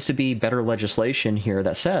 There needs to be better legislation here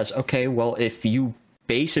that says, okay, well, if you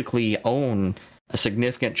basically own a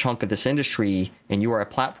significant chunk of this industry and you are a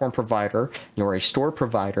platform provider, you're a store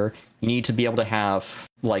provider, you need to be able to have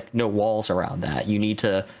like no walls around that. You need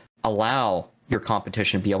to allow your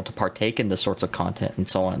competition to be able to partake in this sorts of content and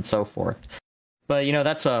so on and so forth. But,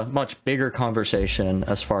 that's a much bigger conversation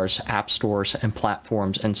as far as app stores and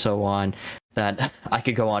platforms and so on that I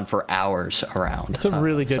could go on for hours around. It's a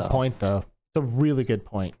really good point, though. It's a really good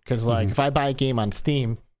point. Because, if I buy a game on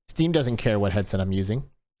Steam, Steam doesn't care what headset I'm using.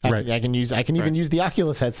 I can even use the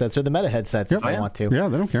Oculus headsets or the Meta headsets if I want to. Yeah,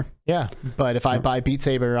 they don't care. Yeah, but if I buy Beat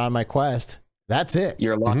Saber on my Quest, that's it.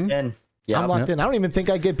 You're locked in. Yep. I'm locked in. I don't even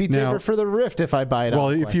think I get Beat Saber for the Rift if I buy it. Well,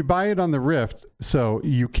 if you buy it on the Rift, so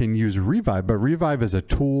you can use Revive, but Revive is a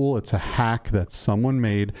tool. It's a hack that someone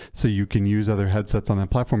made so you can use other headsets on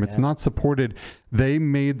that platform. It's not supported. They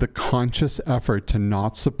made the conscious effort to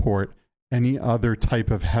not support any other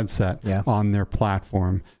type of headset on their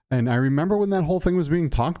platform. And I remember when that whole thing was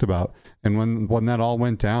being talked about and when that all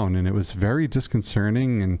went down, and it was very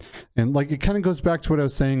disconcerting. And like, it kind of goes back to what I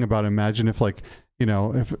was saying about imagine if like,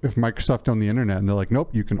 if Microsoft owned the internet and they're like,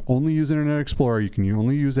 nope, you can only use Internet Explorer, you can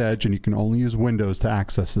only use Edge, and you can only use Windows to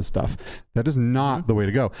access this stuff. That is not the way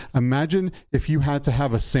to go. Imagine if you had to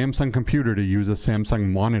have a Samsung computer to use a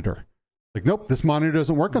Samsung monitor. Like, nope, this monitor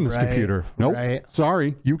doesn't work on this computer. Nope,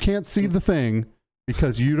 sorry, you can't see the thing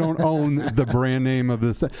because you don't own the brand name of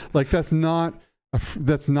this. Like, that's not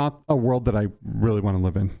a world that I really want to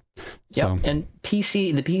live in. Yeah, and the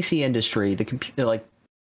PC industry, the computer, like,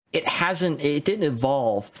 it didn't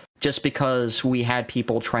evolve just because we had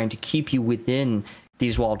people trying to keep you within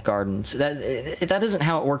these walled gardens. That isn't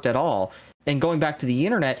how it worked at all. And going back to the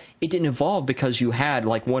internet, it didn't evolve because you had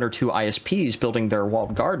like one or two ISPs building their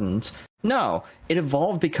walled gardens. No, it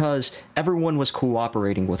evolved because everyone was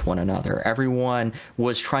cooperating with one another. Everyone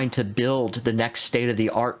was trying to build the next state of the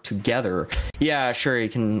art together. Yeah, sure, you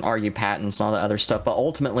can argue patents and all that other stuff, but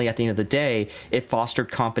ultimately, at the end of the day, it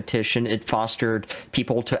fostered competition. It fostered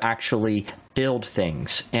people to actually build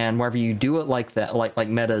things. And wherever you do it like that, like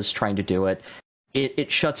Meta's trying to do it,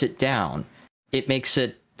 it shuts it down. It makes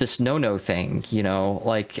it this no thing,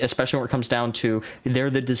 like, especially when it comes down to they're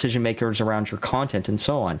the decision makers around your content and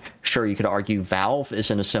so on. Sure, you could argue Valve is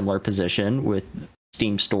in a similar position with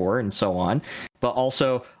Steam Store and so on, but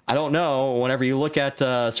also, I don't know, whenever you look at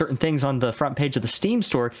certain things on the front page of the Steam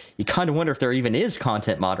Store, you kind of wonder if there even is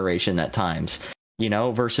content moderation at times,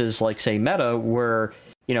 versus like, say, Meta, where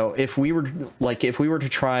if we were to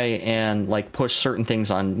try and like push certain things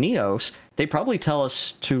on Neos, they probably tell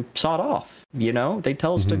us to sod off. They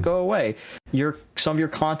tell us to go away. Some of your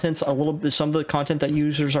content's some of the content that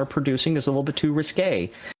users are producing is a little bit too risque.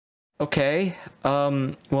 Okay,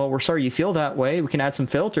 well, we're sorry you feel that way. We can add some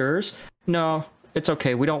filters. No, it's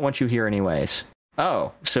okay. We don't want you here anyways.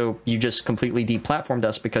 Oh, so you just completely deplatformed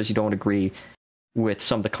us because you don't agree with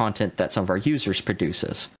some of the content that some of our users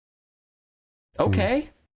produces. Okay.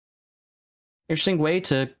 Interesting way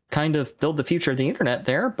to kind of build the future of the internet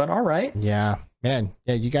there, but all right. Yeah, man.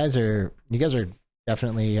 Yeah, you guys are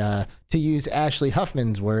definitely, to use Ashley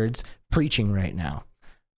Huffman's words, preaching right now.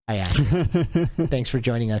 Hi, Ashley. Thanks for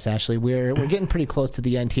joining us, Ashley. We're getting pretty close to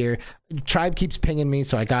the end here. Tribe keeps pinging me,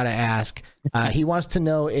 so I gotta ask. He wants to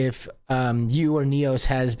know if you or Neos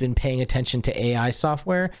has been paying attention to AI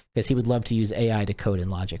software, because he would love to use AI to code in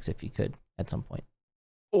Logix if he could at some point.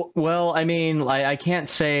 Well, I can't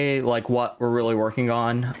say like what we're really working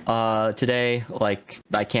on today. Like,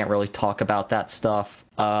 I can't really talk about that stuff.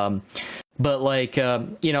 But like,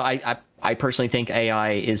 I personally think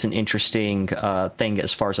AI is an interesting thing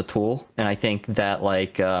as far as a tool, and I think that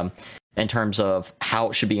like in terms of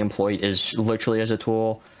how it should be employed is literally as a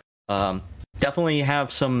tool. Definitely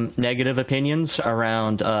have some negative opinions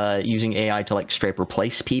around using AI to like straight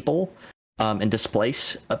replace people and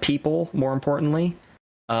displace people, more importantly.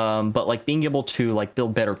 But like being able to like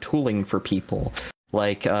build better tooling for people,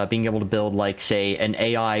 like being able to build like, say, an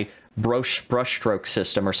AI brushstroke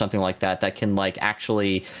system or something like that can like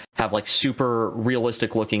actually have like super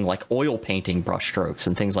realistic looking like oil painting brushstrokes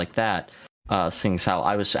and things like that. Seeing as how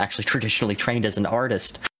I was actually traditionally trained as an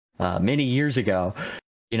artist many years ago,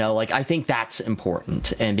 like I think that's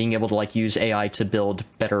important, and being able to like use AI to build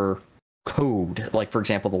better code, like for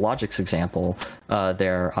example the Logix example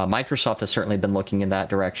there, Microsoft has certainly been looking in that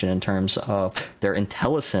direction in terms of their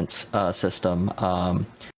IntelliSense system,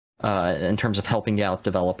 in terms of helping out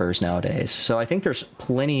developers nowadays. So I think there's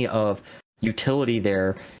plenty of utility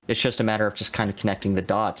there. It's just a matter of just kind of connecting the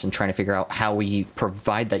dots and trying to figure out how we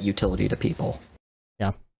provide that utility to people.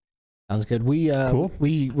 Yeah, sounds good. Cool.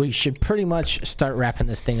 We should pretty much start wrapping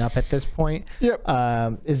this thing up at this point. Yep.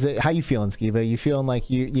 Is it, how you feeling, Skiva? You feeling like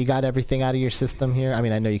you got everything out of your system here? I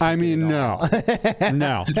mean, I know you can't. I mean, no.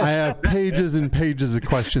 No. I have pages and pages of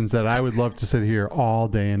questions that I would love to sit here all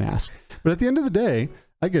day and ask. But at the end of the day,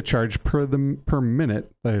 I get charged per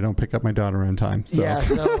minute that I don't pick up my daughter on time. So. Yeah,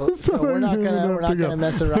 so we're not gonna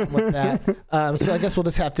mess around with that. So I guess we'll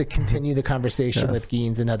just have to continue the conversation with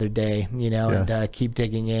Geens another day, and keep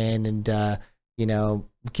digging in and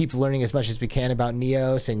keep learning as much as we can about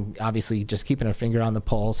Neos, and obviously just keeping our finger on the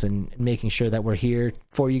pulse and making sure that we're here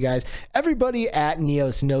for you guys. Everybody at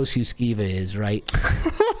Neos knows who Skiva is, right?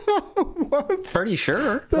 What? Pretty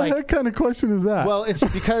sure. The heck kind of question is that? Well, it's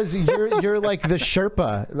because you're like the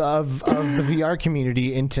Sherpa of the VR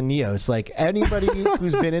community into Neos. Like anybody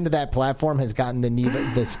who's been into that platform has gotten the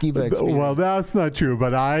Skiva experience. Well, that's not true,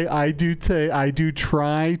 but I do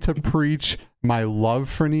try to preach my love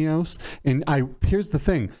for Neos. And here's the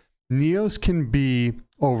thing. Neos can be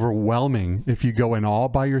overwhelming if you go in all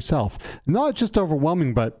by yourself. Not just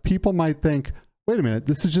overwhelming, but people might think, wait a minute,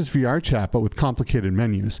 this is just VR chat, but with complicated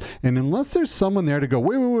menus. And unless there's someone there to go,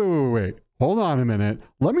 wait, hold on a minute,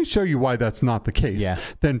 let me show you why that's not the case,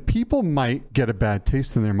 then people might get a bad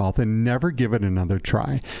taste in their mouth and never give it another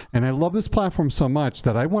try. And I love this platform so much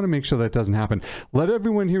that I want to make sure that doesn't happen. Let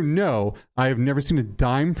everyone here know I have never seen a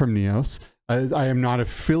dime from Neos. I am not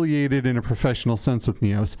affiliated in a professional sense with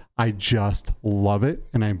Neos. I just love it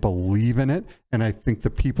and I believe in it. And I think the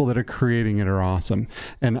people that are creating it are awesome.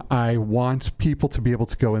 And I want people to be able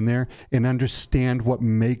to go in there and understand what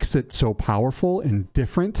makes it so powerful and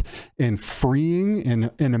different and freeing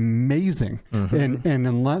and amazing. Mm-hmm. And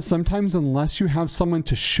unless you have someone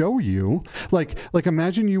to show you, like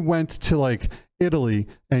imagine you went to like Italy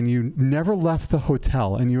and you never left the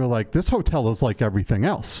hotel and you were like, this hotel is like everything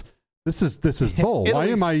else. This is bull. Why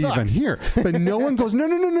am I even here? But no one goes,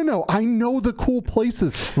 no. I know the cool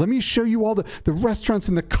places. Let me show you all the restaurants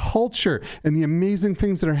and the culture and the amazing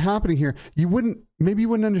things that are happening here. Maybe you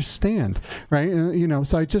wouldn't understand, right?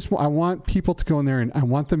 So I want people to go in there and I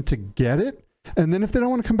want them to get it. And then if they don't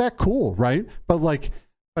want to come back, cool, right?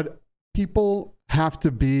 But people have to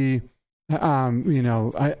be,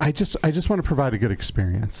 I just want to provide a good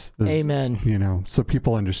experience. Amen. So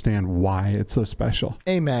people understand why it's so special.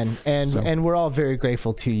 Amen. And we're all very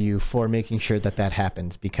grateful to you for making sure that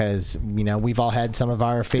happens, because we've all had some of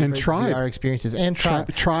our favorite VR experiences. And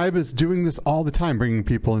Tribe is doing this all the time, bringing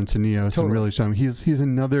people into Neos and really showing. He's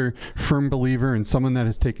another firm believer and someone that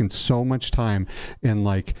has taken so much time in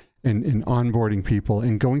in onboarding people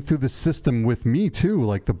and going through the system with me too,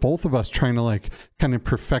 like the both of us trying to kind of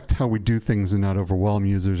perfect how we do things and not overwhelm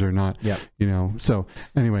users or not. So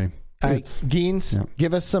anyway, all right, Geens,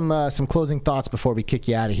 give us some closing thoughts before we kick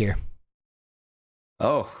you out of here.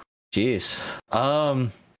 Oh geez,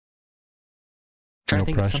 trying to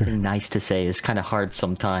think of something nice to say is kind of hard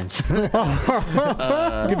sometimes. Give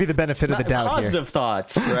you the benefit of the doubt. Positive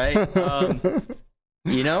thoughts, right?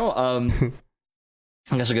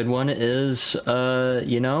 I guess a good one is,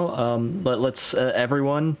 let's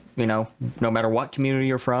everyone, no matter what community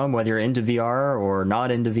you're from, whether you're into VR or not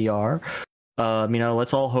into VR,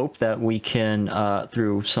 let's all hope that we can,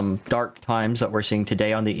 through some dark times that we're seeing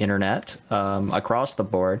today on the internet, across the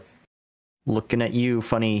board, looking at you,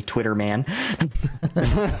 funny Twitter man.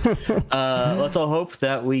 Let's all hope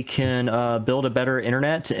that we can build a better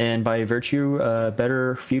internet and by virtue, a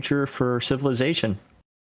better future for civilization.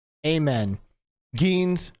 Amen.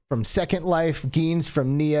 Geens from Second Life, Geens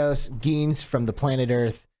from Neos, Geens from the planet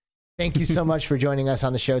Earth. Thank you so much for joining us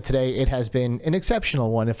on the show today. It has been an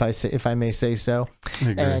exceptional one, if I may say so.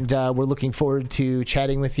 And we're looking forward to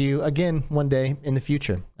chatting with you again one day in the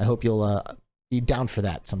future. I hope you'll be down for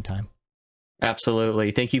that sometime.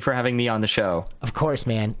 Absolutely. Thank you for having me on the show. Of course,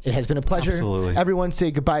 man. It has been a pleasure. Absolutely. Everyone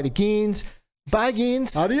say goodbye to Geens. Bye,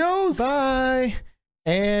 Geens. Adios. Bye.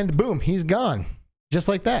 And boom, he's gone. Just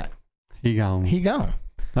like that. He gone.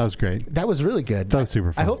 That was great. That was really good. That was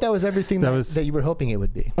super fun. I hope that was everything that you were hoping it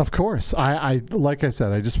would be. Of course. I like I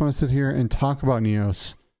said, I just want to sit here and talk about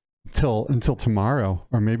Neos until tomorrow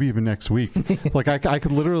or maybe even next week. I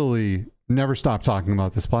could literally never stop talking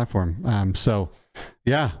about this platform. So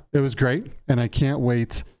yeah, it was great. And I can't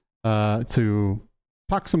wait to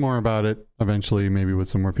talk some more about it eventually, maybe with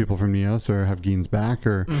some more people from Neos, or have Geens back,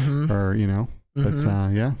 or you know. But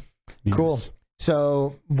yeah, Neos. Cool.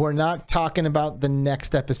 So we're not talking about the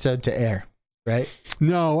next episode to air, right?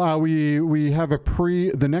 No, we have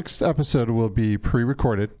the next episode will be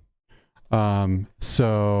pre-recorded.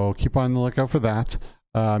 So keep on the lookout for that.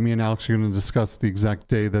 Me and Alex are going to discuss the exact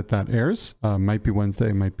day that airs. Might be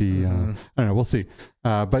Wednesday, might be, I don't know, we'll see.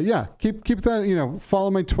 But yeah, keep that, you know, follow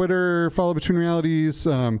my Twitter, follow Between Realities,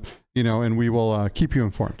 you know, and we will keep you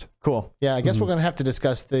informed. Cool. Yeah, I guess we're going to have to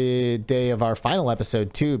discuss the day of our final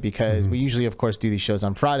episode too, because we usually, of course, do these shows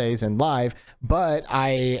on Fridays and live, but I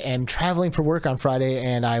am traveling for work on Friday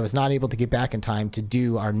and I was not able to get back in time to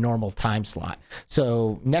do our normal time slot.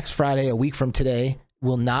 So next Friday, a week from today,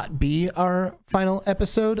 will not be our final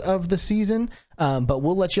episode of the season, but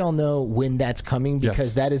we'll let y'all know when that's coming,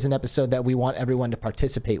 because that is an episode that we want everyone to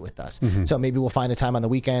participate with us. So maybe we'll find a time on the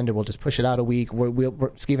weekend, or we'll just push it out a week.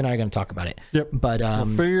 Steve and I are going to talk about it. Yep. But we'll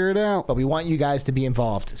figure it out. But we want you guys to be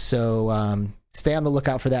involved. So stay on the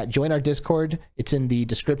lookout for that. Join our Discord. It's in the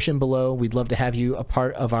description below. We'd love to have you a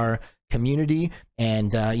part of our community.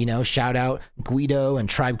 And, you know, shout out Guido and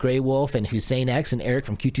Tribe Grey Wolf and Hussein X and Eric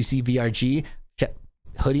from Q2C VRG.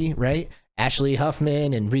 Hoodie, right? Ashley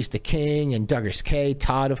Huffman and Reese the King and Duggars K,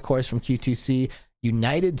 Todd, of course, from Q2C,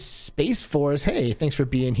 United Space Force. Hey, thanks for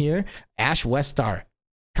being here. Ash Westar,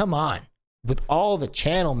 come on, with all the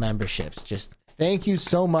channel memberships, just thank you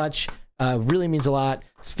so much. Really means a lot.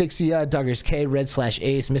 Asphyxia, Duggars K,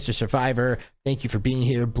 Red/Ace, Mr. Survivor, thank you for being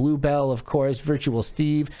here. Bluebell, of course, Virtual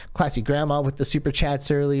Steve, Classy Grandma with the super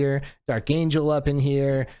chats earlier, Dark Angel up in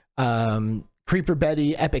here, Creeper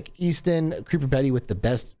Betty, Epic Easton, Creeper Betty with the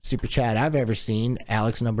best super chat I've ever seen.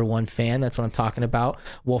 Alex, #1 fan. That's what I'm talking about.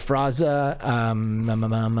 Wolf Raza,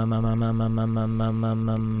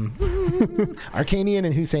 Arcanian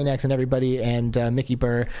and Hussein X and everybody, and Mickey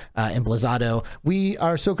Burr and Blazado. We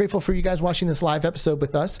are so grateful for you guys watching this live episode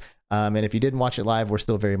with us. And if you didn't watch it live, we're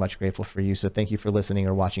still very much grateful for you. So thank you for listening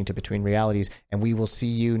or watching to Between Realities. And we will see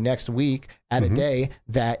you next week at a day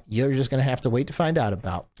that you're just going to have to wait to find out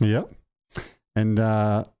about. Yep. And,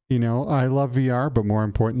 you know, I love VR, but more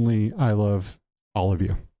importantly, I love all of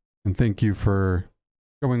you. And thank you for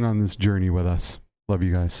going on this journey with us. Love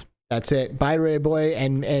you guys. That's it. Bye, Ray Boy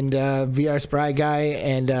and VR Spry Guy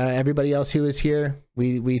and everybody else who is here.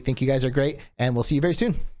 We think you guys are great, and we'll see you very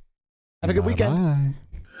soon. Have a good weekend.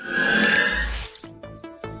 Bye.